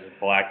 Yeah, it was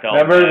blacked out.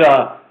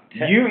 Remember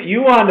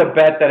you wanted to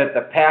bet that if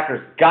the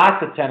Packers got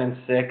to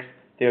 10-6,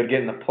 they would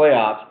get in the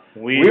playoffs.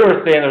 We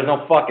were saying there's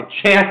no fucking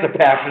chance the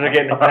Packers are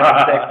getting to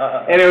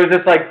 10-6, and it was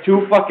just like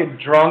two fucking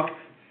drunk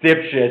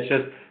dipshits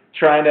just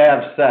trying to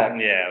have sex.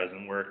 Yeah, it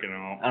wasn't working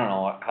out. I don't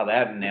know how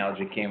that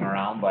analogy came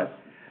around, but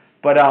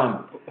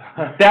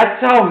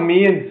that's how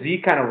me and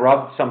Z kind of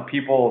rubbed some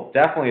people,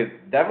 definitely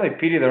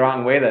Petey the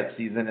wrong way that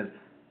season. Is,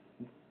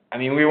 I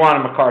mean, we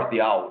wanted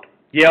McCarthy out.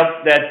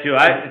 Yep, that too.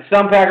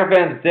 Some Packer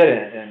fans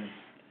didn't,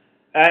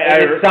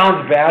 and it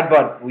sounds bad,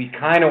 but we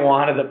kind of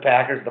wanted the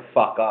Packers to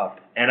fuck up.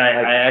 And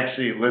I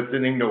actually,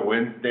 listening to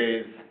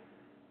Wednesday's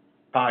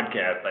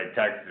podcast, I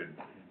texted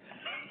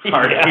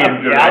Harkey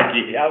and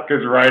Zarecki,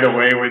 because right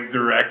away when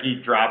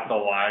Zarecki dropped the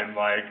line,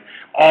 like,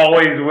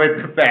 always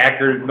with the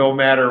Packers, no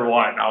matter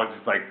what, and I was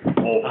just like,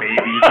 oh,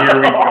 baby, here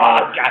we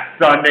go.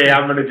 Sunday,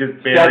 I'm going to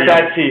just bury him.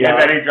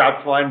 And then he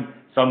drops the line.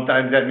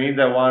 Sometimes that means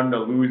I want him to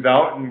lose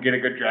out and get a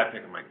good draft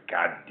pick. I'm like,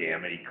 God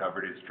damn it, he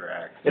covered his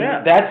tracks.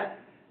 Yeah.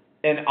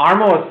 And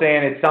Armo was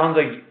saying it sounds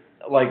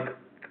like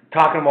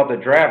talking about the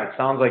draft, it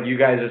sounds like you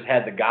guys just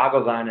had the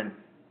goggles on and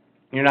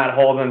you're not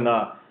holding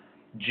the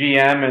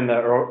GM and the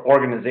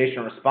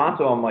organization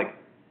responsible. I'm like,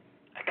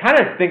 I kind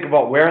of think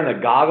about wearing the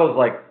goggles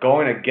like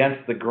going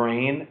against the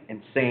grain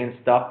and saying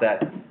stuff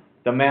that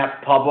the mass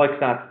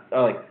public's not,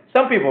 like,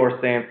 some people were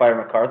saying fire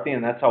McCarthy,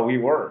 and that's how we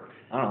were.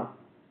 I don't know.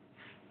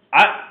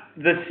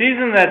 The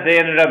season that they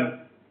ended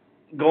up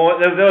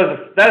going, that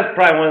was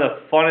probably one of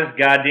the funnest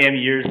goddamn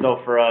years, though,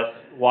 for us,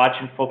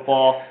 watching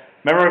football.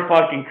 Remember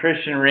fucking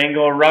Christian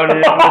Ringo running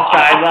into the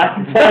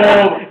sideline?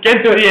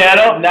 Get to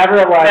Seattle. Never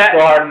laughed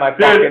so hard in my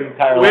fucking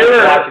entire life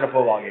watching a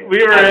football game.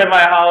 We were in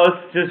my house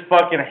just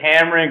fucking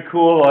hammering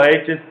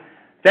Kool-Aid.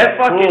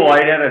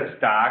 Kool-Aid had a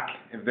stock.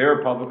 If they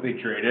were publicly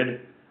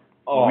traded,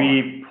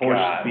 we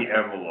pushed the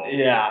envelope.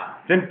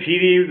 Yeah. Then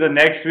Petey the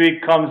next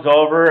week comes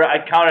over.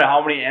 I counted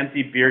how many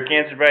empty beer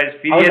cans he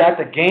had. I was at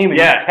the game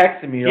and he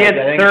texted me. He had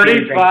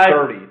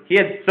 35. He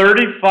had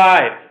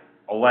 35.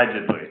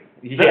 Allegedly.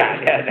 Yeah,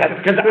 that's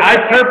because I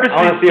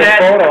purposely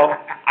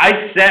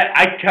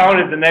I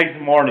counted the next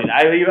morning.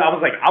 I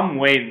was like, I'm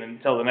waiting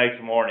until the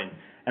next morning,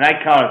 and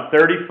I counted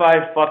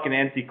 35 fucking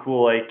empty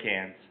Kool-Aid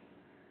cans.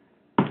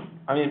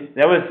 I mean,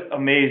 that was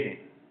amazing.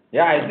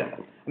 Yeah,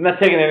 I'm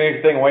not taking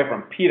anything away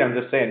from Pete. I'm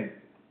just saying,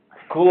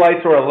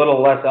 Kool-Aid's were a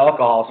little less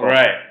alcohol, so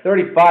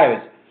 35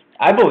 is.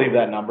 I believe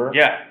that number.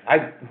 Yeah,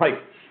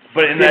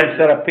 but in that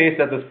set a pace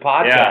at this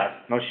podcast. Yeah,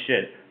 no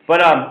shit.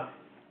 But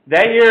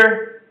that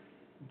year.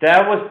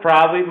 That was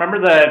probably,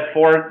 remember that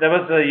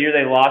was the year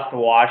they lost to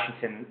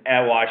Washington,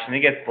 at Washington.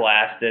 They get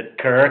blasted.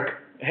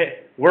 Kirk.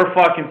 Hey, we're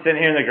fucking sitting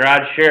here in the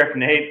garage. Sheriff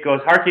Nate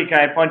goes, Harkey, can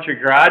I punch your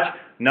garage?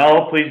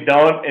 No, please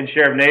don't. And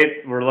Sheriff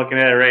Nate, we're looking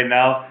at it right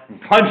now,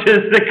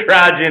 punches the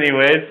garage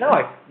anyways.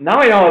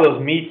 Now I know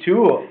those Me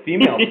Too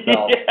female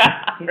spells.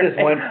 He just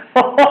went,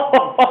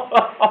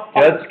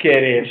 just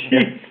kidding.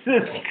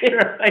 Jesus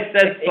Christ,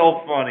 that's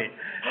so funny.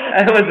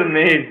 That was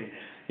amazing.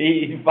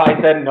 If I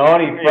said no,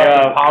 and he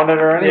fucking pounded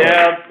her anyway.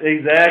 Yeah,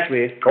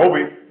 exactly.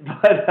 Kobe.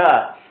 But,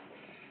 that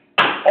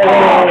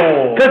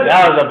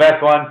was the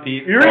best one,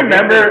 Pete. You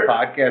remember... This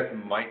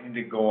podcast might need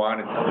to go on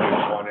until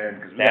there's one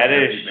in. That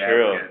is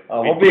true.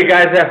 I hope you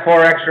guys have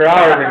 4 extra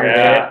hours in your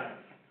day.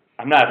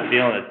 I'm not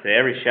feeling it today.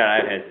 Every shot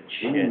I've had is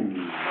shit.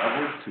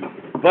 Level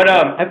 2. But,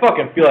 I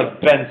fucking feel like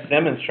Ben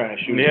Simmons trying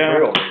to shoot his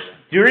grill.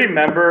 Do you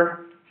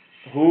remember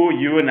who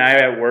you and I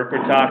at work were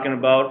talking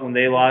about when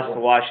they lost to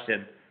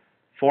Washington?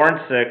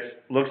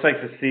 4-6, looks like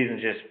the season's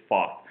just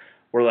fucked.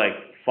 We're like,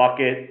 fuck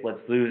it,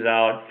 let's lose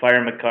out,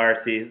 fire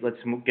McCarthy, let's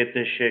get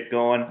this shit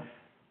going.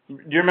 Do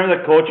you remember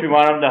the coach we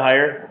wanted him to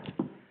hire?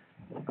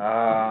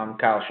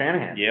 Kyle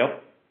Shanahan.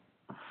 Yep.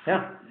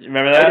 Yeah. You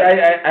remember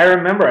that? I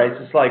remember. It's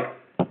just like,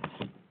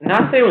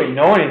 not saying we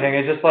know anything,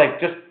 it's just like,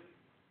 just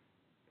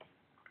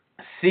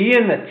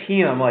seeing the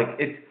team, I'm like,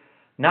 it's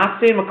not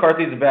saying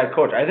McCarthy's a bad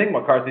coach. I think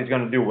McCarthy's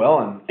going to do well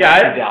in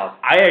Dallas.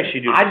 I actually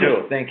do too. I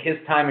just think his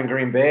time in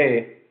Green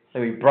Bay,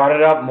 we brought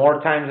it up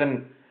more times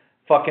than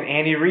fucking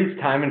Andy Reid's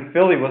time in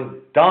Philly was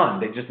done.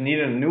 They just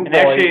needed a new voice.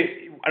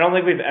 Actually, I don't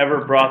think we've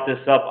ever brought this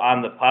up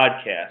on the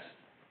podcast.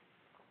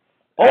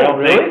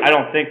 Really? I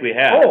don't think we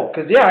have. Oh,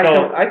 because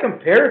I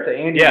compare it to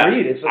Andy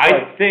Reid. It's just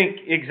I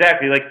think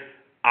exactly. Like,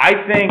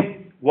 I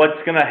think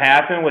what's going to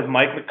happen with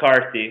Mike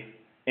McCarthy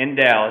in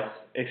Dallas,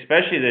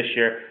 especially this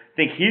year, I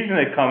think he's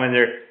going to come in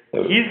there.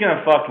 He's going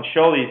to fucking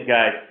show these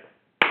guys,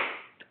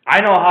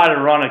 I know how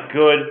to run a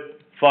good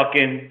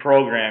fucking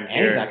program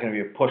here. He's not going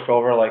to be a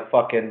pushover like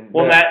fucking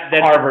that's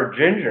Harvard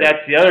Ginger.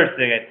 That's the other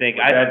thing, I think.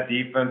 With that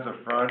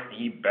defensive front,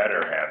 he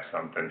better have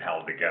something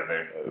held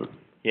together.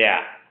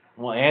 Yeah.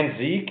 Well, and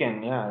Zeke,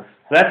 and So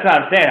that's what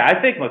I'm saying.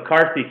 I think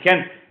McCarthy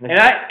can.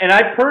 And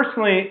I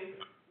personally,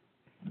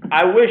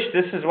 I wish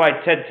this is why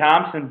Ted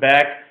Thompson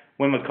back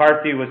when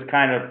McCarthy was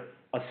kind of,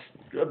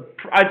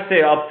 I'd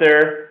say up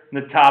there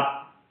in the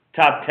top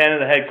 10 of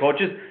the head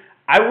coaches.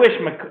 I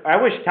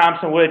wish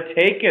Thompson would have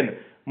taken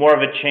more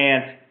of a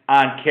chance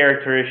on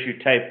character issue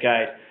type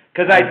guys.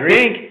 Because I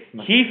think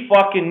he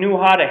fucking knew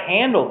how to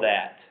handle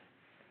that.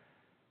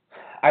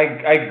 I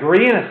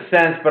agree in a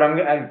sense, but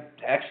I'm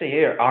actually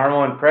here,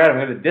 Armo and Pratt, I'm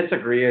going to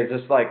disagree. It's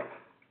just like,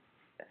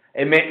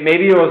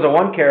 maybe it was the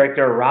one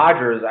character,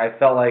 Rogers, I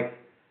felt like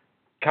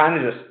kind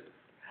of just,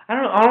 I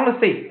don't want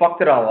to say he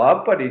fucked it all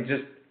up, but he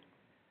just,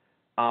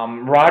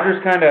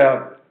 Rogers kind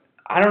of,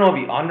 I don't know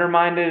if he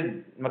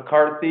undermined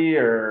McCarthy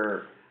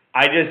or...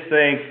 I just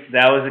think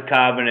that was a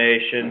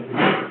combination.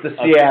 The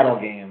Seattle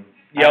game.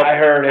 Yep. I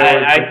heard it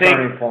was a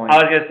turning point. I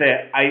was going to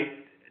say,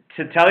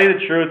 to tell you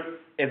the truth,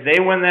 if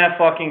they win that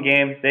fucking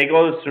game, they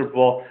go to the Super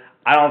Bowl,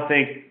 I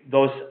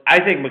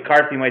think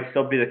McCarthy might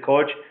still be the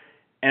coach,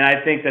 and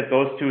I think that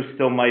those two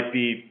still might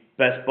be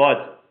best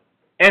buds.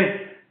 And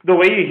the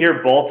way you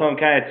hear both of them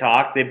kind of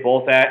talk, they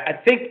both act,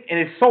 I think, and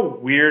it's so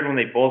weird when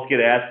they both get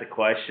asked the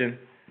question,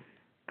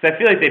 because I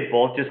feel like they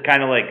both just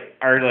kind of like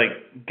are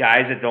like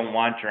guys that don't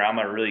want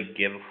drama or really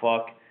give a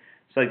fuck.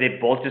 So like they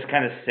both just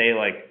kind of say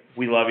like,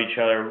 we love each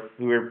other,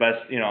 we're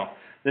best, you know,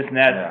 this and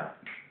that. Yeah.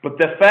 But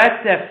the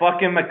fact that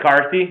fucking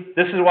McCarthy,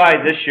 this is why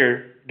this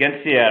year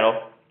against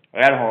Seattle,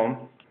 at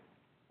home,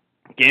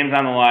 game's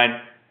on the line,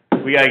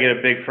 we got to get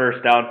a big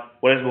first down.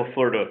 What does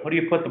LaFleur do? What do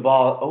you put the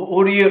ball,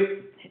 who do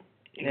you...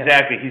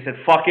 Exactly. He said,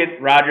 fuck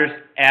it, Rodgers,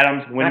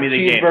 Adams, win me the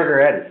game.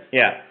 Cheeseburger Eddie.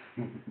 Yeah.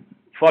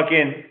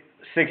 Fucking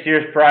 6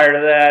 years prior to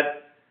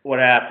that, what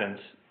happens?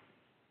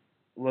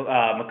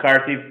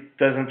 McCarthy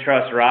doesn't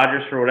trust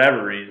Rodgers for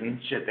whatever reason.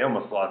 Shit, they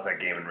almost lost that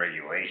game in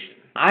regulation.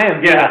 I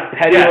am being a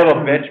petty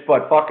little bitch,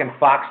 but fucking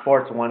Fox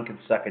Sports 1 can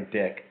suck a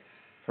dick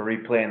for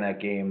replaying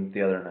that game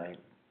the other night.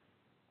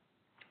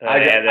 I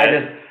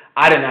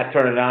did not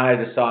turn it on.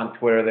 I just saw on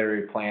Twitter they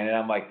were replaying it.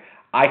 I'm like,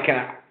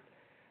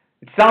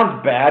 it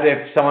sounds bad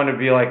if someone would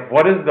be like,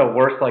 what is the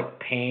worst like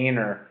pain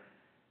or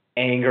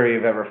anger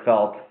you've ever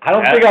felt? I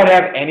don't think I'd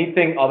have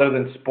anything other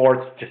than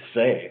sports to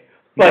say.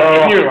 Like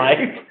in your life.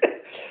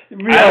 I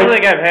don't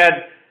think I've had.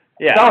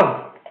 Yeah.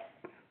 Sounds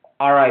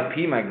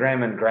R.I.P. my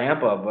grandma and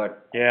grandpa,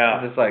 but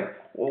I'm just like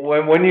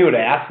when you would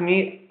ask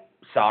me,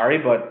 sorry,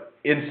 but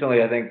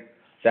instantly I think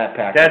that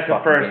pack. That's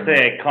the first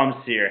thing that comes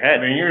to your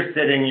head. I mean,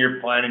 you're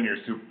planning your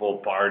Super Bowl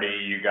party,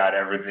 you got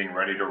everything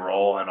ready to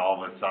roll, and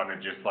all of a sudden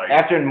it just like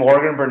after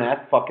Morgan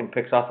Burnett fucking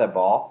picks off that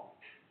ball.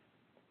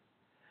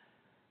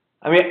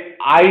 I mean,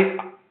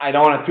 I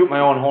don't want to toot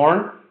my own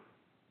horn,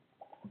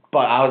 but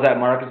I was at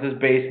Marcus's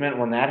basement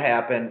when that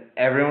happened.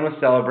 Everyone was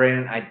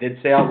celebrating. I did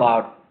say out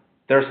loud,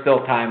 there's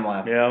still time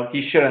left. Yeah.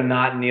 He should have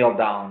not kneeled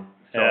down.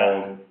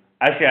 So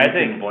actually, I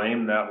think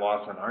blame that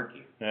loss on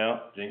Archie. Yeah.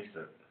 Jinxed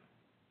it.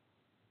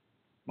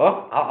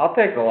 Well, I'll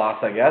take the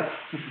loss, I guess.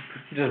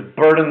 Just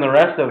burden the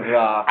rest of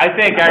I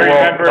think I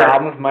remember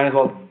problems. Might as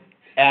well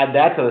add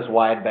that to this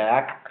wide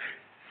back.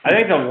 I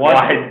think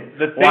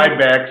wide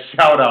back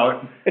shout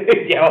out.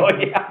 yeah.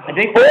 I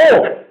think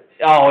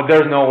Oh,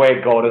 there's no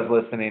way Goat is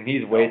listening.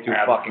 He's way too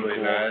fucking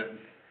cool. Not.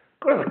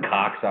 Goat is a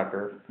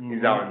cocksucker.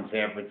 He's out in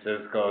San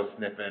Francisco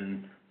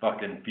sniffing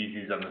fucking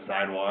feces on the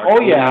sidewalk.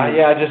 Oh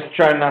yeah, just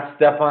trying not to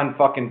step on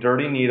fucking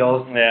dirty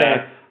needles. Yeah.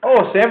 Saying,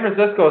 oh, San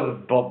Francisco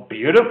is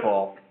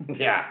beautiful.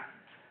 Yeah.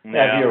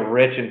 If you're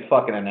rich and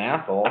fucking an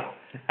asshole.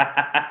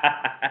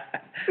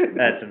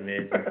 That's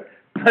amazing.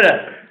 But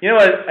you know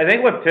what? I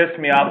think what pissed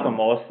me off the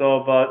most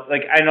though about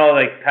I know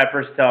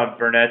Pepper's telling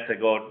Burnett to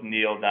go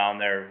kneel down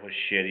there was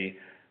shitty.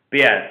 But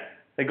yeah,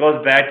 it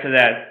goes back to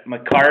that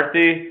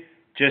McCarthy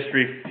just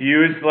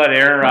refused to let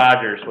Aaron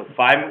Rodgers with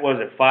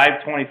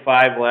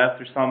 5:25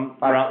 left or something?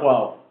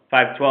 5:12.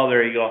 5:12.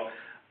 There you go.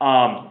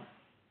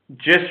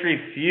 Just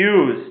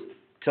refused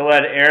to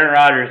let Aaron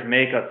Rodgers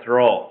make a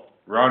throw.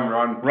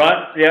 Run.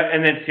 Yeah,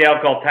 and then Seattle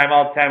called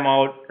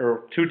timeout,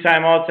 or 2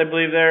 timeouts, I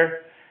believe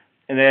there.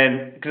 And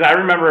then, because I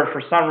remember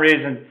for some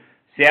reason,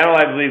 Seattle,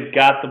 I believe,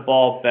 got the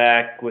ball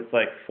back with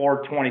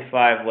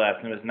 4:25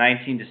 left, and it was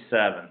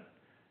 19-7.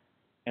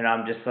 And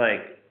I'm just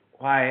like,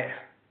 why?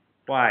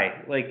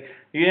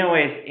 You didn't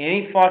waste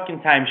any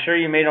fucking time. Sure,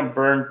 you made them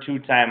burn 2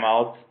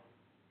 timeouts,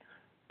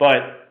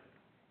 but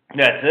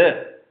that's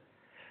it.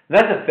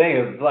 That's the thing,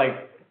 is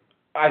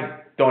I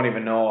don't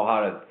even know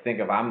how to think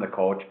if I'm the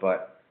coach,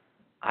 but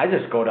I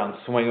just go down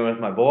swinging with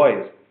my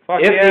boys.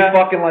 If he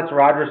fucking lets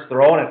Rodgers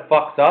throw and it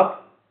fucks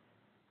up,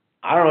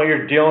 I don't know,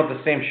 you're dealing with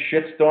the same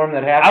shitstorm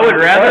that happened.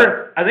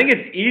 I think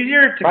it's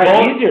easier to go.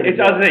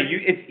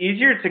 It's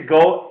easier to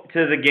go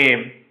to the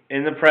game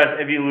in the press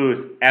if you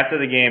lose after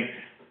the game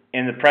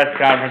in the press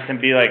conference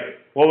and be like,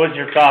 what was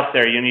your thought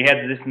there? You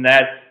had this and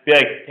that. Be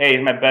like, hey,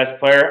 he's my best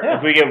player. Yeah.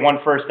 If we get 1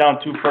 first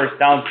down, 2 first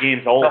downs,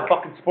 game's over. That's how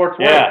fucking sports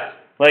works. Yeah.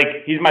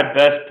 He's my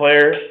best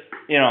player.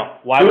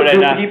 Why would I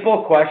not? Do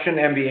people question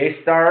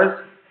NBA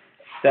stars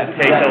that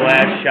take the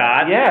last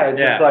shot? Yeah, it's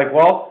just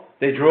well,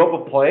 they drew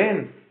up a play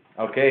and,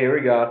 okay, here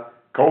we go.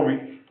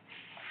 Kobe.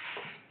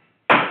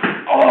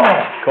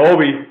 Oh,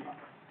 Kobe.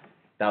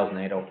 That was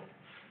NATO.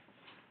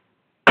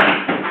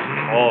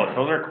 Oh,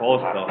 those are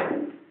close, though.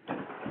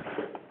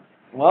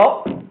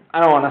 Well,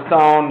 I don't want to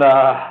sound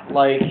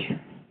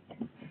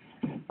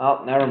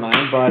well, never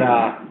mind, but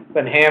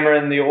been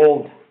hammering the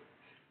old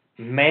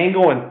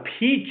mango and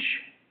peach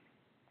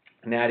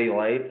Natty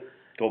Light.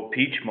 Go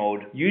peach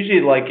mode. Usually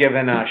like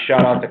giving a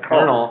shout out to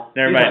Colonel.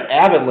 Never He's mind. an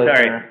avid listener.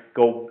 Sorry.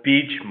 Go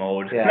beach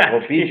mode. Yeah, go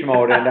beach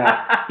mode. And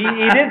he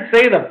did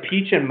say the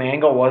peach and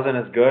mango wasn't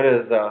as good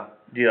as the.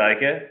 Do you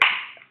like it?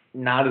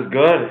 Not as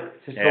good.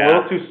 It's just a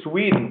little too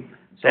sweet. And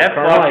so that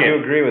Colonel, I do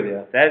agree with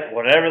you. That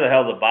whatever the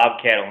hell the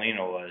Bob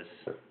Catalina was.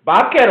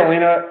 Bob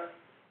Catalina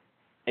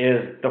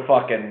is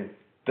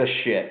the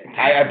shit.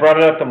 I brought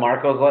it up to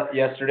Marcos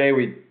yesterday.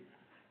 He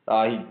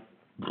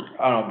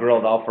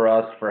grilled out for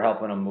us for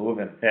helping him move,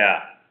 and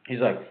he's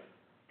like,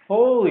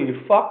 "Holy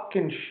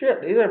fucking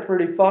shit, these are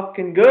pretty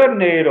fucking good,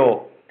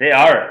 NATO." They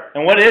are.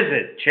 And what is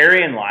it?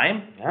 Cherry and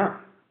lime? Yeah.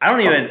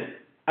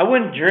 I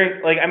wouldn't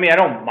drink, I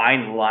don't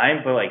mind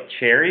lime, but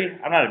cherry,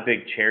 I'm not a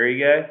big cherry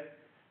guy.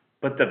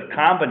 But the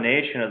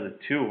combination of the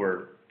two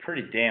were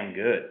pretty damn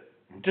good.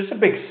 Just a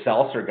big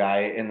seltzer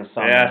guy in the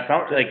summer. Yeah,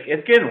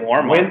 it's getting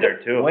warm out there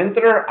too.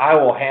 Winter, I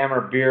will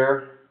hammer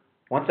beer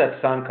once that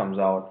sun comes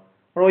out.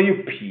 What about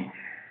you, Pete?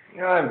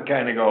 I'm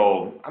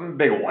a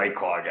big White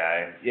Claw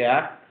guy.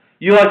 Yeah?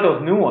 You like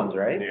those new ones,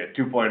 right? Yeah,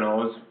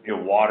 2.0s.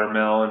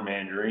 Watermelon,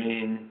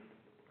 mandarin,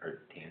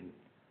 or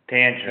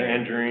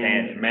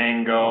tangerine,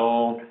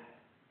 mango,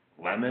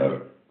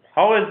 lemon.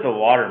 How is the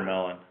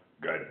watermelon?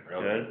 Good.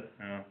 Real good.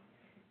 Oh.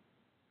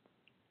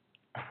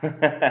 I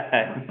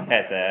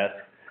had to ask.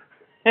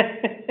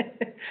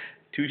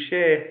 Touche.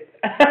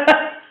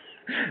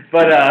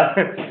 But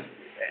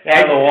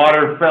yeah, the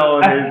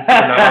watermelon is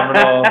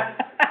phenomenal.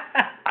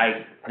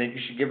 I think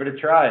you should give it a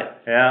try.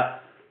 Yeah,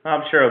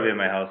 I'm sure it'll be in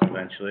my house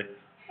eventually.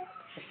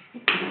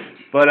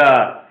 But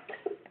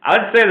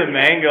I'd say the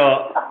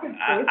mango.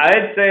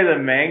 I'd say the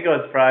mango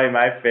is probably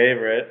my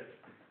favorite.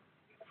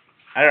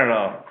 I don't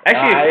know.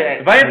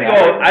 Actually, if I had to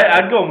go,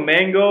 I'd go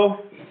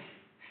mango.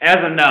 As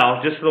of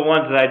now, just the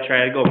ones that I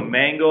tried, I'd go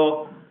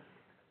mango,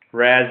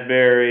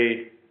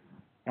 raspberry.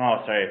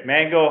 Oh, sorry,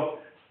 mango,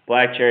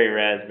 black cherry,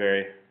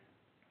 raspberry.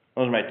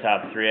 Those are my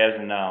top three as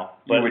of now.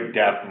 But you would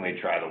definitely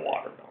try the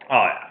watermelon.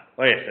 Oh yeah,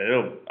 like I said,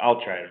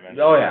 I'll try it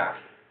eventually. Oh yeah.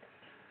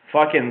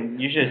 Fucking,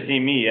 you should have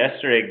seen me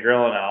yesterday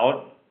grilling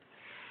out.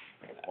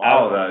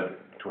 Wow, the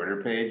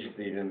Twitter page,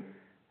 they didn't.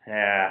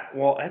 Yeah,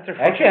 well,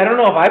 actually, I don't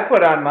know if I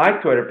put on my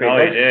Twitter page. Oh,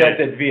 I you did. sent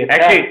it via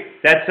text. Actually,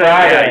 that's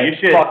Friday. You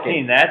should have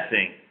seen that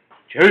thing.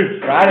 Jeez.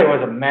 Friday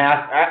was a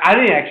mass. I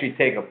didn't actually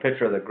take a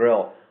picture of the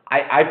grill.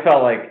 I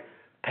felt like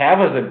Pav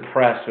was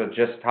impressed with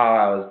just how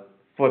I was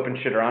flipping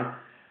shit around.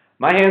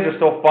 My hands are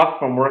so fucked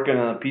from working in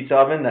a pizza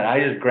oven that I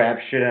just grab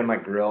shit in my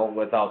grill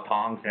without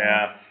tongs.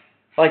 Yeah.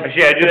 Like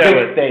actually, I do that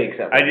with steaks.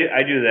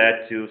 I do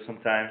that too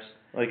sometimes.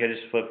 Like I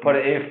just flip. But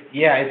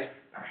I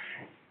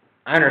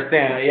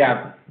understand.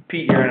 Yeah,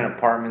 Pete, you're in an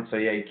apartment, so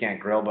yeah, you can't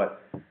grill.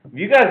 But if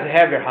you guys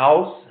have your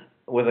house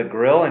with a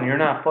grill and you're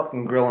not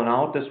fucking grilling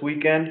out this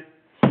weekend,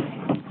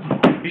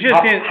 you should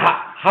have seen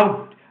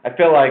how I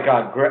feel like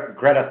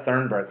Greta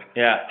Thunberg.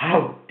 Yeah.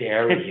 How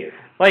dare you?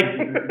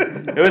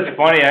 It was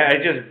funny. I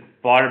just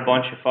bought a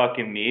bunch of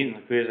fucking meat,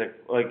 and he was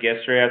like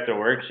yesterday after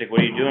work, she's like,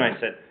 "What are you doing?" I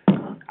said,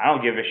 "I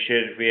don't give a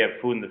shit if we have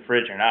food in the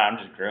fridge or not. I'm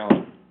just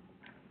grilling."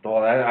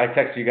 Well, I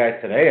texted you guys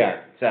today.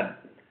 I said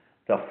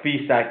the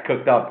feast I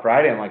cooked up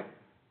Friday. I'm like,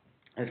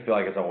 I just feel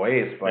like it's a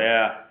waste. But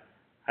yeah,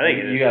 I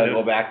think you got to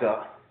go back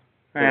to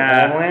the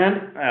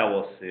homeland. Yeah,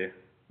 we'll see.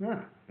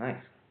 Yeah, nice.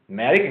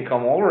 Maddie can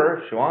come over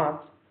if she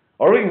wants,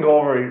 or we can go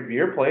over to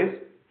your place.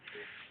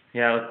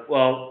 Yeah,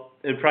 well,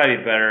 it'd probably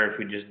be better if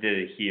we just did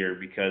it here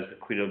because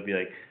Quito would be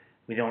like,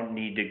 we don't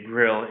need to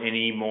grill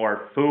any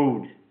more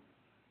food.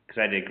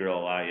 Because I did grill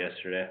a lot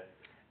yesterday.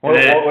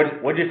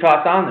 What'd you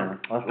toss on there?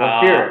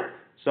 Let's hear it.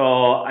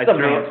 So I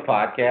threw a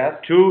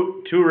podcast.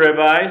 Two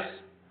ribeyes.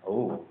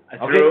 Oh, I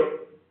don't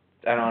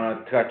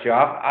want to cut you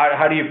off.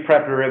 How do you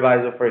prep your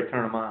ribeyes before you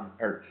turn them on?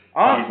 Or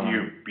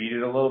you beat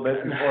it a little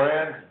bit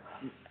beforehand?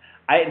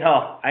 I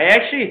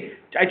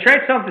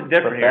tried something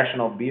different.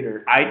 Professional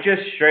beater. I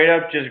just straight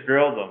up just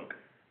grilled them.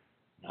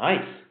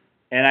 Nice.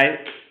 And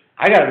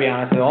I gotta be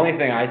honest. The only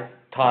thing I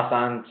toss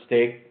on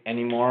steak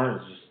anymore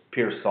is just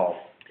pure salt.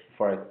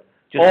 Before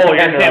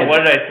you're saying what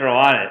did I throw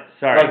on it?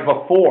 Sorry. Like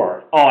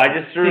before. Oh, I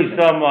just threw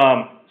some.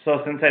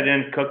 So since I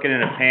didn't cook it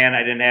in a pan,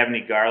 I didn't have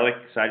any garlic,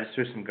 so I just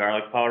threw some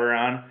garlic powder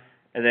on,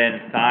 and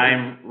then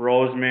thyme,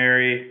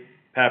 rosemary,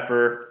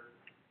 pepper,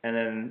 and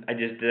then I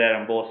just did that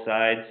on both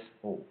sides.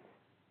 Oh.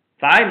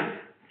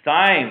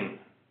 Thyme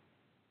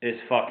is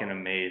fucking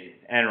amazing,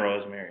 and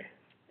rosemary.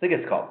 I think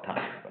it's called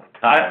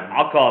thyme.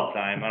 I'll call it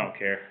thyme. I don't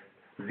care.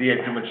 He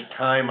had too much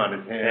time on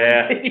his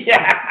hands.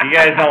 Yeah. You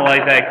guys don't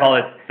like that. I call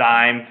it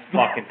thyme.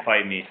 Fucking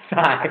fight me.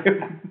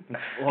 Thyme.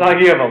 It's like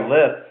you have a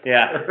lisp.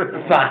 Yeah.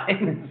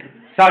 Thyme.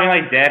 Talking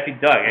like Daffy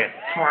Duck.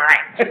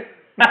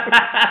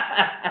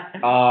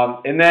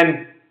 And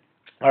then,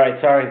 all right,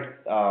 sorry.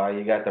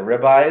 You got the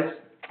ribeyes.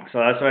 So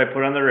that's what I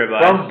put on the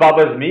ribeyes. From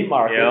Bubba's Meat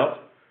Market. Yep.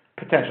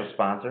 Potential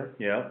sponsor.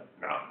 Yep.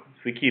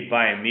 If we keep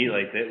buying meat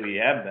like that, we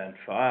have been.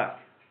 Fuck.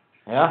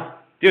 Yeah.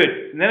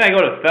 Dude, and then I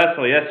go to the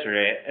festival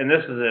yesterday, and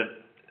this is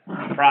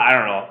I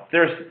don't know.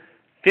 There's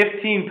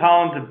 15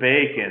 pounds of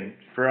bacon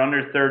for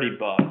under $30.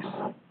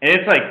 And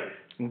it's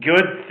like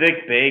good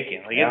thick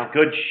bacon. Like it's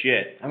good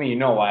shit. I mean, you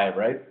know why,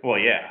 right? Well,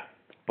 yeah.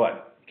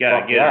 But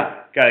gotta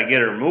get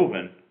her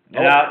moving.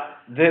 Nope.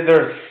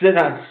 They're sitting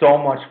on so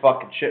much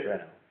fucking shit right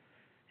now.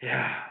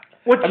 Yeah.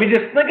 I mean,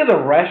 just think of the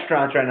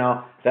restaurants right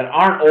now that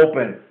aren't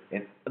open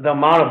and the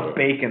amount of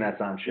bacon that's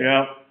on shit.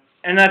 Yeah.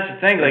 And that's the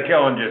thing. Like,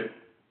 killing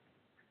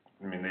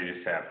they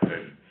just have to.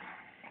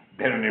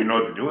 They don't even know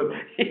what to do with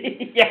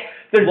it. Yeah.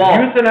 They're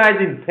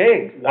euthanizing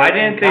pigs. Why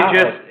didn't they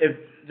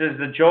does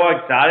the Joe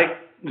Exotic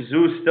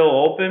Zoo still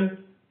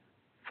open?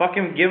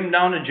 Fucking give them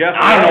down to Jeff.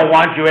 I don't know.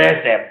 Why don't you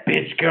ask that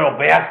bitch Carol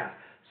Baskin?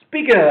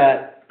 Speaking of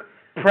that,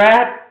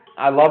 Pratt,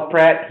 I love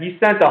Pratt. He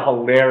sent a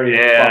hilarious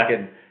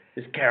fucking.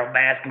 This Carol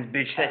Baskin's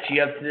bitch set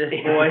you up to this,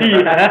 boy. he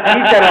sent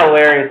a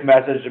hilarious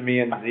message to me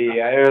and Z.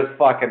 It was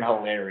fucking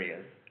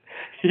hilarious.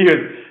 He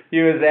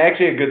was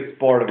actually a good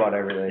sport about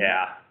everything.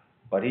 Yeah.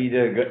 But he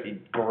did a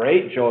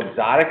great Joe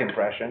Exotic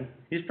impression.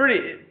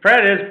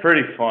 Pratt is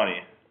pretty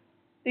funny.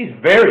 He's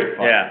very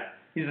funny. Yeah.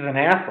 He's an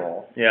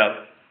asshole.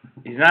 Yeah.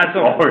 He's not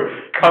so...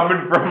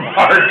 coming from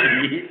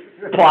Marty.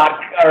 Pot,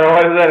 or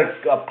what is that,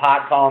 a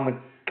pot calling the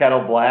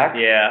kettle black?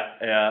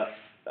 Yeah.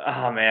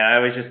 Oh, man, I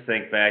always just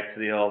think back to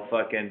the old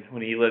fucking...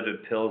 when he lived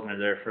at Pilsner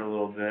there for a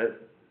little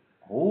bit.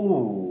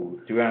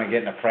 Ooh. Do we want to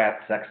get into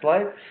Pratt's sex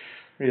life?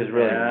 He was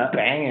really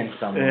banging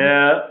someone.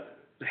 Yeah.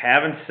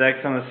 Having sex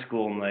on a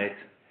school night.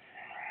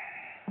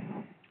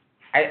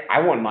 I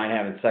wouldn't mind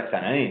having sex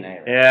on any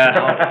night.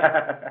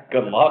 Yeah.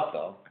 Good luck,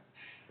 though.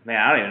 Man,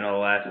 I don't even know the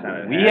last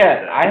time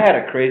I had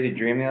a crazy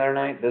dream the other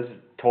night. This is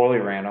totally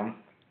random.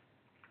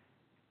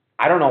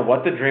 I don't know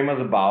what the dream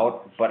was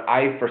about, but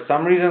I, for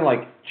some reason,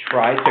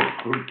 tried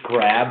to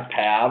grab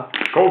Pav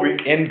Kobe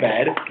in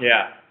bed.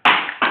 Yeah.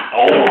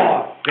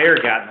 Oh, bear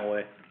got in the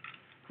way.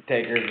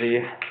 Take her, Z.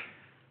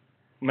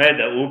 I'm gonna have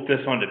to oop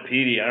this one to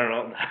Petey. I don't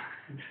know.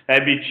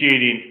 That'd be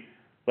cheating.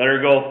 Let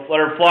her go. Let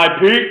her fly,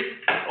 Pete.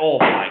 Oh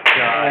my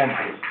God.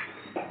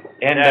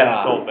 And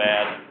that's so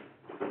bad.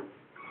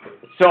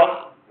 So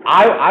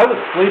I was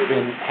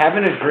sleeping,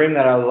 having a dream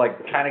that I was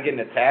kind of getting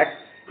attacked.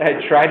 And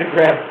I tried to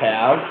grab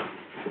Pav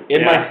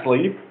in my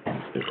sleep,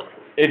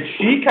 and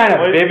she kind of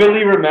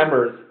vividly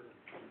remembers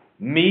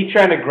me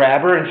trying to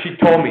grab her, and she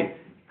told me,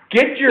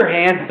 "Get your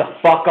hands the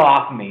fuck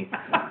off me."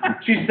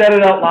 She said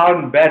it out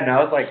loud in bed, and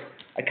I was like,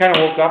 I kind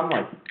of woke up, and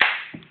I'm like,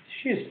 did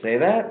she just say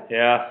that?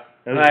 Yeah.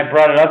 And then I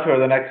brought it up to her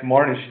the next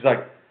morning. She's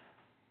like,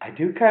 I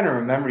do kind of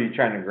remember you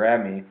trying to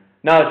grab me.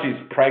 Now that she's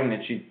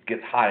pregnant, she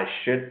gets hot as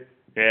shit.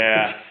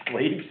 Yeah. She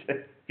sleeps.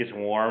 Gets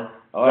warm.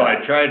 So I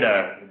tried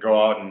to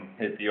go out and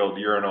hit the old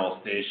urinal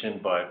station,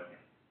 but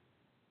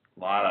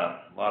a lot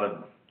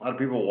of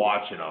people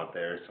watching out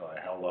there, so I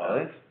held up.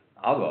 Really?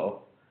 I'll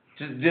go.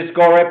 Just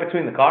go right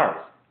between the cars.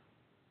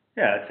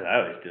 Yeah, that's what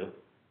I always do.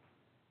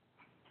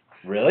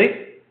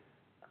 Really?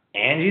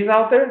 Angie's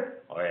out there?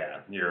 Oh yeah,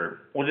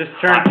 we'll just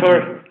turn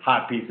toward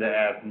hot piece of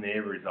ass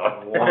neighbors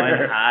out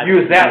there.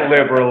 Use that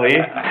liberally.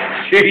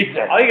 Jesus.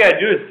 All you gotta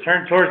do is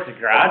turn towards the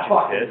garage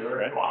and piss,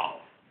 right?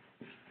 Wow.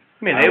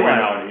 I mean, they went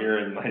out here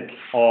and wait,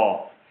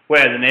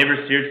 the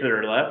neighbors steer to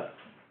their left?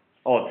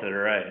 Oh, to the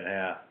right,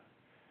 yeah.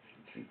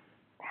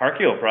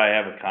 Harkey will probably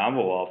have a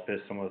combo while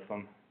pissing with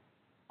them.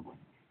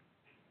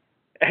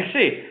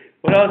 Actually,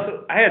 what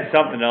else? I had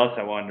something else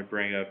I wanted to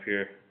bring up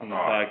here on the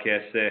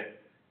podcast today.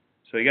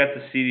 So we got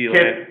the CD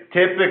live.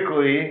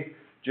 Typically,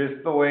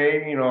 just the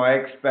way, I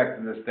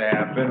expected this to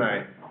happen,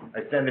 I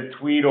send a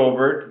tweet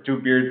over to Two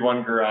Beards,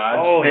 One Garage.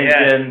 Oh,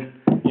 thinking,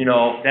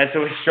 that's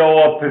what we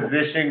show a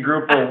position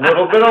group a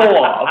little bit of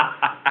love.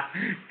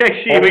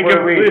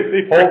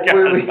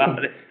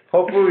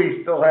 Hopefully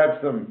we still have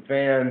some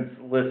fans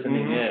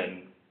listening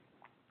in.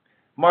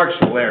 Mark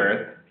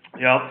Schlereth.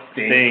 Yep.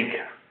 Stink.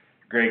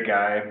 Great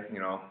guy.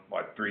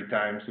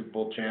 3-time Super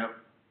Bowl champ.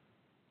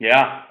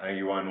 Yeah. I think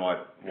he won one?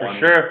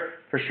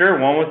 For sure.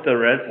 One with the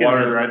Redskins. One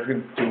with the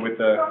Redskins.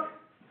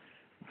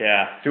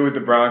 Two with the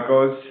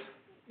Broncos.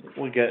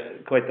 We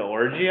get quite the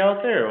orgy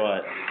out there, or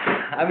what?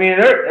 I mean,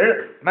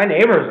 my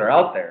neighbors are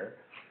out there.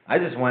 I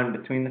just went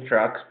between the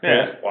trucks.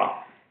 Yeah.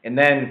 Wow. And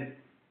then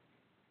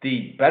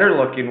the better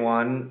looking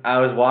one, I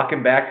was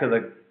walking back to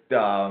the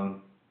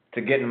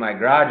to get in my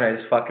garage. I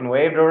just fucking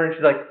waved over, and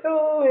she's like,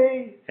 "Oh,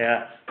 hey."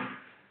 Yeah.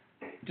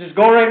 Just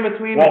go right in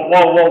between. Well,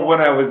 when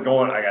I was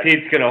going,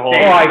 Pete's gonna hold.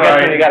 Oh, I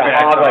guess when you got a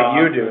hog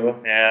like you do.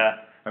 Yeah.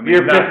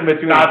 You're pissing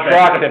between the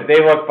trucks. If they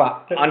look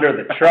under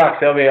the trucks,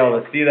 they'll be able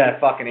to see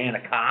that fucking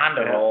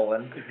anaconda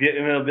rolling.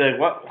 They'll be like,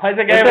 "What? Why's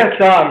that guy?" What's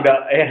that song?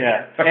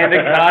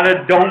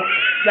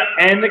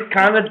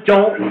 Anaconda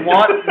don't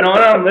want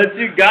none unless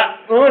you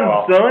got one,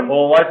 son.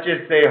 Well, let's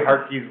just say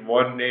Harkey's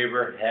one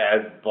neighbor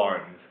has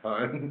buns,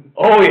 son.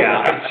 Oh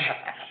yeah,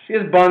 she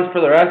has buns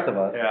for the rest of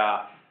us.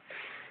 Yeah.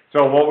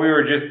 So what we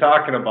were just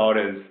talking about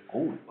is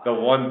the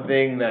one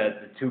thing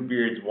that the Two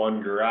Beards,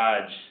 One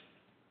Garage,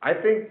 I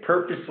think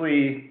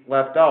purposely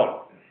left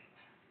out.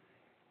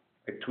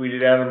 I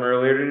tweeted at him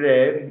earlier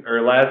today,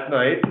 or last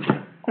night.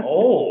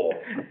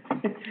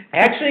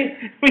 Actually,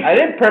 I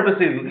didn't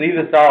purposely leave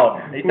this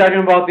out. Are you talking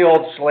about the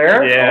old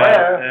Schler?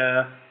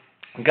 Yeah.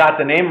 Got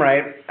the name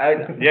right. I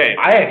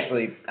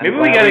actually. Maybe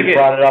we gotta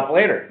brought it up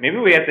later. Maybe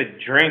we have to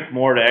drink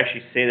more to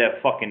actually say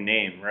that fucking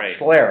name right.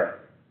 Schler.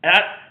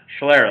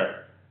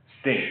 Schler.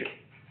 Stink.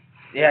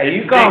 Yeah,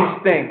 you call him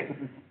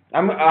Stink.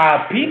 I'm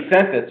Pete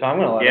sent it, so I'm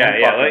gonna let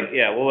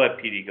him. We'll let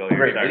Petey go here.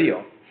 Great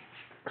video.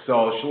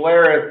 So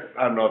Schler,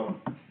 I don't know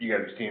if you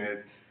guys have seen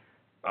it.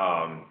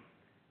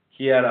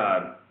 He had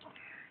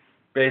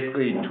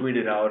basically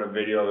tweeted out a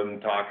video of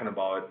him talking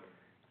about,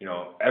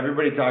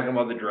 everybody talking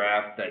about the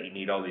draft, that you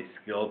need all these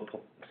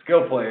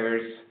skill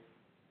players,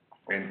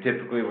 and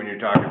typically when you're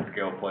talking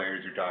skill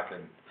players, you're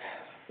talking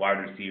wide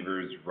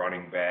receivers,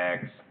 running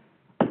backs,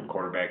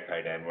 quarterback,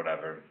 tight end,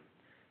 whatever.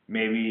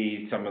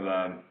 Maybe some of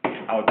the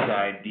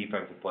outside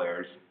defensive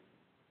players.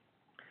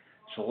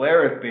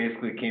 Schler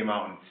basically came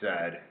out and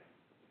said,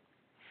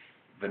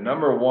 the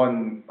number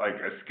one,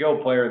 a skill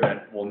player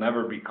that will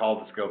never be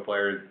called a skill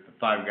player is the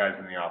 5 guys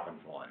in the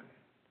offensive line.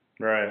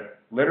 Right.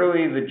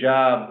 Literally the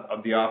job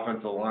of the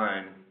offensive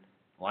line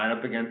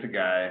up against a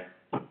guy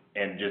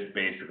and just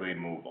basically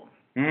move them.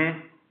 Mm-hmm.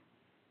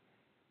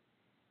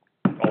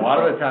 A lot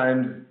of the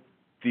times,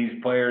 these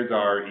players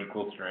are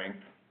equal strength.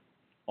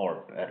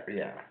 Or better,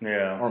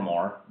 yeah. Or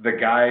more. The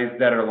guys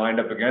that are lined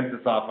up against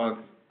this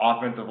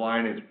offensive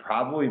line is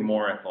probably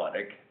more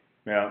athletic.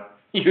 Yeah.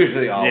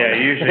 Usually always. Yeah,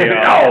 usually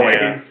always.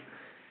 Yeah.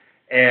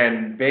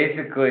 And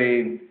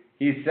basically,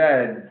 he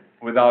said,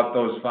 without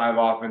those 5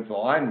 offensive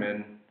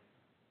linemen,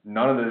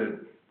 none of the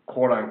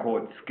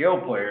quote-unquote skill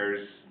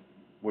players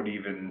would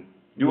even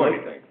do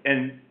anything.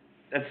 And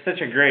that's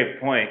such a great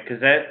point, because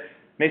that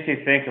makes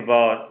me think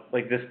about,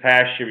 this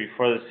past year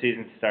before the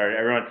season started,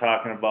 everyone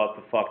talking about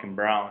the fucking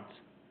Browns.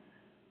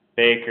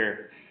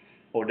 Baker,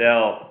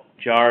 Odell,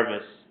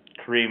 Jarvis,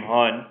 Kareem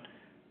Hunt,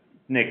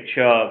 Nick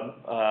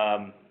Chubb,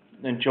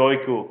 and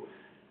Njoku,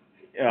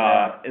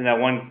 and that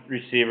one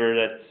receiver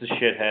that's a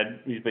shithead.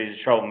 He's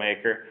a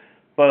troublemaker.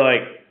 But,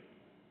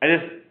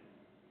 and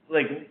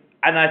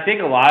I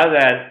think a lot of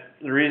that,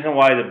 the reason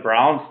why the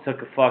Browns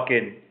took a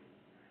fucking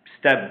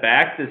step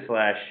back this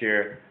last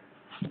year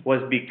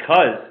was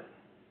because,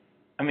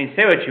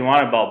 say what you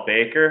want about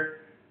Baker.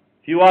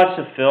 If you watch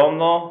the film,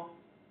 though,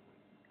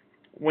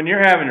 when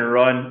you're having a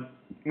run,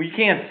 you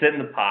can't sit in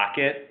the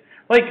pocket.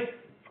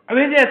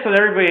 That's what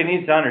everybody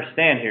needs to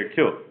understand here,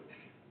 too.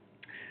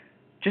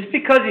 Just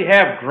because you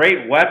have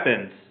great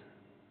weapons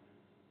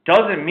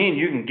doesn't mean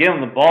you can give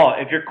them the ball.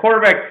 If your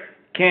quarterback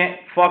can't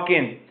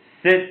fucking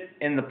sit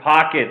in the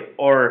pocket,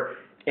 or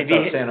if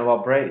you saying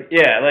about Brady.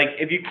 Yeah,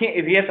 if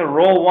you have to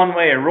roll one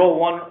way or roll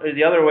one or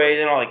the other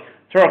way,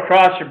 throw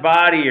across your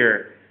body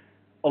or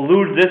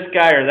elude this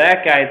guy or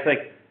that guy,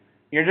 it's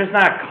you're just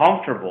not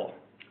comfortable.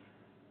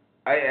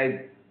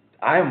 I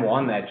am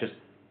one that just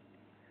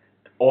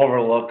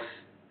overlooks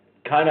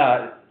kind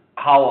of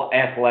how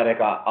athletic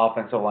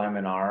offensive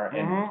linemen are,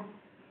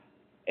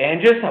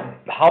 and just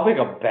how big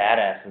of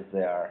badasses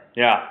they are.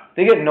 Yeah.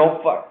 They get no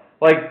fuck.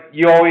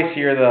 You always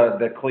hear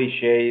the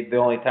cliche, the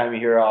only time you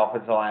hear an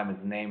offensive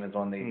lineman's name is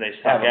when they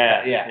suck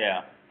ass.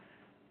 Yeah.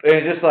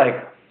 It's just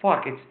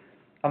fuck,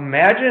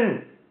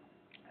 imagine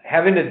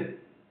having to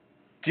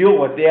deal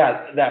with the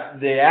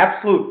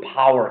absolute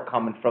power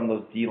coming from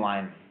those D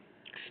linemen.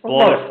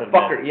 Explosive.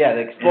 The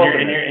explosive.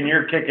 And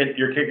you're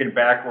kicking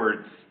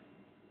backwards,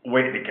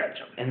 waiting to catch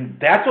them. And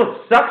that's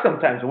what sucks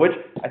sometimes, which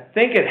I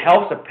think it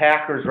helps the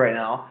Packers right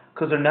now,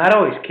 because they're not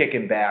always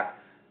kicking back,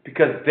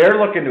 because they're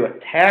looking to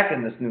attack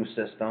in this new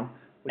system.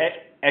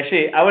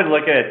 Actually, I would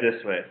look at it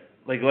this way.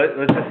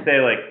 Let's just say,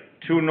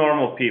 2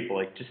 normal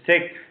people. Just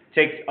take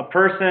a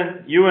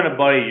person, you and a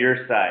buddy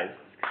your size,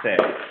 say,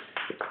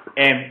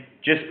 and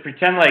just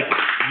pretend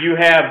you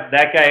have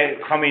that guy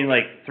coming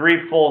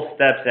 3 full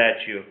steps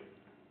at you,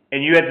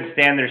 and you have to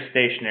stand there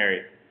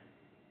stationary.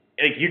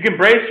 You can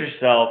brace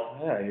yourself,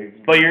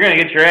 but you're going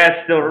to get your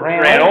ass still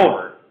ran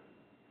over.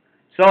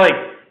 So,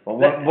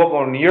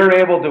 when you're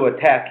able to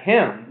attack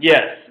him,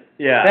 yes,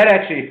 yeah, that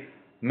actually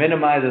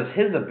minimizes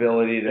his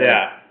ability to.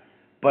 Yeah.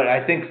 But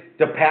I think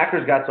the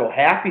Packers got so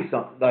happy,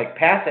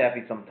 pass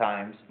happy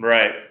sometimes,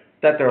 right,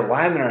 that their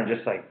linemen are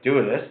just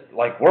dude, this,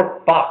 we're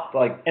fucked.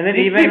 And then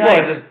these even people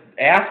are just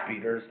ass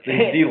beaters.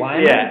 These D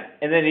linemen. Yeah,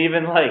 and then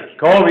even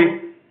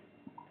Kobe.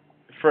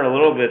 For a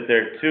little bit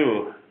there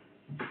too.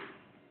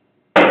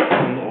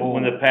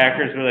 When the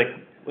Packers were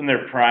when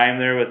they're prime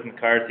there with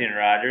McCarthy and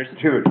Rodgers.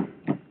 Dude.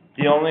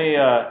 The only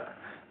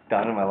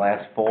down in my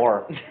last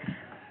 4.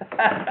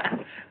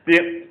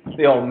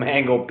 the old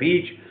mango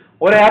peach.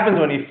 What happens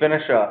when you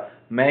finish a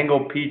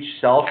mango peach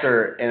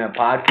seltzer in a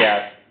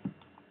podcast?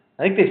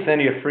 I think they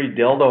send you a free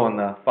dildo in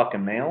the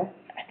fucking mail.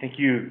 I think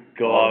you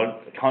go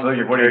out. So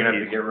you're going to have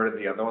to get rid of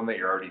the other one that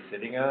you're already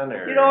sitting on,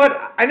 or? You know what?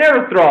 I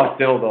never throw out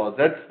dildos.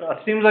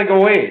 That seems like a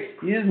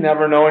waste. You just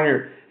never know when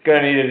you're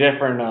gonna need a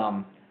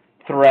different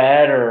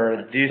thread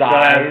or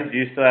size. Do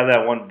you still have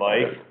that one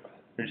bike?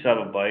 Or just have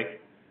a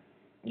bike?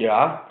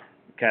 Yeah.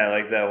 Kind of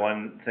like that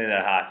one thing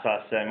that Hot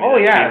Sauce sent me. Oh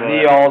yeah,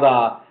 the old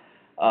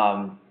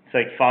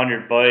it's found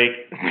your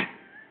bike.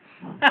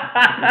 What's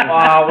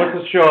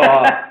the show?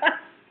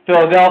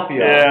 Philadelphia.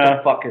 Yeah. What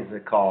the fuck is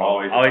it called?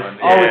 Always Sunny.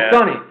 Always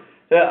Sunny.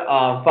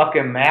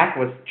 Fucking Mac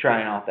was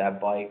trying out that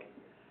bike.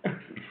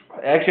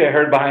 Actually, I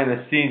heard behind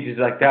the scenes, he's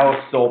like, that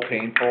was so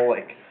painful.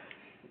 Like,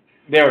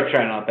 they were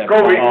trying out that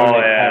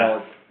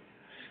bike.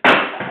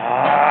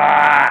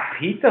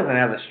 Pete doesn't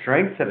have the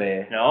strength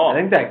today. No. I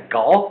think that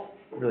golf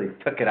really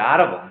took it out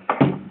of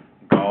him.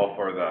 Golf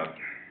or the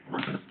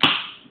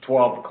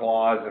 12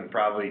 claws and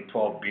probably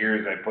 12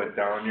 beers I put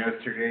down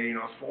yesterday. You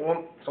know,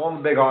 slowing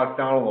the big hoss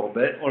down a little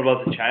bit. What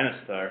about the China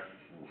Star?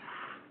 What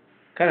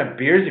kind of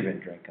beers you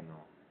been drinking,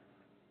 though?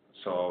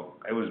 So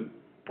it was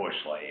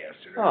Busch Light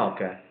yesterday. Oh,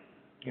 okay.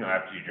 You know,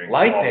 after you drink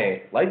Light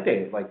 12,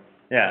 day, like,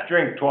 Yeah.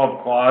 drink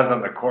 12 claws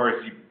on the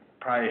course, you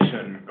probably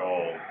shouldn't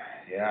go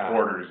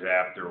quarters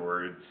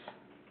afterwards.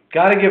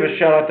 Got to give a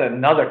shout out to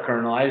another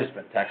colonel. I just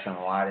been texting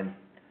a lot, and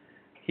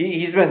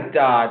he's been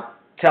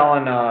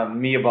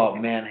telling me about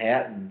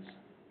Manhattans.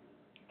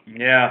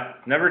 Yeah.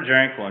 Never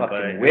drank one,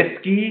 Fucking but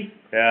whiskey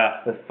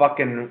yeah. with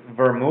fucking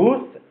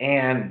vermouth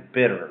and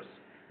bitters.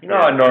 You know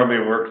how it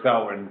normally works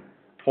out when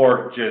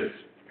pork just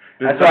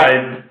That's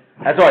decides.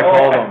 what I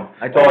told him.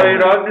 I told him. You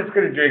know, I'm just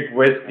gonna drink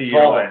whiskey.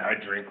 I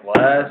drink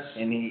less.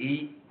 And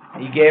he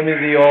gave me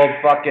the old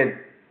fucking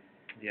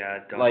Yeah.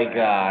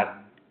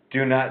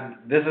 do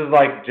not. This is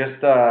like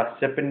just a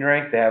sip and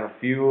drink. They have a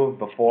few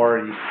before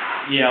you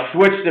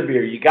switch the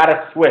beer. You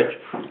gotta switch.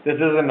 This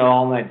isn't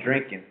all night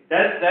drinking.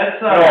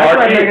 That's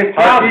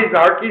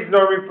Arky's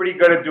normally pretty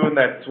good at doing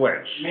that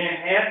switch.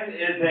 Manhattan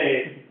is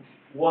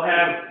we'll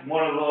have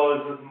one of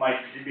those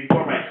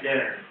before my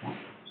dinner.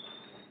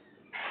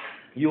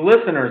 You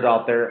listeners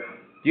out there,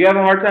 do you have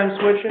a hard time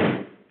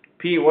switching?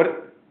 Pete, what's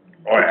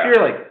your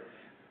like?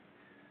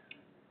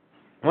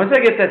 Once I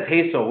get that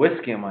taste of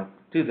whiskey, I'm like,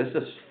 dude, this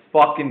is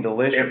fucking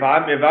delicious. If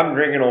I'm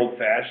drinking old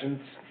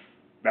fashions,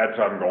 that's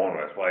what I'm going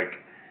with. Like,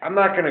 I'm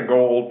not gonna go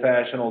old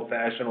fashioned.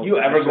 You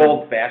ever go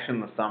old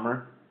fashioned in the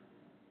summer?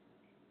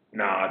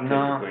 Nah,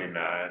 typically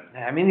not.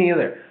 I mean,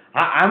 neither.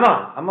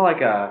 I'm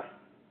like a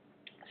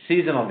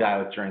seasonal guy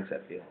with drinks, I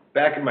feel.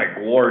 Back in my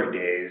glory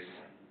days,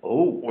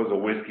 Oh, was a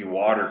whiskey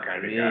water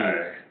kind of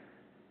guy,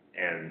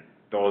 and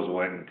those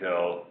went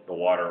until the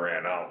water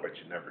ran out, which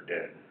it never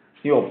did.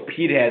 the old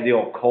Pete had the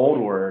old code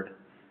word,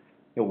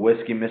 the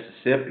whiskey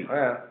Mississippi. Oh,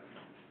 yeah.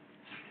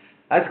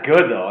 That's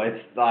good though.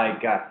 It's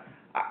like,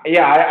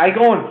 I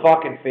go in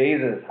fucking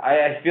phases.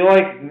 I feel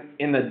like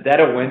in the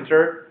dead of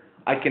winter,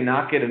 I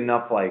cannot get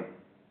enough like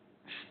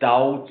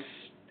stouts,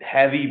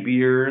 heavy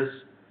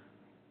beers,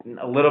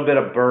 a little bit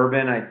of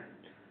bourbon.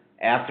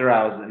 After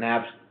I was an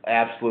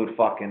absolute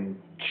fucking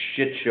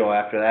shit show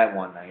after that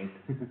one night.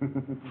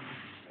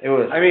 It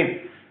was. I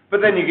mean,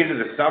 but then you get to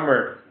the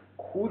summer.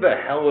 Who the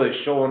hell is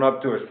showing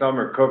up to a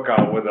summer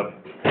cookout with a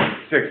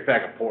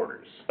 6-pack of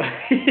porters?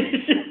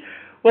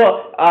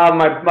 Well,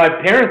 my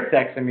parents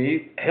texted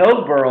me.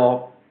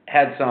 Hillsboro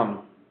had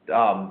some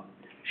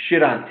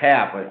shit on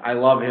tap. But I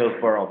love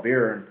Hillsboro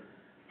beer. And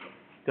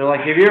they're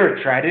like, "Have you ever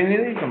tried any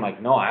of these?" I'm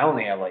like, "No, I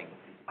only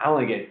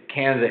get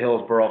cans of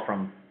Hillsboro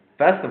from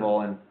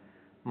Festival." And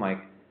I'm like,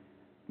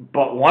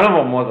 but one of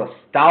them was a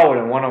stout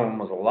and one of them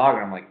was a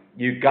lager. I'm like,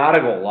 you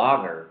gotta go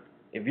lager.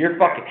 If you're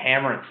fucking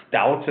hammering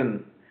stouts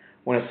and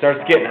when it starts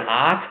getting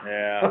hot.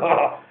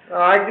 Yeah.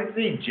 I can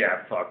see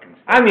Jeff fucking.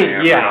 I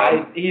mean,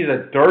 yeah, he's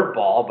a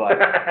dirtball, but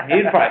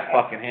he'd probably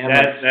fucking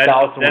hammer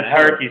stouts. That's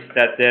Harky's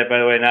stepdad, by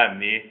the way, not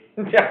me.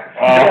 Yeah.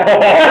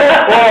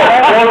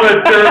 Oh,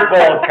 the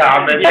dirtball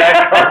comment.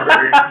 That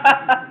covered.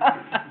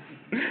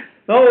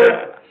 No,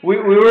 we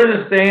were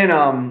just saying,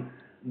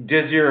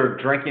 does your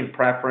drinking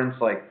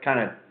preference like kind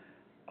of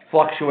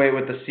fluctuate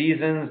with the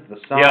seasons, the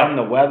sun,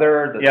 the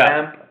weather, the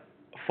temp?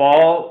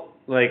 Fall,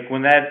 like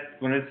when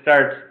it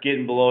starts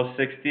getting below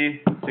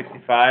 60,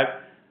 65,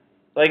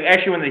 like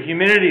actually when the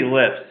humidity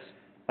lifts,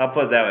 I'll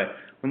put it that way.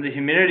 When the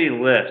humidity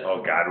lifts.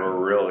 Oh God, we're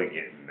really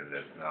getting into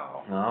this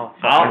now. No,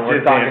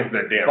 We're talking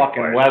the damn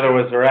fucking weather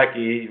with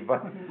Zarecki. You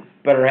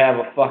better have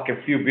a fucking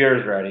few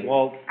beers ready.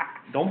 Well,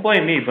 don't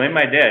blame me, blame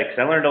my dad, because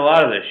I learned a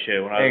lot of this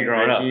shit when I was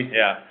growing up.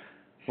 Yeah.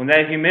 When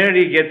that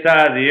humidity gets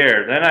out of the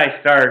air,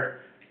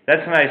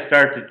 that's when I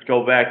start to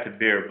go back to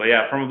beer. But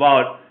yeah, from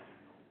about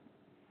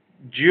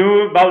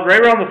June, about right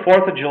around the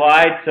 4th of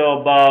July till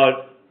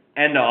about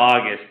end of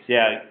August,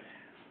 yeah,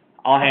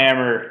 I'll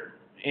hammer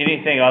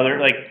anything other,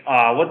 like,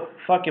 what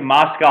fucking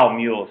Moscow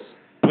Mules.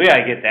 We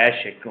gotta get that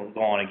shit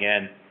going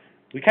again.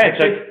 We kind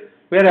of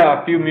we had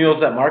a few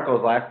mules at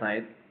Marco's last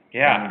night.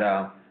 Yeah. And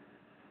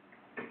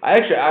I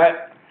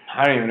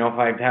don't even know if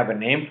I have a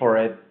name for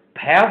it.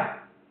 Have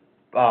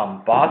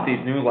bought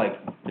these new like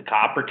the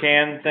copper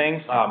can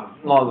things.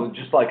 No,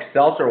 just like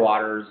seltzer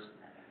waters,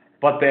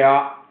 but they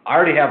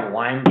already have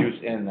lime juice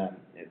in them.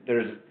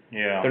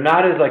 They're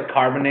not as like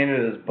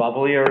carbonated as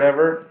bubbly or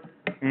whatever.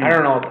 I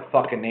don't know what the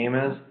fucking name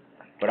is,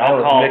 but I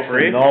was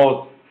mixing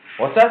those.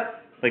 What's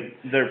that? Like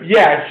they're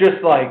it's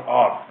just like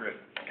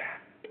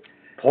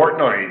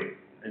Portnoy.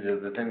 Is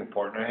it the thing that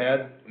Portnoy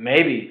had?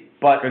 Maybe,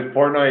 but because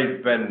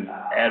Portnoy's been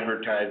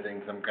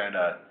advertising some kind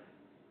of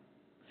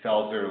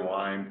seltzer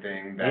lime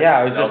thing. That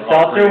Yeah, it was just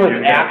alcohol seltzer free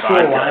with juice, actual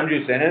vodka. lime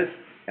juice in it,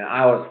 and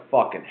I was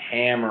fucking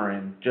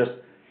hammering. Just,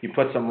 you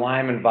put some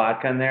lime and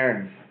vodka in there,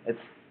 and it's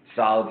a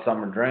solid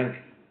summer drink.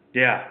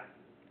 Yeah.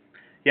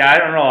 Yeah, I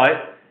don't know.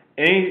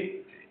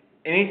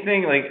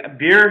 Anything like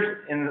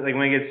beer in like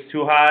when it gets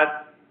too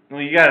hot,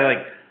 well, you gotta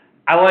like.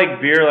 I like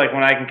beer like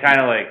when I can kind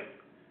of like.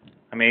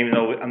 I mean, even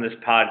though on this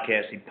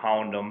podcast we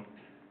pound them,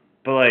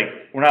 but like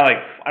we're not like.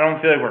 I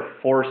don't feel like we're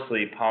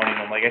forcefully pounding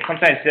them. Like I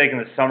sometimes feel like in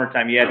the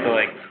summertime you have to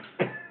like.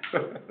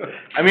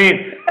 I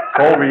mean,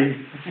 Kobe.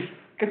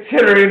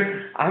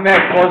 Considering I'm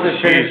at close to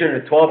finishing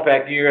a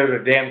 12-pack, you guys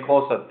are damn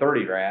close to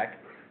 30 rack.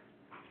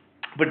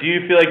 but do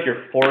you feel like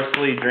you're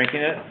forcefully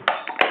drinking it?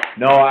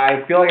 No,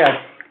 I feel like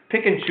I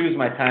pick and choose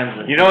my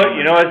times. You know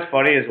what's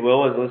funny is Will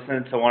was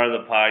listening to one of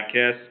the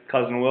podcasts,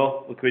 cousin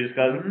Will, Laquita's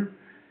cousin. Mm-hmm.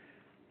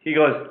 He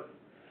goes,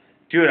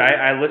 dude,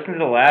 I listened to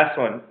the last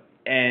one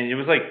and it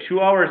was like 2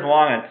 hours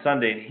long on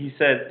Sunday. And he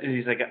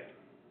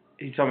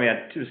told me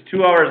it was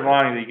 2 hours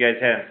long that you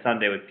guys had on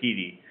Sunday with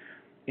PD.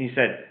 And he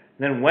said,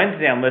 then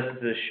Wednesday I'm listening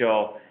to the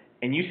show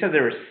and you said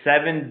there were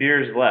 7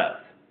 beers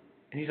left.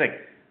 And he's like,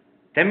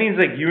 that means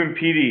like you and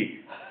PD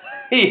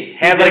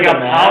had like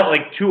a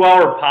 2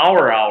 hour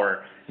power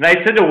hour. And I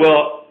said to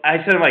Will, I'm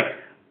like,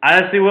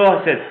 honestly, Will,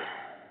 I said,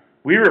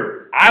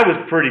 I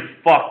was pretty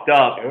fucked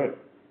up. Good.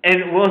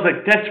 And Will's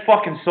like, that's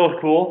fucking so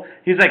cool.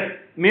 He's like,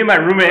 me and my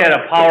roommate had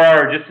a power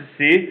hour just to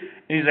see.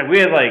 And he's like, we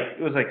had like,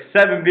 it was like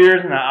 7 beers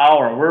in an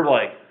hour. And we're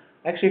like,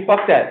 actually,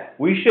 fuck that.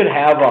 We should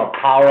have a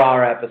power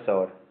hour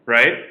episode.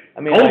 right?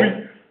 I mean,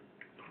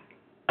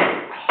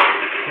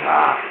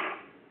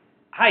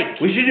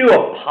 we should do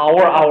a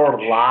power hour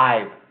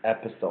live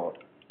episode.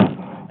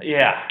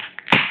 Yeah.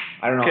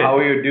 I don't know Good. how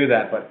we would do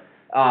that, but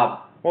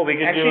Well, we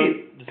could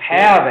actually, do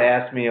Pav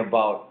asked me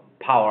about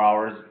power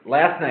hours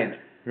last night.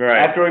 Right.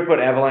 After we put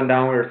Evelyn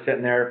down, we were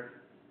sitting there,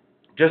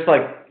 just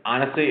like,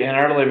 honestly, in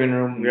our living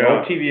room, Yeah.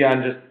 no TV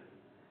on, just,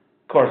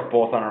 of course,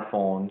 both on our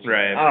phones.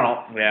 Right. I don't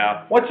know.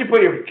 Yeah. Once you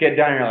put your kid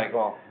down, you're like,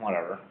 well,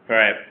 whatever.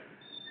 Right.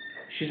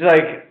 She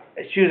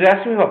was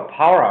asking me about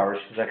power hours.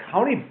 She's like,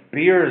 how many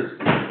beers?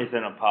 It's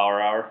in a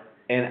power hour.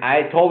 And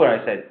I told her,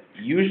 I said,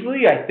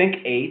 usually I think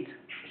 8.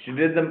 She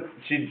looked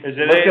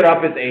it it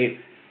up as 8.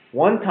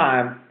 One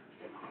time,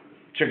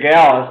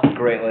 Chagalis,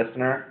 great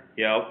listener,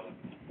 Yep.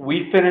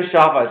 we finished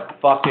off a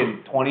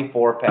fucking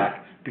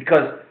 24-pack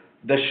because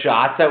the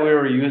shots that we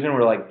were using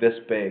were like this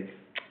big.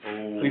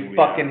 Ooh, We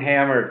fucking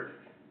hammered.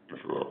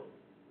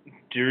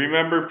 Do you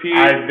remember, Pete?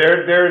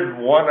 There's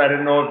one. I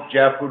didn't know if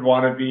Jeff would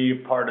want to be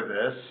part of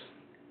this.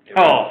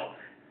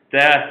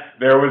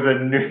 There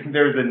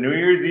was a New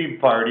Year's Eve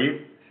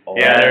party. Oh,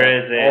 Yeah,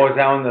 there is a- Oh, is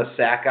that when the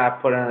sack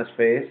got put on his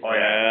face? Oh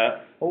yeah.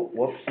 Oh,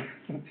 whoops.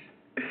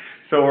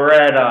 So we're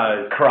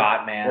at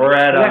Crot Man. We're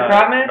at Is that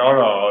Crot Man? No, it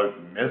was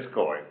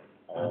Miscoy.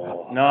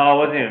 Oh. No,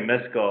 it wasn't even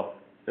Misco.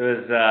 It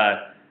was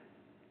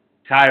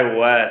Ty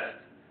West.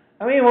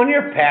 I mean, when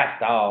you're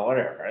passed out,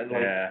 whatever. It's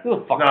like, Yeah. who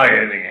the fuck? Not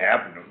anything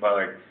happened, but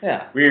like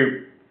Yeah.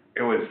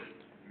 it was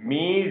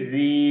me,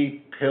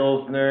 Z,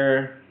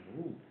 Pilsner,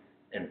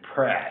 and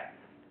Pratt.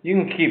 You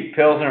can keep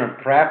Pilsner and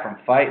Pratt from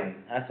fighting.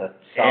 That's a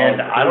solid.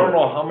 And I don't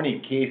know how many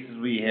cases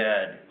we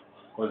had.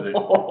 Was it?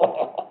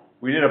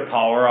 We did a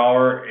power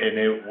hour and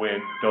it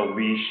went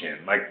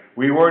deletion. Like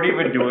we weren't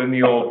even doing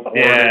the old pour.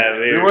 Yeah,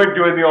 we weren't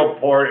doing the old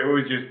pour. It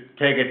was just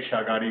take a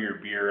chug out of your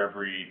beer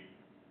every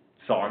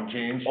song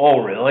change.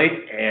 Oh, really?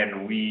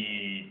 And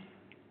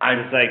I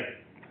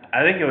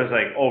think it was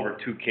like over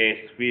 2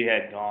 cases we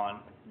had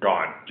gone.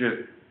 gone. Just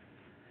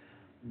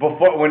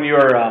Before, when you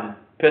were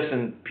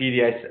pissing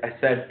PD, I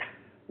said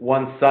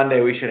one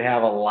Sunday we should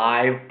have a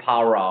live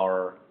power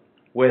hour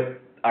with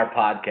our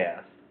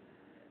podcast.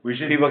 we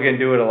should. People can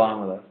do it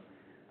along with us.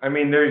 I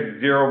mean, there's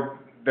zero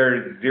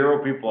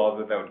people out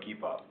there that would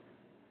keep up,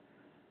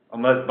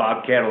 unless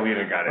Bob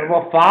Catalina got What it.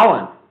 about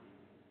Fallon?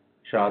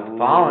 Shout out to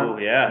Fallon.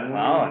 Ooh, yeah,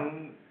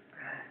 Fallon.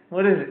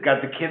 What is it?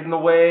 Got the kid in the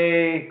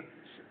way.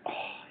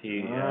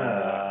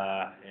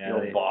 The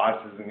old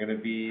boss isn't gonna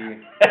be.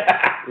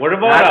 What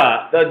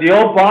about the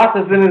old boss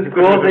isn't as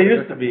cool as they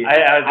used to be.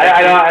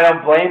 I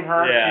don't blame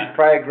her. Yeah. She's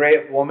probably a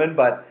great woman,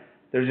 but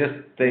they're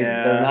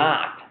Yeah.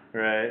 not.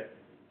 Right.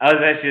 I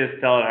was actually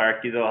just telling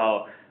Harky though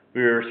how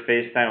we were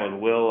FaceTime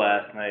with Will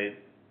last night.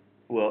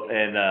 Will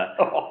and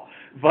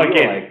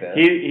fucking like that.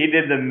 he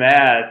did the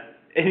math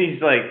and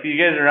he's like, you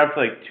guys are up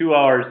for like 2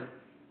 hours,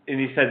 and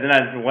he said then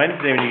on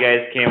Wednesday when you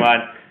guys came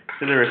on,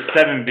 so there were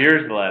 7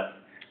 beers left.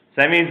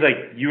 So that means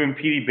like you and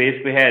PD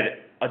basically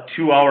had a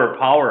 2-hour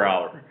power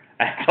hour.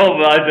 I told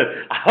him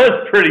I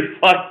was pretty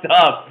fucked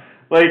up.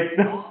 Like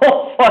the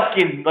whole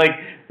fucking like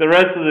the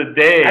rest of the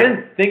day. I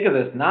didn't think of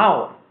this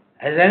now.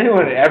 Has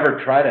anyone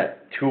ever tried a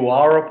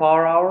 2-hour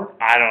power hour?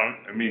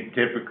 I mean,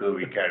 typically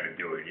we kind of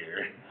do it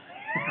here.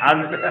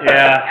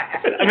 Yeah.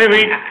 I mean,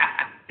 we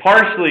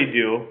partially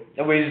do.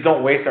 And we just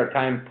don't waste our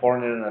time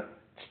pouring it in a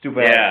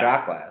stupid ass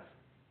shot glass.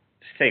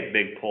 Just take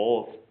big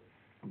pulls.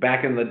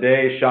 Back in the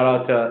day, shout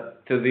out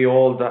to the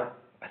old,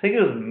 I think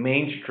it was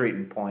Main Street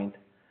in Point.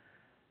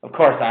 Of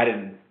course, I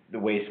didn't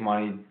waste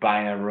money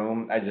buying a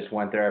room. I just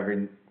went there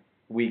every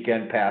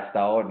weekend, passed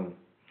out, and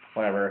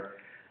whatever.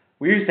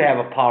 We used to have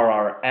a power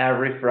hour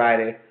every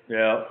Friday.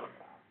 Yeah.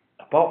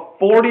 About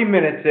 40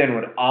 minutes in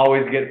would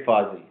always get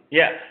fuzzy.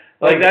 Yeah.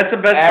 Like that's the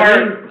best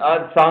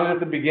part. Songs at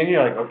the beginning,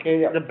 you're like,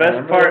 okay. The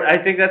best part, I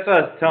think that's what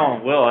I was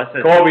telling Will. I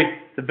said, Kobe.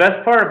 The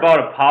best part about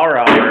a power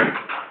hour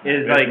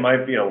is this like.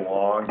 might be a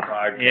long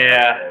podcast.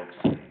 Yeah.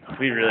 Folks.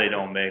 We really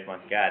don't make one.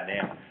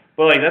 Goddamn.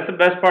 But like that's the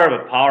best part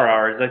of a power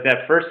hour is like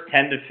that first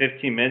 10 to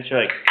 15 minutes.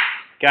 You're like,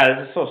 God,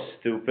 this is so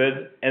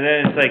stupid. And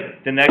then it's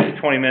like the next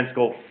 20 minutes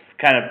go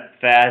kind of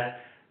fast.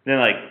 Then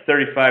like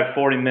 35,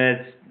 40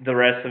 minutes. The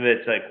rest of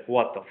it's like,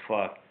 what the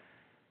fuck?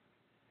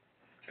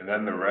 And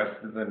then the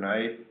rest of the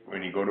night,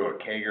 when you go to a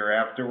kegger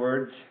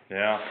afterwards.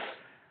 Yeah.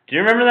 Do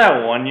you remember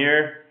that one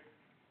year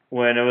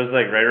when it was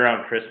like right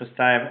around Christmas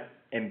time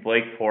and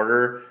Blake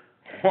Porter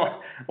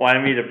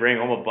wanted me to bring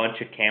home a bunch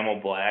of Camel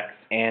Blacks?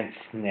 And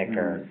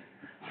Snickers.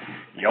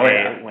 Oh,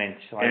 yeah.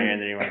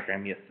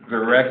 The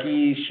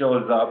Recce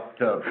shows up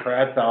to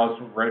Pratt's house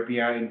right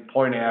behind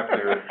Point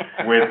After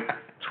with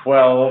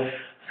 12,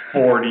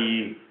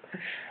 40.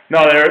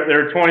 No,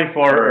 they're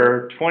 24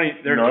 or 20.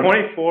 They're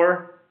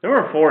 24. They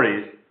were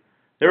 40s.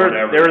 They were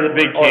the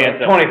big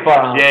cans. 24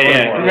 ounce.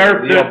 Yeah.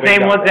 They're the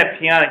same ones that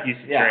Pionk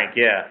used to drink.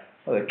 Yeah.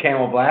 Oh, the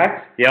Camel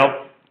Blacks.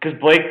 Yep. Because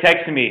Blake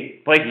texted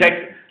me.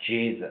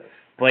 Jesus.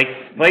 Blake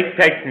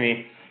texted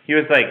me. He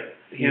was like.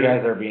 You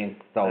guys are being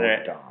so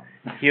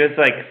dumb. He was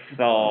like,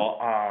 so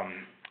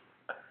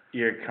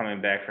you're coming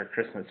back for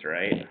Christmas,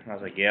 right? And I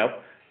was like,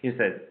 yep. He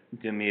said,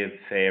 do me a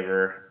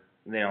favor.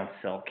 They don't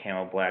sell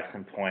Camel Blacks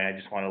in Point. I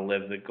just want to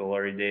live the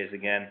glory days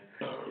again.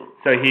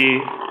 So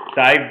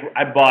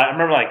I bought. I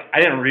remember I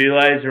didn't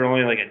realize they were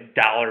only like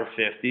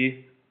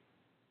 $1.50.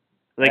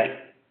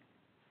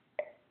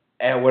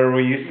 And where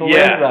we used to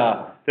live,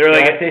 they were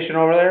like gas station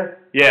over there.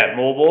 Yeah,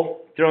 Mobile.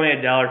 They're only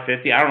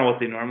 $1.50. I don't know what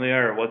they normally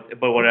are,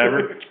 but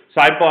whatever.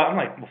 So I bought. I'm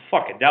like, well,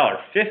 fuck,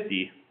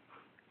 $1.50.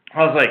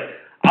 I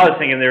was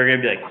thinking they were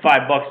gonna be like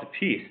 $5 a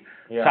piece.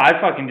 Yeah. So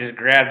I fucking just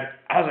grabbed.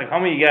 I was like, how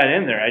many you got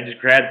in there? I just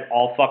grabbed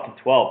all fucking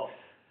 12.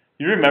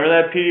 You remember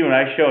that, Petey, when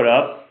I showed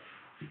up?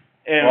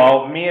 And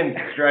well, me and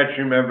Stretch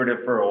remembered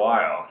it for a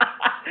while.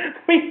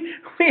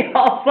 we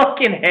all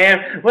fucking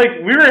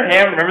we were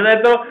remember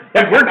that though?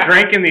 Like we're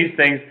drinking these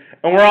things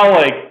and we're all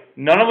like,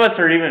 none of us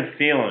are even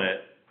feeling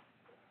it.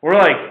 We're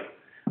like,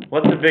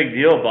 what's the big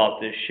deal about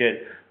this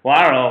shit? Well,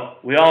 I don't know.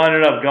 We all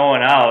ended up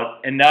going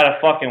out and not a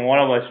fucking one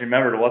of us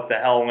remembered what the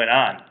hell went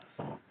on.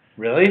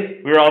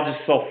 Really? We were all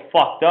just so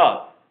fucked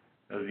up.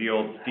 That was the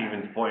old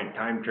Stevens Point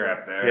time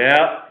trap there.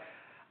 Yeah.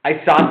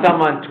 I saw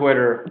some on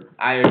Twitter.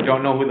 I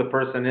don't know who the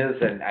person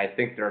is, and I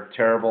think they're a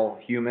terrible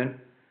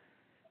human.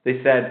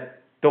 They said,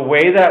 the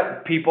way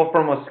that people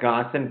from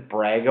Wisconsin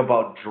brag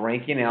about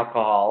drinking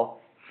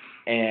alcohol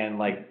and,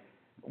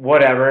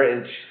 whatever,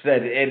 it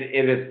said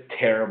it is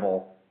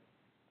terrible.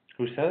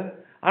 Who said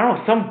it? I don't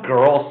know. Some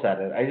girl said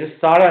it. I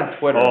just saw it on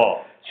Twitter.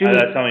 Oh, she was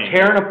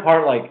tearing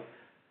apart,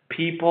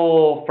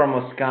 people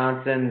from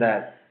Wisconsin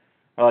that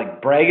are,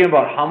 bragging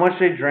about how much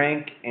they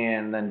drink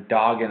and then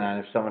dogging on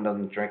if someone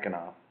doesn't drink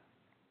enough.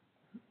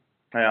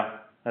 Yeah,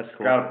 that's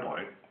cool. Got a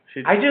point.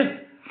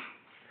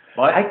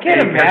 I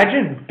can't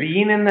imagine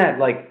being in that,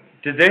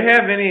 Did they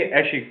have any,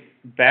 actually,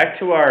 back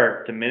to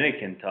our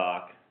Dominican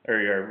talk,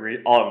 or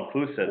your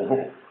all-inclusive,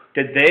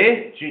 did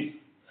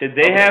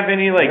they have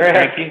any,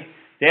 drinking,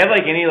 they have,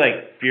 any,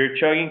 beer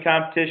chugging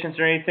competitions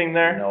or anything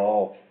there?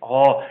 No.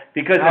 Oh,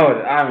 because...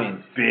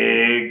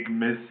 big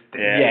mistake.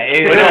 Yeah,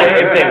 if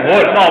they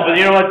would. No, but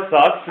you know what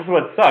sucks? This is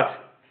what sucks.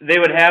 They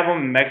would have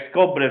them in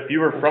Mexico, but if you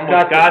were from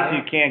Wisconsin,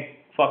 you can't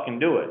fucking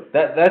do it.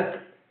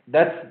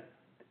 That's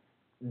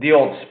the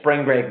old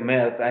spring break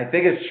myth. I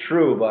think it's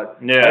true, but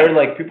yeah. I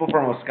heard, people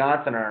from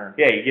Wisconsin are...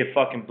 Yeah, you get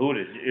fucking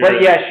booted.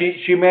 But, yeah,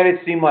 she made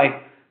it seem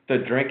like the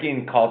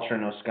drinking culture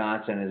in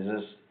Wisconsin is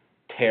just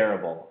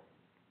terrible.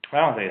 I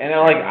don't think it's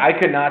terrible. And, I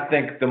could not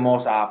think the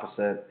most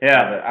opposite.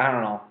 Yeah. But I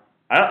don't know.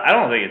 I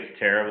don't think it's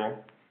terrible.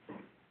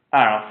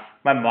 I don't know.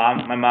 My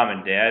mom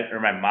and dad, or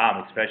my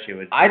mom especially,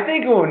 would... I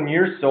think when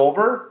you're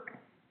sober,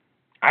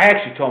 I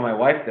actually told my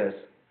wife this,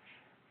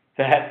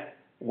 that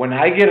when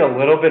I get a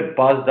little bit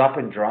buzzed up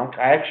and drunk,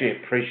 I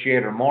actually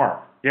appreciate her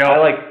more. Yeah. I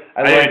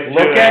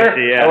look at her,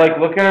 yeah.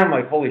 I'm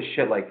like, holy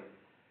shit,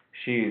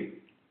 she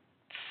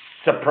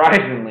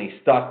surprisingly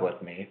stuck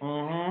with me.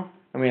 Mm-hmm.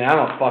 I mean, I'm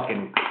a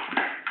fucking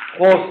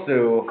close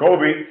to...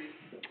 Kobe.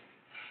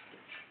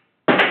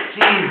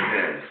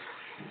 Jesus.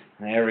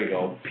 There we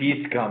go.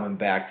 Pete's coming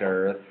back to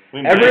earth.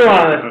 Everyone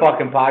on this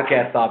fucking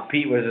podcast thought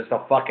Pete was just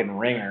a fucking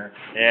ringer.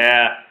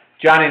 Yeah.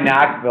 Johnny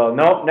Knoxville.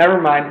 Nope, never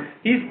mind.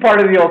 He's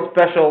part of the old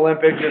Special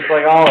Olympics just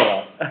like all of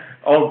us.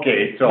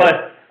 Okay, so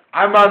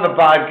I'm on the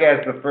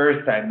podcast the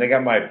first time. They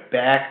got my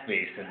back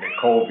facing to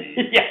Kobe.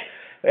 Yeah.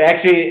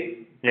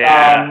 Actually,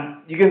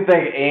 you can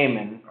thank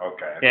Eamon.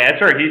 Okay. Yeah,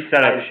 that's where he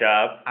set up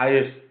shop. I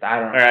don't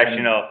know. Or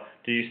actually, no.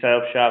 Did you set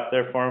up shop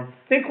there for him?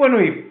 I think when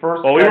we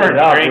first we weren't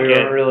drinking. We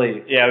weren't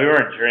really... Yeah, we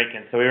weren't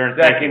drinking, so we weren't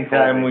Second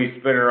time we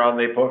spin around,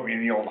 they put me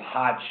in the old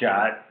hot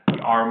shot.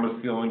 Arm was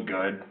feeling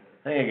good.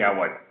 I think I got,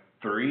 what,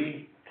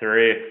 3?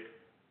 3.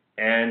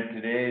 And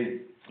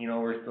today,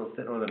 we're still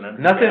sitting with an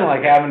empty Nothing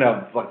basket. like having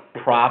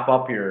to prop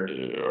up your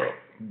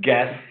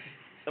guest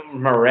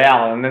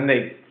morale, and then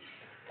they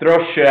throw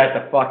shit at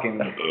the fucking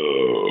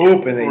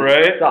hoop and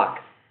they suck.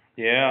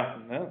 Yeah,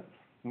 no,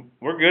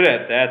 we're good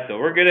at that though.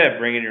 We're good at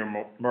bringing your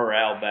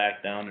morale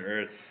back down to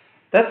earth.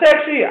 That's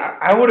actually,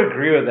 I would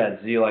agree with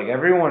that, Z. Like,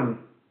 everyone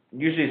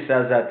usually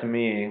says that to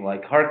me.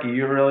 Like, Harky,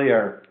 you really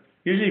are,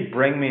 usually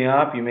bring me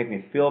up. You make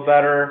me feel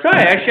better.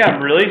 Actually,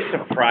 I'm really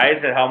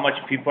surprised at how much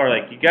people are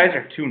like, you guys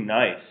are too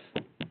nice.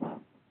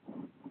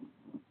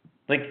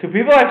 Like, do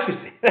people actually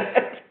say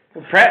that?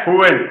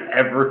 Who has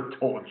ever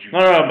told you? No,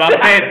 but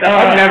I'm saying,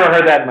 I've never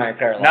heard that in my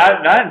entire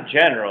life. Not in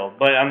general,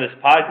 but on this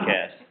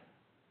podcast.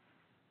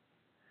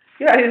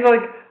 Yeah, he's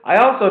like, I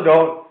also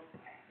don't,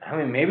 I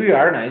mean, maybe we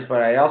are nice,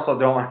 but I also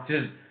don't want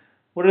to just,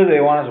 what do they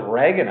want us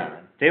ragging on?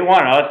 They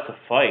want us to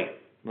fight.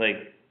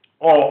 Like,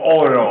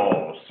 oh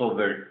no. So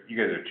you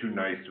guys are too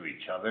nice to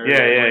each other?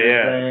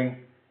 Yeah.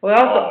 Well,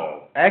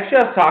 also, actually,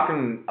 I was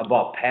talking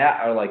about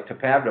to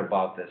Pat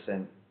about this,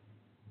 and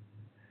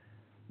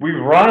we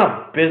run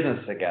a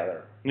business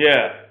together.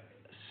 Yeah.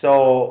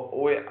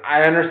 So,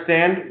 I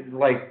understand,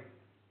 like,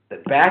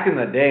 that back in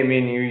the day, me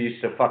and you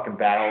used to fucking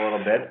battle a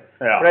little bit.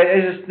 Yeah. But I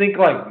just think,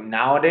 like,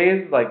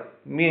 nowadays, like,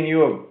 me and you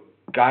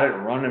have got it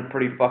running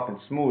pretty fucking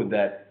smooth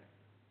that,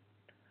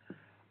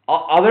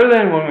 other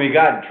than when we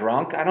got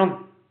drunk, I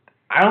don't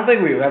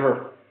think we've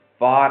ever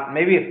fought,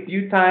 maybe a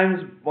few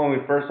times when we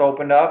first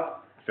opened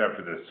up. Except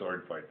for the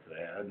sword fights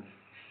they had.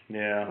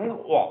 Yeah.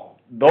 Well,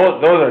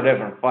 those are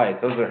different fights.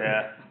 Those are...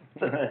 Yeah.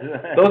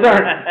 those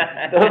are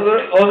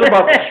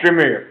about the string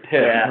of your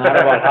piss, not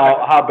about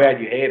how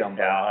bad you hate them.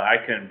 Yeah, I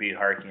couldn't beat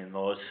Harky in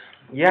those.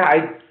 Yeah,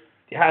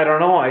 I don't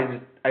know.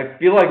 I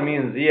feel like me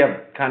and Z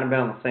have kind of been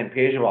on the same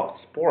page about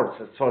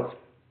sports.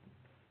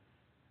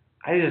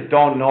 I just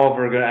don't know if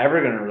we're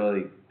ever gonna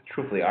really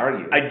truthfully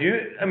argue. I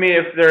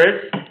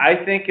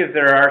think if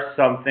there are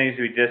some things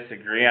we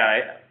disagree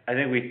on, I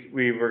think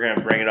we were gonna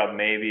bring it up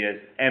maybe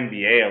as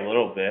NBA a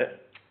little bit.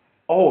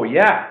 Oh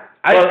yeah.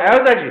 I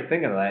was actually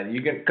thinking of that.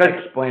 You can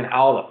explain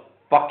how the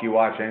fuck you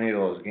watch any of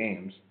those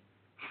games.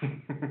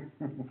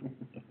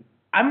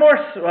 I'm more.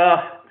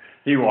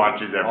 He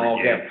watches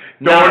every game.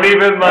 No, Don't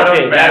even let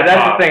him back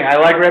that's up. the thing. I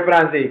like ripping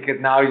on Z because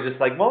now he's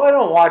just like, well, I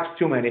don't watch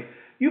too many.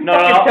 You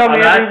fucking tell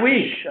me every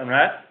week. I'm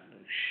not.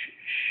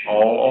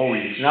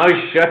 Always. Now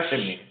he's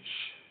shushing me.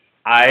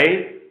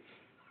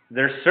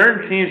 There's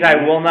certain teams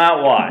I will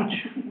not watch.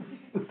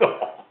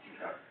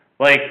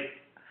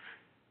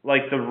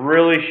 like the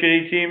really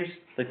shitty teams.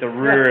 Like the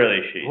really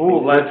shitty.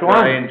 Ooh, let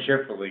Brian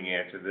Schifferling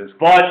answer this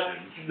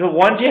question. The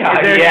one because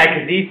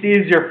he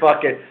sees your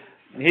fucking.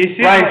 He sees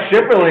Brian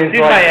Schifferling's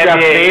sees like my Jeff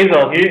NBA.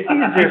 Bezos. He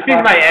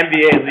sees my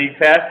NBA league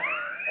pass.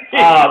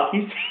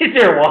 He sees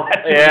your watch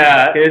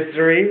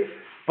history.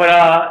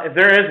 But if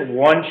there is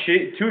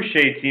two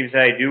shade teams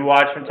that I do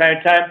watch from time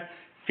to time,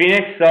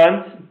 Phoenix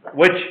Suns,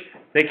 which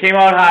they came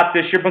out hot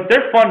this year, but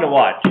they're fun to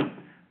watch.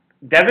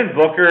 Devin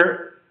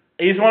Booker,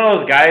 he's one of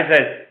those guys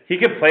that he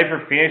could play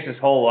for Phoenix his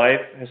whole life,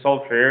 his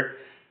whole career.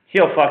 He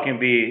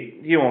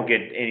won't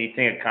get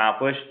anything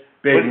accomplished.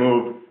 Big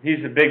move.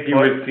 He's a big. He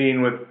was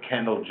seen with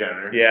Kendall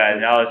Jenner. Yeah,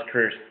 now his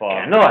career's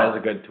fucked. Kendall has a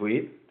good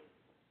tweet.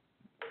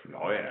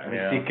 Oh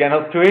yeah. You see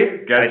Kendall's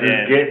tweet? Guys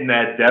just getting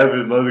that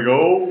Devin, let it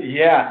go.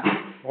 Yeah.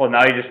 Well,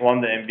 now he just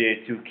won the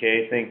NBA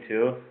 2K thing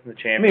too, the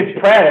championship. I mean,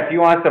 Pratt, if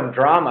you want some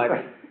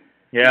drama,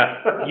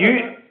 yeah.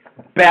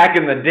 Back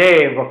in the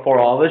day before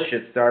all this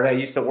shit started, I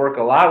used to work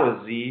a lot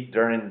with Z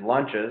during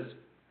lunches,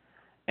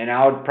 and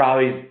I would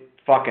probably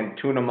fucking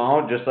tune him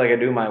out just like I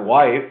do my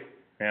wife.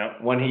 Yeah.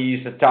 When he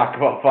used to talk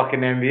about fucking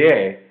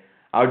NBA,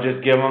 I would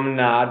just give him a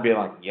nod, be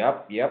like,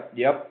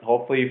 yep.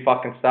 Hopefully he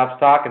fucking stops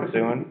talking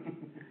soon.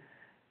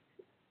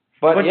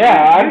 But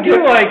yeah, you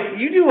do like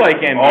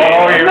NBA.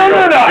 Oh, no.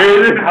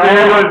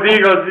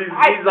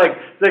 He's like,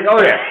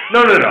 oh yeah, no.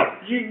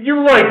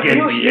 You like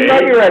NBA. You know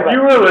you're right.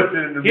 You were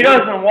listening to me. He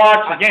doesn't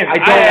watch the games. I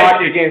don't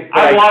watch the games.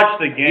 I watch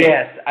the games.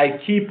 Yes, I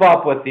keep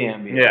up with the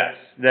NBA. Yes,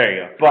 there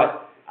you go.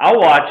 But I'll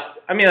watch.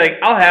 I mean,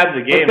 like I'll have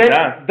the games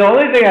on. The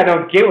only thing I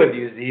don't get with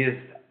you is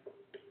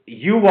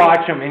you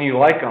watch them and you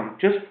like them.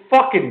 Just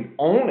fucking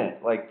own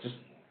it. Like just.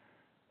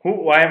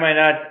 Why am I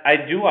not? I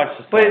do watch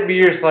the stuff. But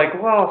you're just like,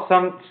 well,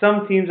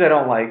 some teams I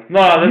don't like.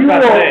 No, that's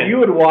not saying. You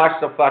would watch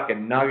the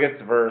fucking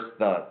Nuggets versus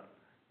the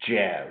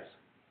Jazz.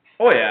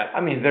 Oh yeah. I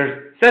mean,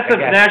 that's a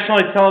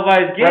nationally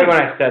televised game. Right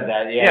when I said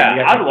that, yeah. You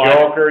got I'd the watch.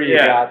 Joker. You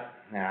got.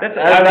 Nah, that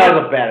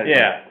was a bad idea.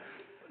 Yeah.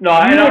 No,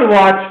 you would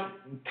watch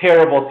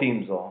terrible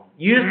teams though.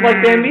 You just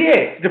like the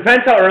NBA.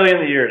 Depends how early in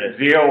the year it is.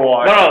 Zio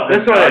watch the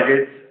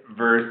Nuggets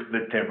versus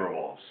the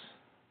Timberwolves.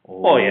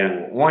 Oh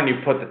yeah. When you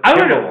put the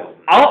Timberwolves.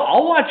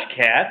 I'll watch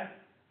Cat.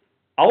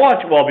 I'll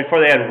watch before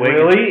they had Wiggins.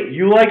 Really?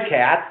 You like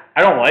Cat?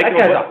 I don't like him.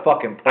 That guy's a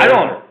fucking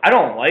player. I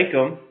don't like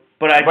him,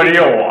 but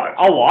you'll watch.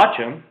 I'll watch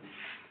him.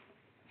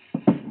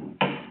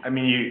 I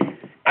mean,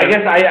 I guess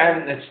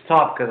it's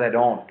tough because I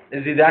don't.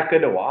 Is he that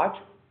good to watch?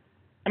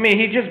 I mean,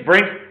 he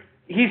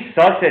he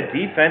sucks at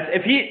defense.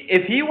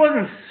 If he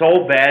wasn't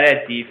so bad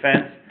at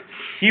defense,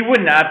 he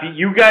would not be.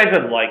 You guys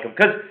would like him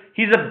because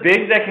he's a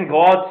big that can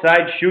go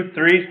outside, shoot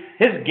threes.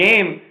 His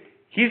game,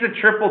 he's a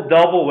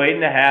triple-double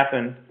waiting to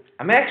happen.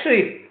 I'm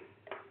actually,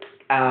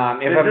 if I'm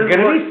going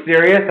to be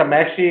serious, I'm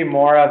actually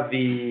more of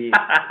the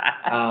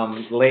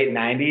late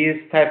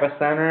 90s type of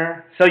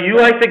center. So you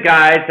like the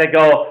guys that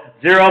go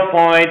 0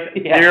 points,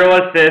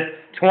 0 assists,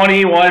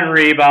 21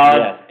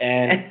 rebounds,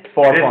 and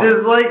 4 points. This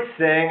is like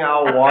saying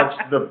I'll watch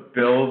the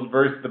Bills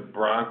versus the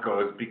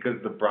Broncos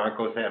because the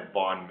Broncos have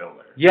Von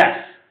Miller.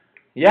 Yes.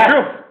 Yeah.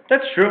 True.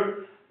 That's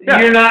true. Yeah.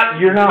 You're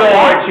not so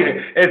watching it.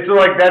 It's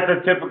like that's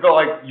a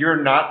typical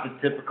you're not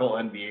the typical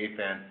NBA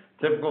fan.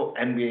 Typical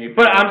NBA fan.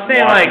 But I'm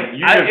saying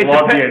you just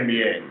love the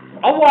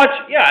NBA. I'll watch.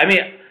 Yeah, I mean,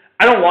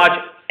 I don't watch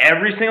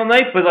every single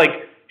night, but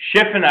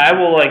Schiff and I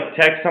will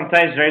text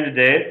sometimes during the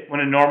day when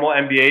a normal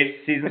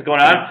NBA season's going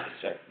on,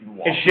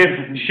 and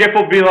Schiff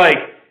will be like,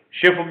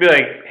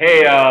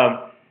 hey,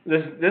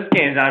 this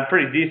game's on a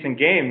pretty decent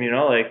game, you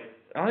know,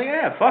 oh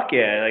yeah, fuck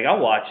yeah, I'll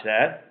watch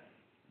that.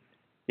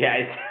 Yeah.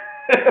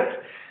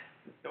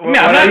 I'm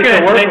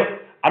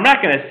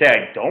not gonna say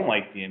I don't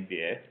like the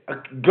NBA.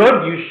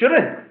 Good, you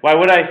shouldn't. Why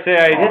would I say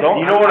I don't?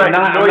 You know what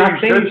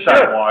you should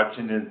start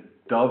watching is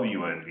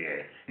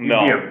WNBA. You'd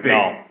be a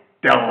big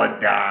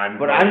Deladon.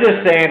 But I'm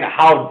just saying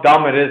how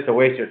dumb it is to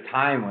waste your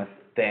time with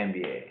the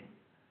NBA.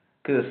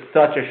 Because it's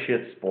such a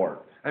shit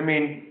sport. I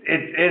mean,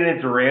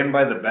 it's ran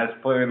by the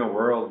best player in the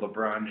world,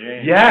 LeBron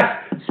James.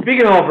 Yes.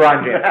 Speaking of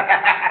LeBron James,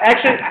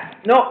 actually,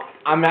 no,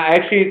 I'm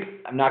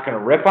not gonna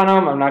rip on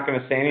him. I'm not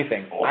gonna say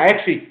anything. I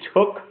actually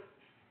took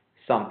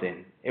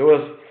something. It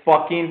was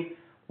fucking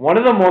one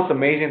of the most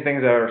amazing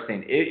things I've ever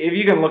seen. If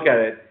you can look at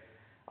it,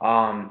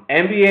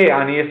 NBA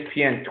on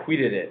ESPN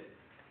tweeted it.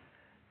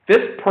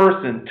 This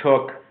person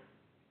took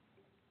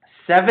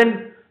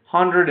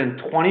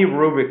 720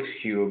 Rubik's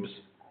Cubes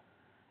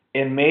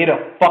and made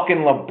a fucking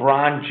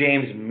LeBron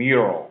James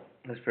mural.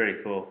 That's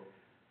pretty cool.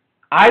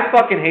 I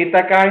fucking hate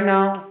that guy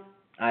now.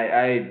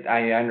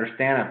 I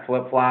understand I'm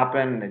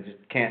flip-flopping. I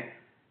just can't.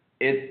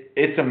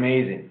 It's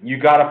amazing. You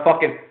gotta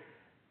fucking.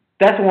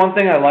 That's one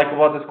thing I like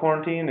about this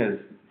quarantine is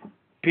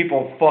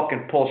people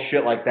fucking pull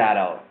shit like that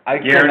out. I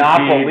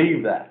cannot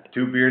believe that.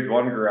 2 beards,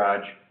 1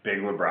 garage, big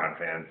LeBron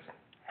fans.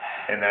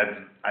 And that's,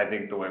 I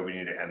think, the way we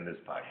need to end this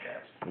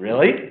podcast.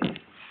 Really?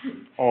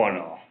 Oh,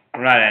 no.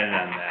 We're not ending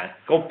on that.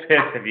 Go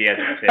piss if you have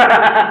to piss.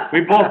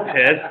 We both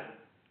piss.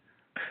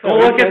 Go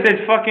look at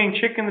this fucking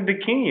chick in the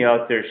bikini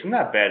out there. She's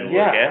not bad to look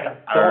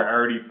at. I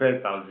already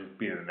pissed. I was just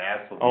being an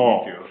asshole to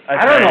you two.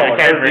 I don't know what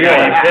their deal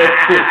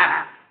is.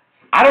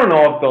 I don't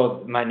know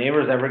if my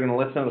neighbor's ever going to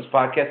listen to this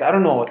podcast. I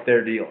don't know what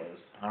their deal is.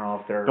 I don't know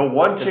if they're... The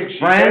one chick, she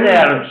kind of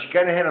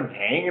had him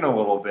hanging a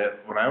little bit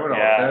when I went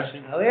out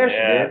there. Hell yeah, she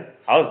did.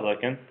 I was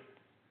looking.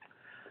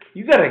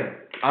 You got to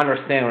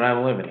understand what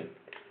I'm living in.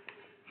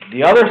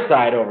 The other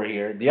side over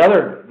here, the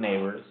other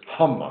neighbors...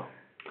 Humbug.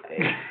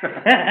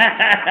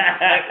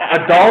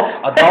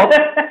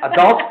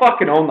 Adults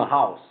fucking own the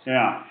house.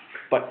 Yeah.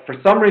 But for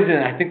some reason,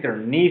 I think their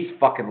niece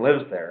fucking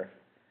lives there.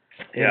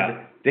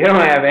 Yeah. They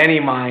don't have any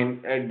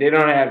mind. They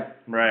don't have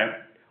right.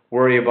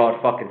 worry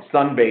about fucking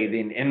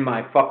sunbathing in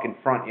my fucking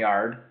front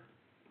yard.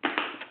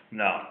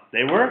 No.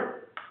 They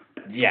were?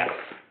 Yes.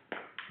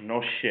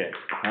 No shit.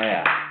 Oh,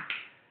 yeah.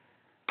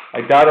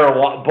 I doubt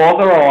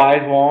both of our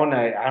wives won't.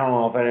 I don't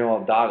know if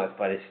anyone will doubt it,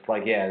 but it's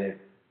like, yeah,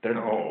 they're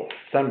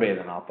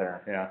sunbathing out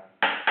there. Yeah.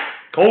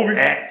 Kobe.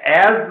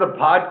 As the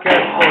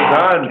podcast goes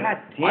on,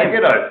 I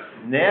get a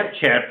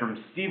Snapchat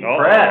from Steve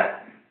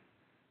Pratt.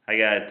 I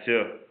got it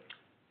too.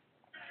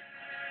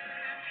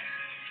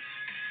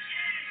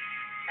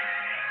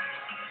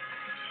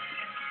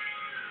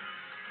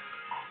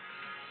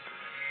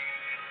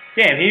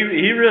 Damn, he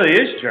really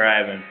is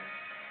driving.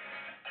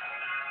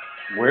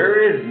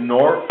 Where is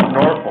Norfolk? I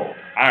don't know.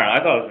 I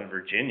thought it was in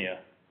Virginia.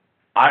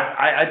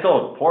 I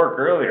told Pork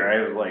earlier.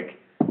 I was like,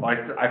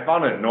 I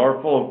found it in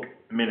Norfolk,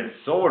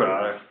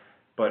 Minnesota,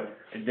 but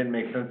it didn't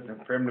make sense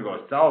for him to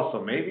go south.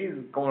 So maybe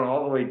he's going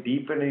all the way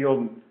deep into the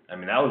old. I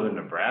mean, that was in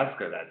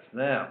Nebraska. That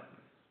snap.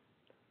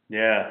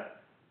 Yeah.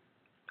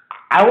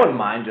 I wouldn't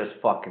mind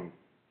just fucking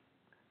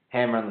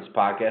hammering this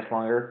podcast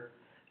longer.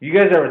 You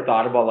guys ever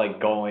thought about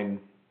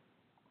going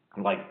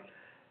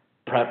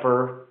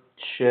prepper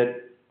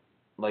shit?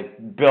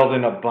 Like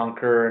building a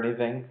bunker or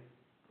anything?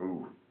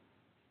 Ooh.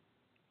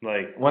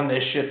 Like when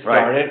this shit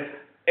started,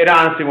 it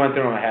honestly went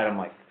through my head. I'm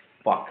like,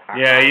 fuck.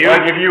 Yeah,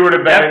 if you would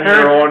have been in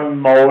your own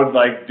mode,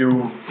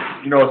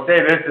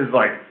 say this is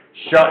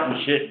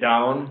shutting shit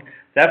down.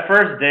 That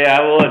first day,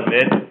 I will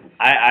admit,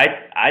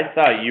 I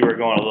thought you were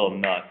going a little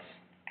nuts.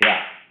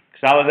 Yeah.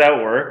 Because I was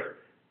at work,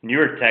 and you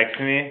were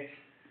texting me,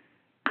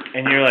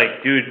 and you're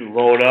like, dude,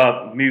 load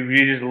up. We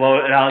just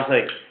load. And I was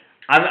like,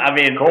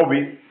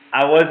 Kobe.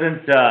 I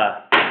wasn't,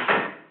 man,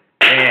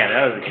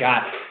 that was a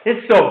god.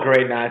 It's so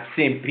great now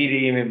seeing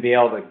PD even be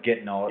able to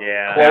get close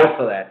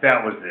to that.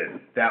 That was it.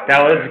 That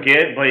was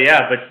good, but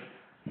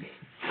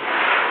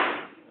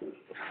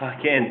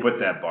fucking. Who put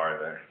that bar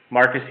there?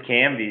 Marcus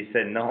Camby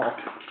said no.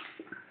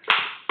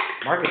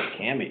 Marcus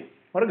Camby.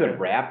 What a good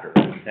Raptor.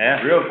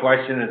 Yeah. The real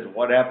question is,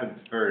 what happens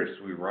first?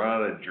 We run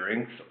out of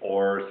drinks,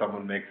 or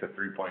someone makes a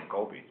 3-point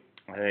Kobe?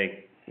 I think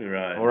we're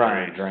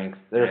on drinks.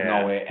 There's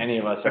no way any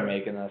of us are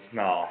making this.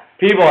 No.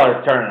 People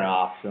are turning it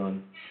off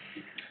soon.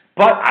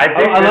 But I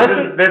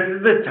think this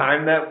is the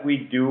time that we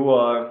do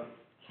a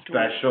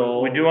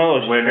special. We do all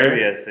those winner.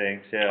 trivia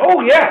things, yeah.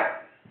 Oh, yeah.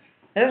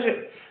 That's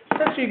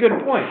actually a good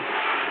point.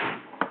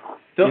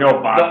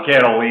 Bob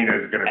Catalina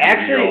is going to be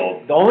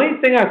actually, the only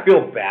thing I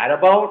feel bad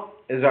about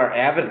is our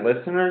avid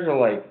listeners are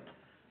like,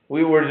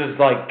 we were just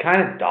like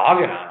kind of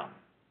dogging on them.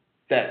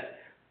 That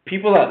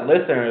people that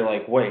listen are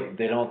like, wait,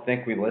 they don't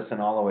think we listen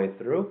all the way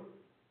through?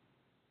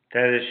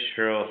 That is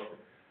true.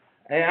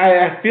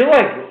 I feel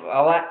like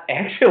a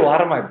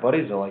lot of my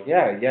buddies are like,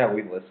 yeah,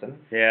 we listen.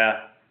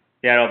 Yeah.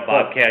 Yeah, I know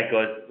Bobcat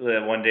goes,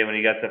 one day when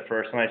he got the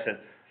first one, I said,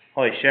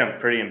 holy shit, I'm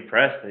pretty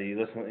impressed that you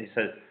listen. He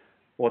said,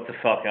 what the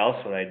fuck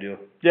else would I do?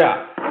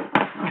 Yeah.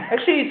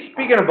 Actually,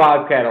 speaking of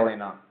Bob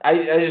Catalina, I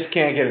just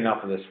can't get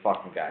enough of this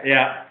fucking guy.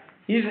 Yeah.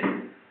 He's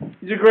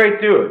a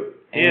great dude.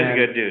 He is a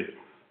good dude.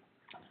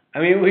 I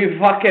mean,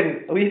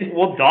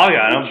 we'll dog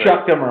on him.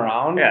 Chucked him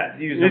around. Yeah.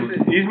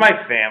 He's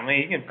my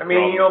family. He can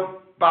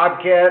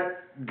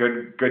Bobcat,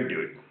 good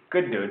dude.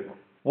 Good dude.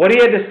 What he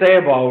had to say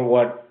about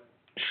what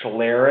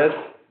Schleris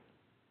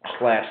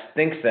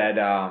 /Stink said,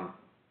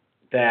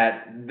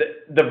 that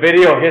the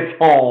video hits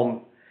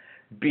home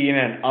being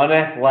an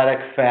unathletic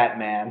fat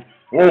man.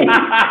 Whoa. He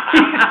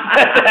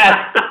said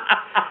that.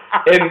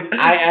 And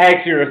I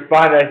actually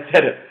responded, I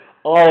said,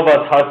 all of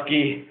us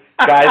Husky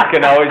guys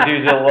can always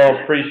use a little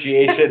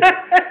appreciation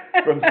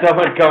from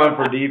someone coming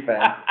for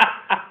defense.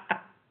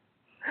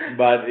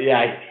 But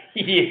yeah,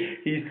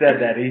 he said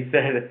that. He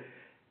said,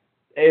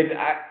 and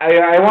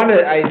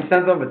I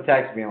sent him a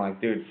text being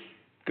like, dude,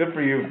 good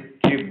for you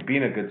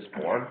being a good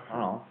sport. I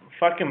don't know.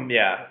 Fucking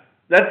yeah.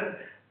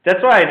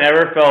 That's why I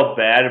never felt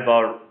bad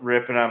about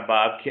ripping on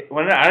Bob. I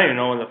don't even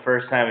know when the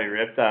first time we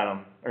ripped on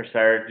him or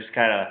started just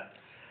kind of.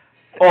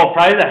 Oh,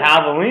 probably the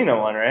Javelina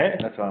one, right?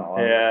 That's what it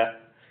was. Yeah.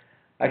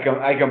 I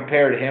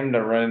compared him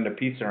to running the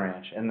Pizza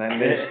Ranch, and then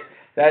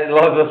that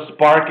was a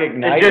spark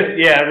ignite.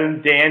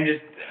 Then Dan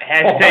just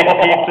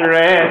hashtag Pizza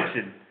Ranch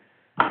and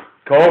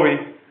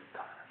Kobe.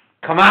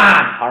 Come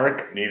on,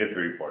 Hark. Need a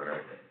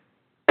 3-pointer.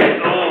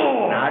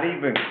 Oh, not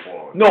even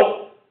close.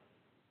 No,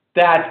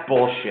 that's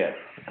bullshit.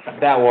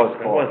 That was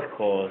close. It was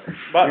close.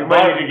 We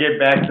might need to get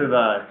back to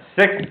the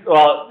 6.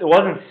 Well, it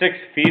wasn't 6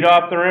 feet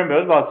off the rim, but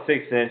it was about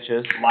 6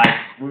 inches.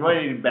 We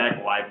might need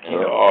back live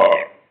cam.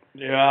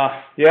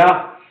 Yeah.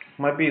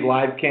 Might be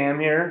live cam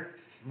here.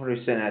 What are we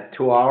sitting at?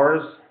 2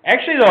 hours?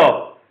 Actually,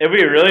 though, if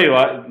we really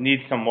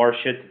need some more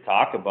shit to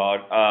talk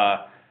about,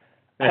 I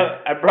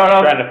brought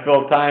up trying to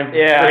fill time for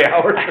 3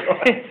 hours.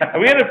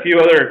 We had a few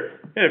other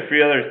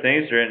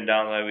things written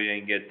down that we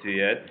didn't get to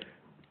yet.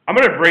 I'm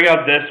gonna bring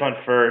up this one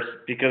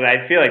first because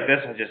I feel like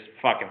this one's just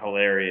fucking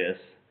hilarious.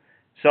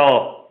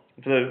 So,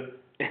 if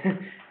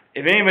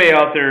anybody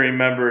out there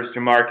remembers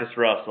Jamarcus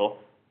Russell,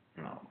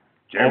 no,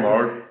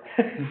 Jamar.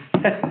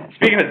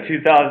 Speaking of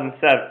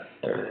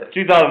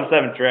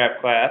 2007 draft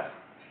class,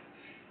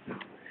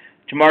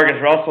 Jamarcus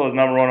Russell is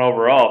number 1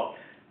 overall.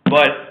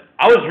 But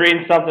I was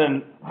reading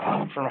something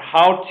from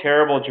how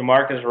terrible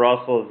Jamarcus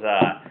Russell's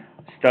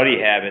study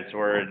habits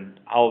were and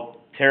how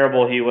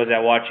terrible he was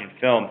at watching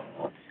film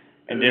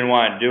and didn't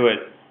want to do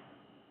it.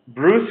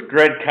 Bruce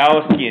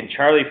Gradkowski and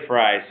Charlie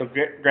Fry. So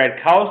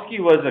Gradkowski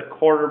was a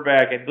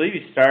quarterback. I believe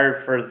he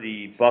started for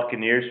the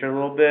Buccaneers for a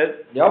little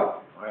bit.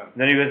 Yep.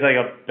 Then he was like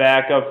a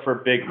backup for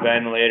Big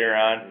Ben later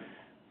on.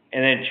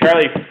 And then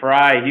Charlie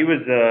Fry, he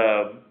was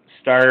a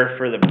starter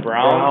for the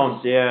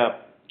Browns. Yeah.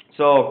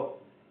 So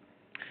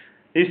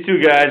these two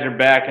guys are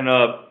backing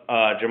up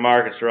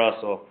Jamarcus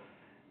Russell.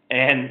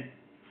 And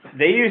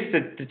they used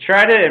to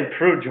try to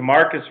improve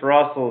Jamarcus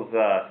Russell's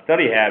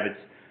study habits.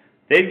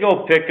 They'd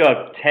go pick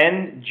up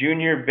 10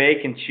 junior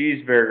bacon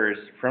cheeseburgers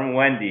from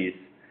Wendy's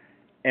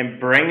and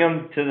bring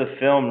them to the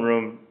film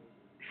room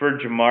for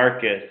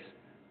Jamarcus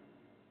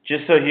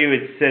just so he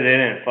would sit in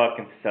and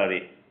fucking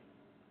study.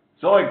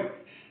 So like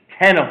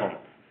 10 of them.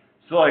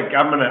 So like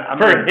I'm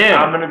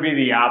gonna be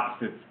the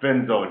opposite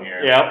spin zone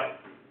here. Yep.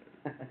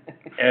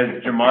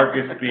 As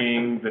Jamarcus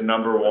being the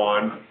number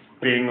 1,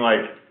 being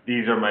like,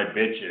 these are my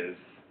bitches.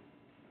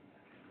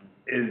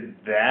 Is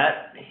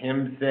that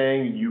him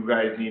saying you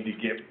guys need to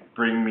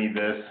bring me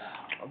this?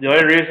 The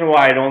only reason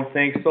why I don't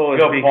think so is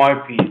good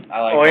point, Pete.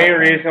 I like the only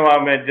reason why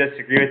I'm going to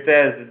disagree with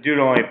that is the dude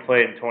only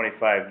played in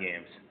 25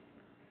 games.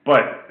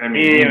 But I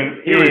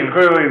mean, he was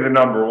clearly the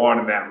number 1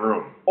 in that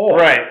room. Oh,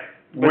 right.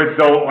 With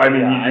those, I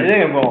mean,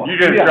 you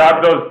just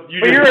dropped those.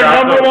 But you're a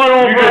number 1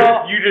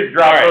 overall. You just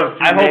dropped those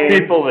 2 I hope names.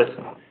 people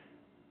listen.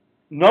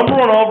 Number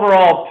 1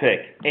 overall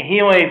pick, and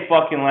he only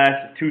fucking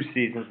lasted 2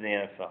 seasons in the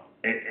NFL.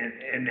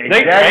 And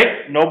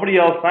right? Nobody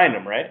else signed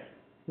him, right?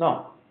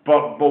 No.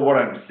 But what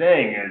I'm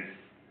saying is,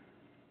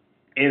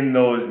 in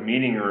those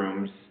meeting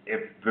rooms,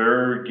 if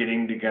they're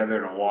getting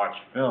together to watch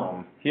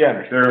film,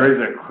 there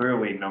is a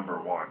clearly number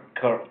 1.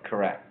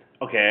 Correct.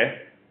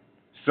 Okay.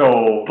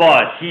 So,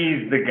 but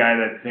he's the guy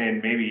that's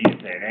saying, maybe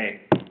he's saying,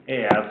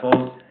 hey,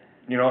 assholes.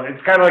 You know,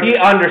 it's kind of like he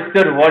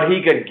understood what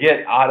he could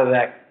get out of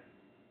that,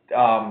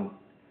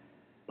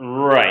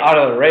 right, out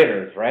of the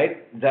Raiders,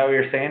 right? Is that what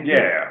you're saying?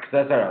 Yeah. Because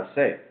that's what I would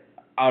say.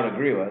 I would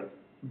agree with.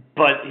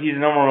 But he's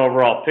number 1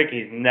 overall pick.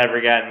 He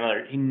never got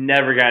another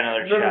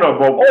shot. No,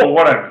 but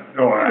what I'm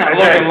not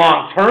looking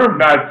long term.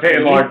 Not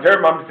saying long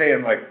term. I'm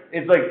saying like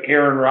it's like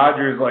Aaron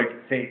Rodgers. Like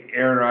say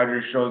Aaron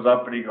Rodgers shows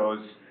up and he goes,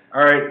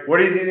 "All right, what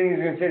do you think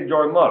he's gonna say to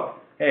Jordan Love?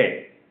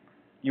 Hey,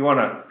 you want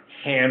to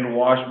hand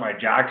wash my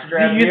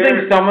jockstrap? Do you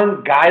think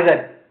someone guy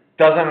that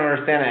doesn't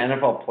understand an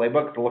NFL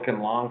playbook is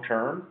looking long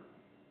term?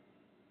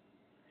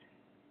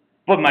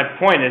 But my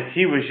point is,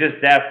 he was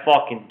just that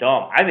fucking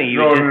dumb. I think he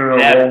was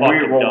that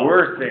fucking dumb.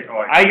 We're saying,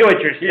 I get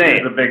what you're saying.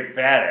 He's a big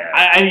fat ass.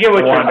 I get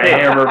what you're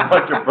saying. Hammer a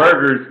bunch of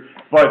burgers,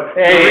 but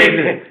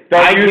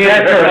I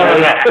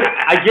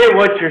get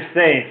what you're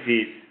saying,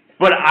 Pete.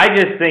 But I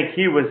just think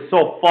he was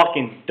so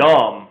fucking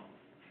dumb.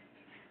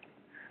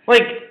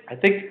 Like, I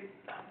think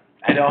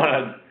I don't want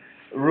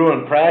to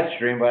ruin Pratt's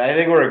dream, but I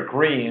think we're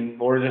agreeing.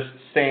 We're just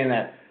saying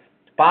that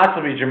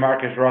possibly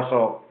Jamarcus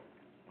Russell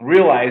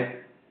realized.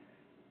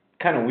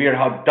 Kind of weird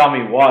how dumb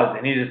he was,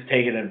 and he's just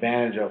taking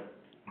advantage of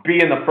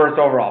being the first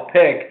overall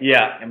pick,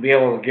 and be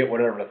able to get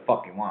whatever the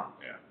fuck he wants.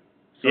 Yeah.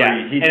 So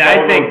he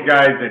told those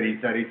guys that he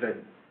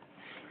said,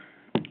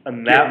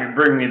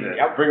 bring me this,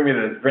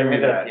 bring me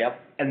that.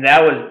 Yep. And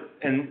that was,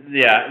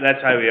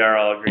 that's why we are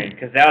all agreeing,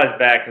 because that was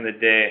back in the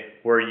day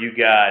where you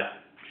got,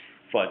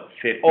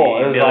 50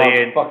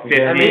 million.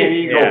 I mean,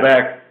 you go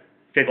back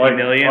 50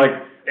 million.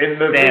 Like, and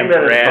the thing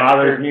that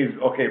bothers me is,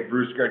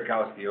 Bruce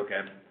Gradkowski,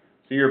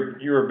 So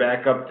you were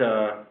back up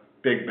to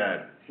Big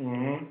Ben.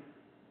 Mm-hmm.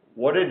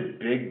 What did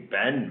Big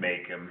Ben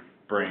make him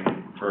bring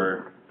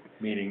for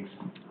meetings?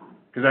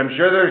 Because I'm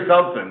sure there's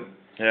something.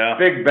 Yeah.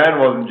 Big Ben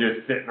wasn't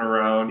just sitting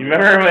around. You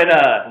remember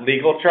when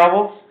legal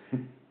troubles?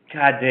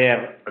 God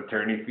damn.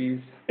 Attorney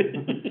fees?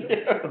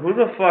 Who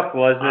the fuck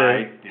was it?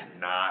 I did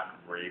not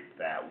rape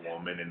that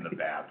woman in the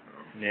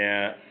bathroom.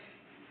 Yeah.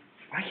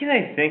 Why can't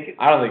I think?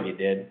 I don't think you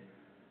did.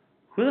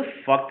 Who the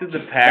fuck did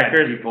the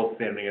Packers? Had people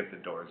standing at the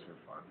doors for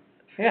fun.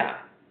 Yeah.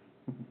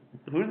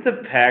 Who did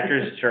the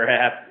Packers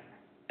draft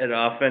an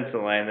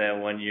offensive line that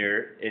 1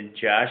 year in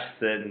Josh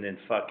Sitton and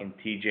fucking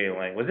TJ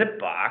Lang? Was it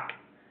Bach?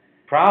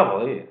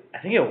 Probably. I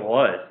think it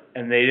was.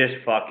 And they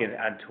just fucking,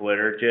 on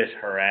Twitter, just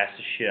harassed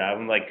the shit out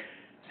of him. Like,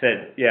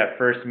 said,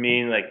 first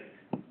meeting, like,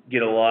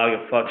 get a log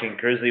of fucking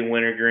Grizzly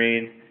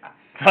Wintergreen.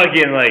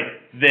 Fucking, like,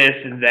 this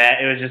and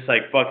that. It was just,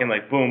 like, fucking,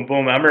 like, boom,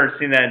 boom. I remember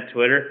seeing that on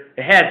Twitter.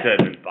 It had to have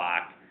been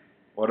Bach.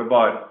 What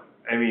about,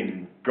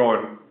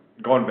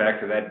 going back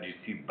to that, did you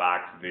see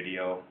Bach's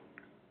video?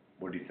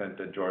 What he sent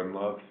to Jordan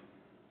Love?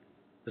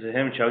 Was it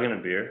him chugging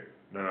a beer?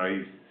 No,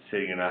 he's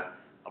sitting in a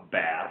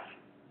bath,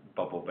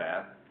 bubble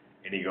bath,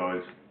 and he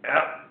goes,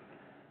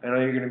 I know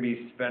you're going to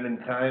be spending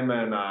time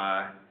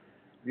on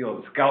the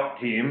old scout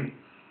team.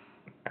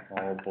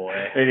 Oh, boy.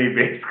 And he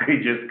basically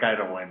just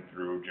kind of went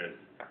through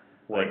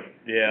what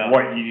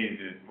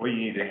you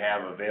need to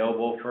have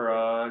available for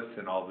us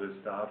and all this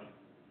stuff.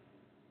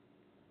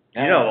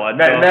 You know what?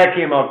 That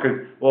came out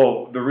because,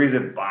 the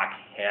reason Bach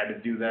had to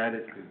do that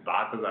is because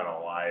Bach was on a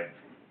live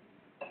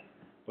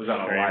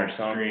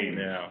stream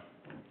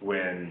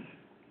when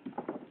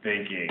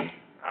thinking,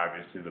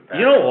 obviously, the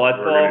Packers were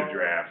going to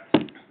draft.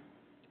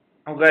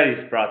 I'm glad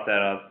he's brought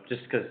that up,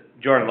 just because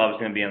Jordan Love's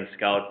going to be on the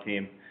scout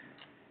team.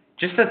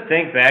 Just to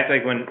think back,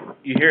 like when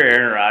you hear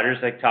Aaron Rodgers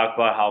talk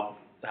about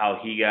how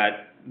he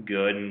got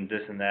good and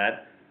this and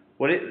that.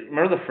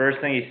 Remember the first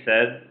thing he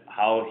said?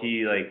 How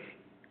he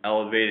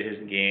elevated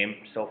his game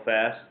so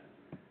fast.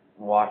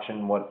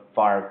 Watching what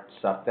Favre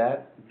sucked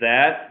at.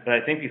 That, but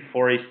I think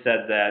before he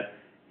said that,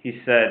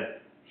 he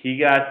said he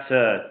got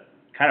to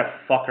kind of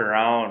fuck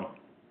around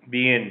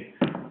being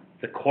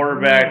the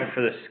quarterback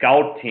for the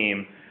scout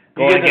team,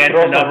 going against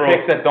the number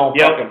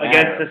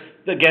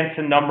against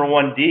the number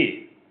 1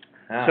 D.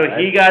 Yeah, so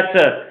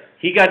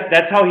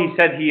that's how he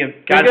said he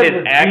got his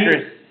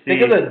accuracy.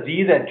 Think of the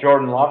D that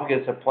Jordan Love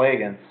gets to play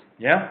against.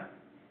 Yeah.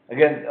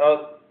 Against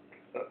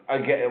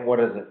what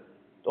is it?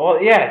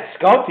 Well, yeah,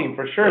 scout team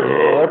for sure.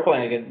 They're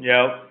playing against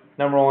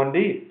number 1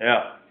 D.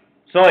 Yeah.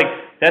 So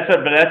that's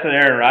what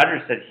Aaron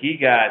Rodgers said.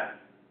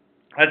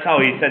 That's how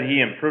he said he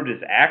improved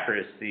his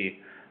accuracy,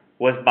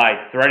 was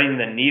by threading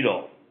the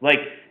needle.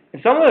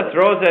 And some of the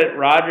throws that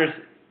Rodgers,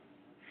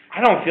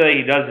 I don't feel like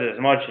he does it as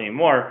much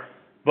anymore,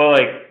 but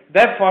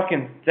that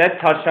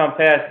touchdown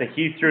pass that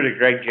he threw to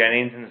Greg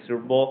Jennings in the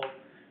Super Bowl,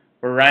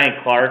 or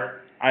Ryan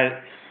Clark,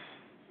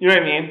 you know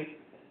what I mean?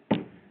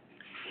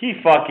 He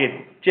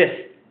fucking just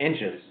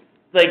inches.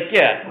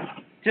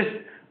 Just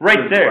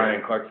right there.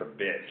 Ryan Clark's a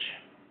bitch.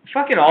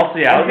 Fucking also,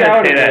 I was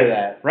gonna say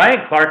that.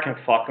 Ryan Clark can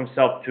fuck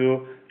himself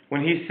too.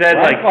 When he said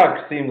Ryan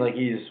Clark seemed like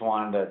he just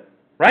wanted a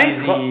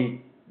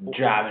easy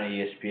job in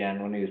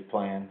ESPN when he was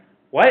playing.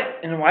 What?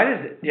 And why does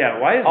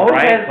always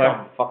Ryan has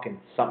Clark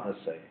something to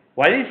say?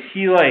 Why does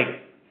he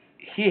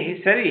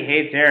he said he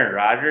hates Aaron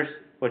Rodgers,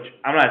 which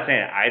I'm not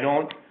saying I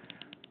don't,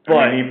 But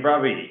I mean, he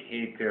probably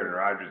hates Aaron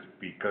Rodgers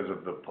because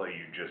of the play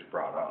you just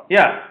brought up.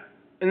 Yeah.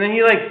 And then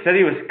he said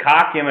he was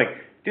cocky. I'm like,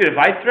 dude, if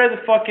I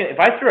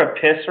threw a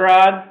piss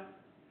rod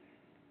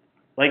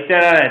like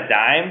that on a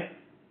dime,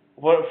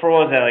 what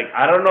was that like?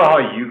 I don't know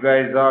how you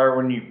guys are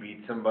when you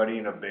beat somebody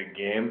in a big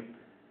game,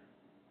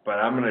 but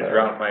I'm gonna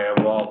drop my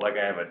elbow out like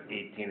I have an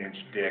 18-inch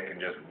dick and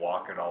just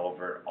walk it all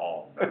over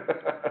all.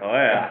 Oh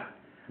yeah.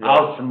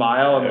 I'll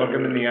smile and look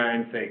him in the eye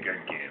and say,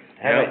 "Good game."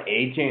 Have an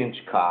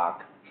 18-inch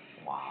cock.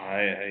 Wow.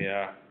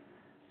 Yeah.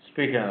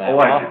 Speaking of that,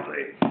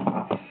 Allegedly.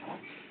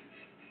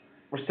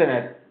 we're sitting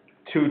at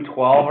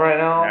 212 right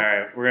now. All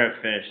right, we're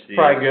gonna finish these.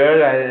 Probably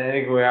good. I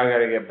think we all got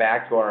to get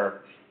back to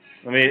our.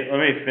 Let me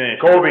finish.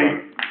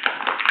 Kobe,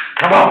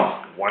 come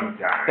on, one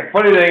time. The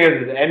funny thing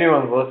is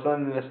anyone's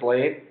listening this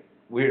late,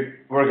 we're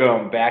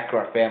going back to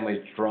our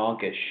families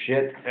drunk as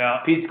shit.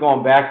 Yeah. Pete's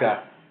going back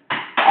to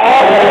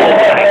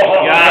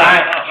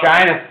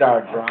China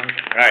Star drunk.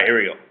 All right, here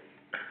we go.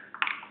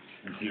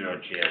 0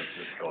 chance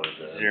this goes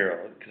in.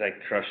 0, because I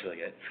crushed it like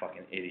a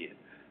fucking idiot.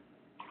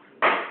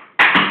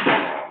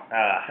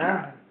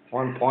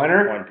 1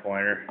 pointer. 1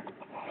 pointer.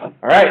 All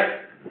right.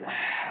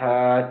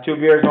 2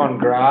 beers, 1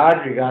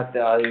 garage. We got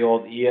the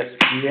old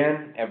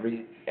ESPN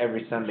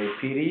every Sunday,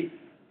 Petey.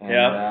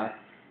 And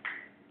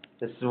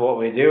this is what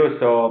we do.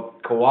 So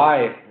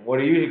Kawhi, what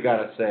do you got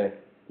to say?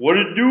 What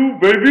it do,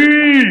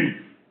 baby?